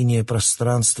Москву, а в синее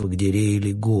пространство, где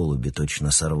реяли голуби, точно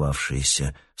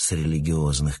сорвавшиеся с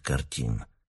религиозных картин.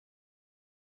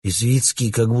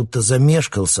 Извицкий как будто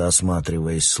замешкался,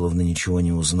 осматриваясь, словно ничего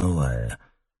не узнавая.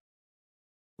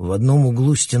 В одном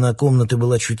углу стена комнаты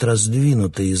была чуть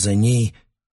раздвинута, и за ней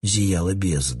зияла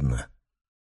бездна.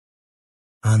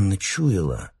 Анна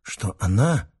чуяла, что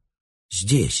она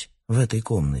здесь, в этой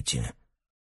комнате,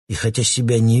 и хотя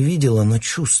себя не видела, но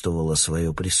чувствовала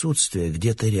свое присутствие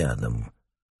где-то рядом.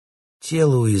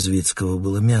 Тело у Извицкого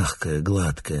было мягкое,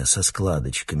 гладкое, со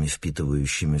складочками,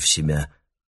 впитывающими в себя,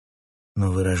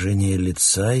 но выражение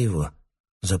лица его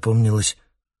запомнилось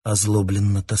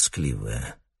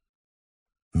озлобленно-тоскливое.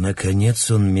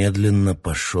 Наконец он медленно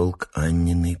пошел к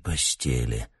Анниной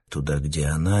постели, туда, где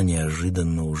она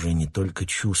неожиданно уже не только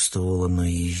чувствовала, но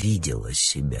и видела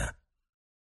себя.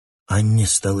 Анне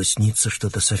стало сниться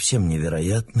что-то совсем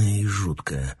невероятное и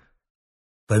жуткое.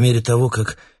 По мере того,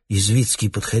 как Извицкий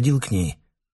подходил к ней,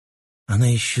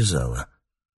 она исчезала.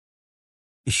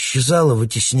 Исчезала,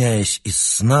 вытесняясь из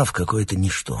сна в какое-то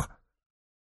ничто.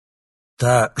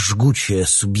 Та жгучая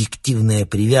субъективная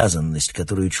привязанность,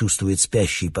 которую чувствует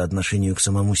спящий по отношению к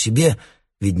самому себе,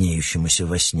 виднеющемуся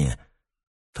во сне,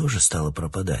 тоже стала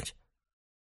пропадать,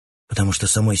 потому что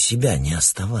самой себя не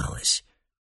оставалось.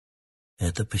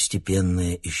 Это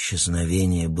постепенное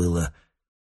исчезновение было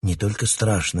не только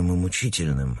страшным и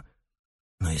мучительным,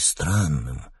 но и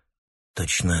странным,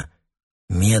 точно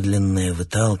медленное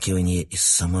выталкивание из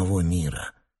самого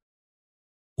мира.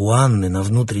 У Анны на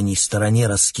внутренней стороне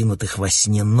раскинутых во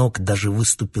сне ног даже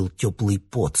выступил теплый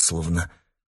пот, словно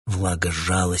влага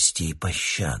жалости и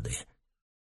пощады.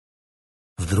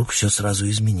 Вдруг все сразу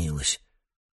изменилось.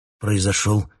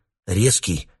 Произошел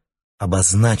резкий,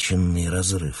 обозначенный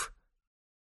разрыв.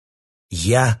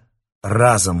 Я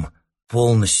разом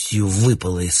полностью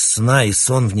выпала из сна, и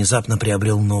сон внезапно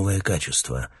приобрел новое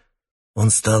качество.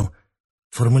 Он стал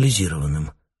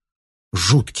формализированным,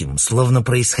 жутким, словно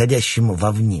происходящим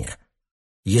вовне.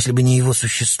 Если бы не его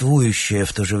существующая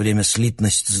в то же время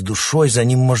слитность с душой, за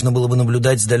ним можно было бы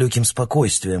наблюдать с далеким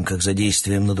спокойствием, как за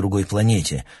действием на другой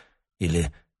планете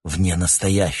или вне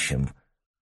настоящем.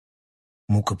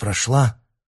 Мука прошла,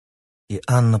 и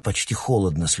Анна почти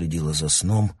холодно следила за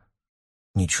сном,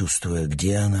 не чувствуя,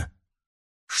 где она,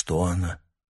 что она.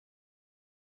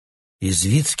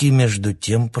 Извицкий, между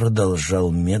тем,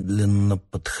 продолжал медленно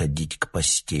подходить к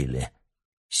постели,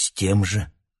 с тем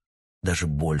же, даже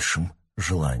большим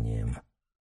желанием.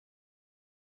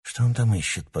 «Что он там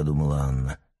ищет?» — подумала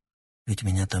Анна. «Ведь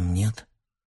меня там нет».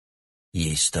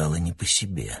 Ей стало не по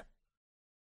себе.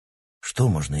 Что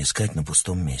можно искать на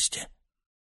пустом месте?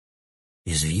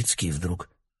 Извицкий вдруг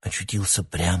очутился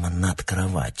прямо над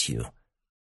кроватью.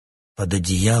 Под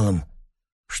одеялом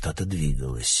что-то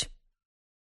двигалось.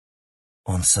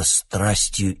 Он со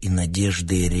страстью и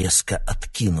надеждой резко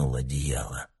откинул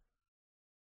одеяло.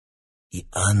 И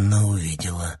Анна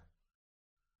увидела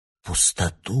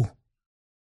пустоту,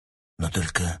 но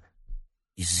только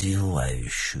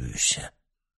извивающуюся.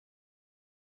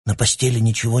 На постели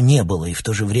ничего не было, и в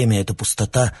то же время эта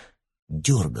пустота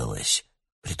дергалась,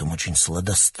 притом очень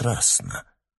сладострастно.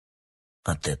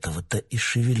 От этого-то и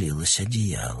шевелилось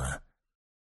одеяло.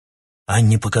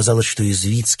 Анне показалось, что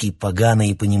Извицкий погано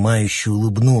и понимающе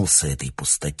улыбнулся этой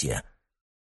пустоте.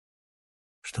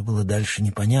 Что было дальше,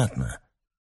 непонятно,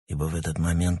 ибо в этот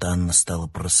момент Анна стала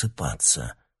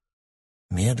просыпаться.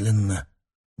 медленно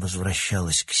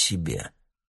возвращалась к себе.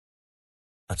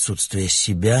 Отсутствие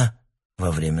себя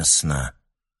во время сна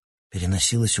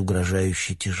переносилось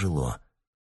угрожающе тяжело,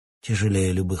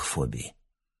 тяжелее любых фобий,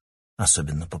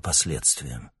 особенно по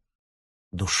последствиям.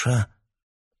 Душа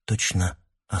точно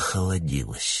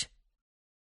охолодилась.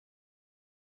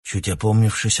 Чуть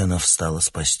опомнившись, она встала с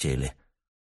постели.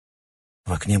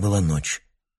 В окне была ночь.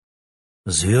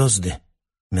 Звезды,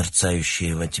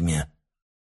 мерцающие во тьме,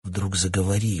 вдруг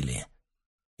заговорили,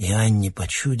 и Анне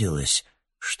почудилось,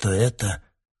 что это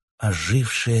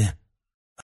ожившие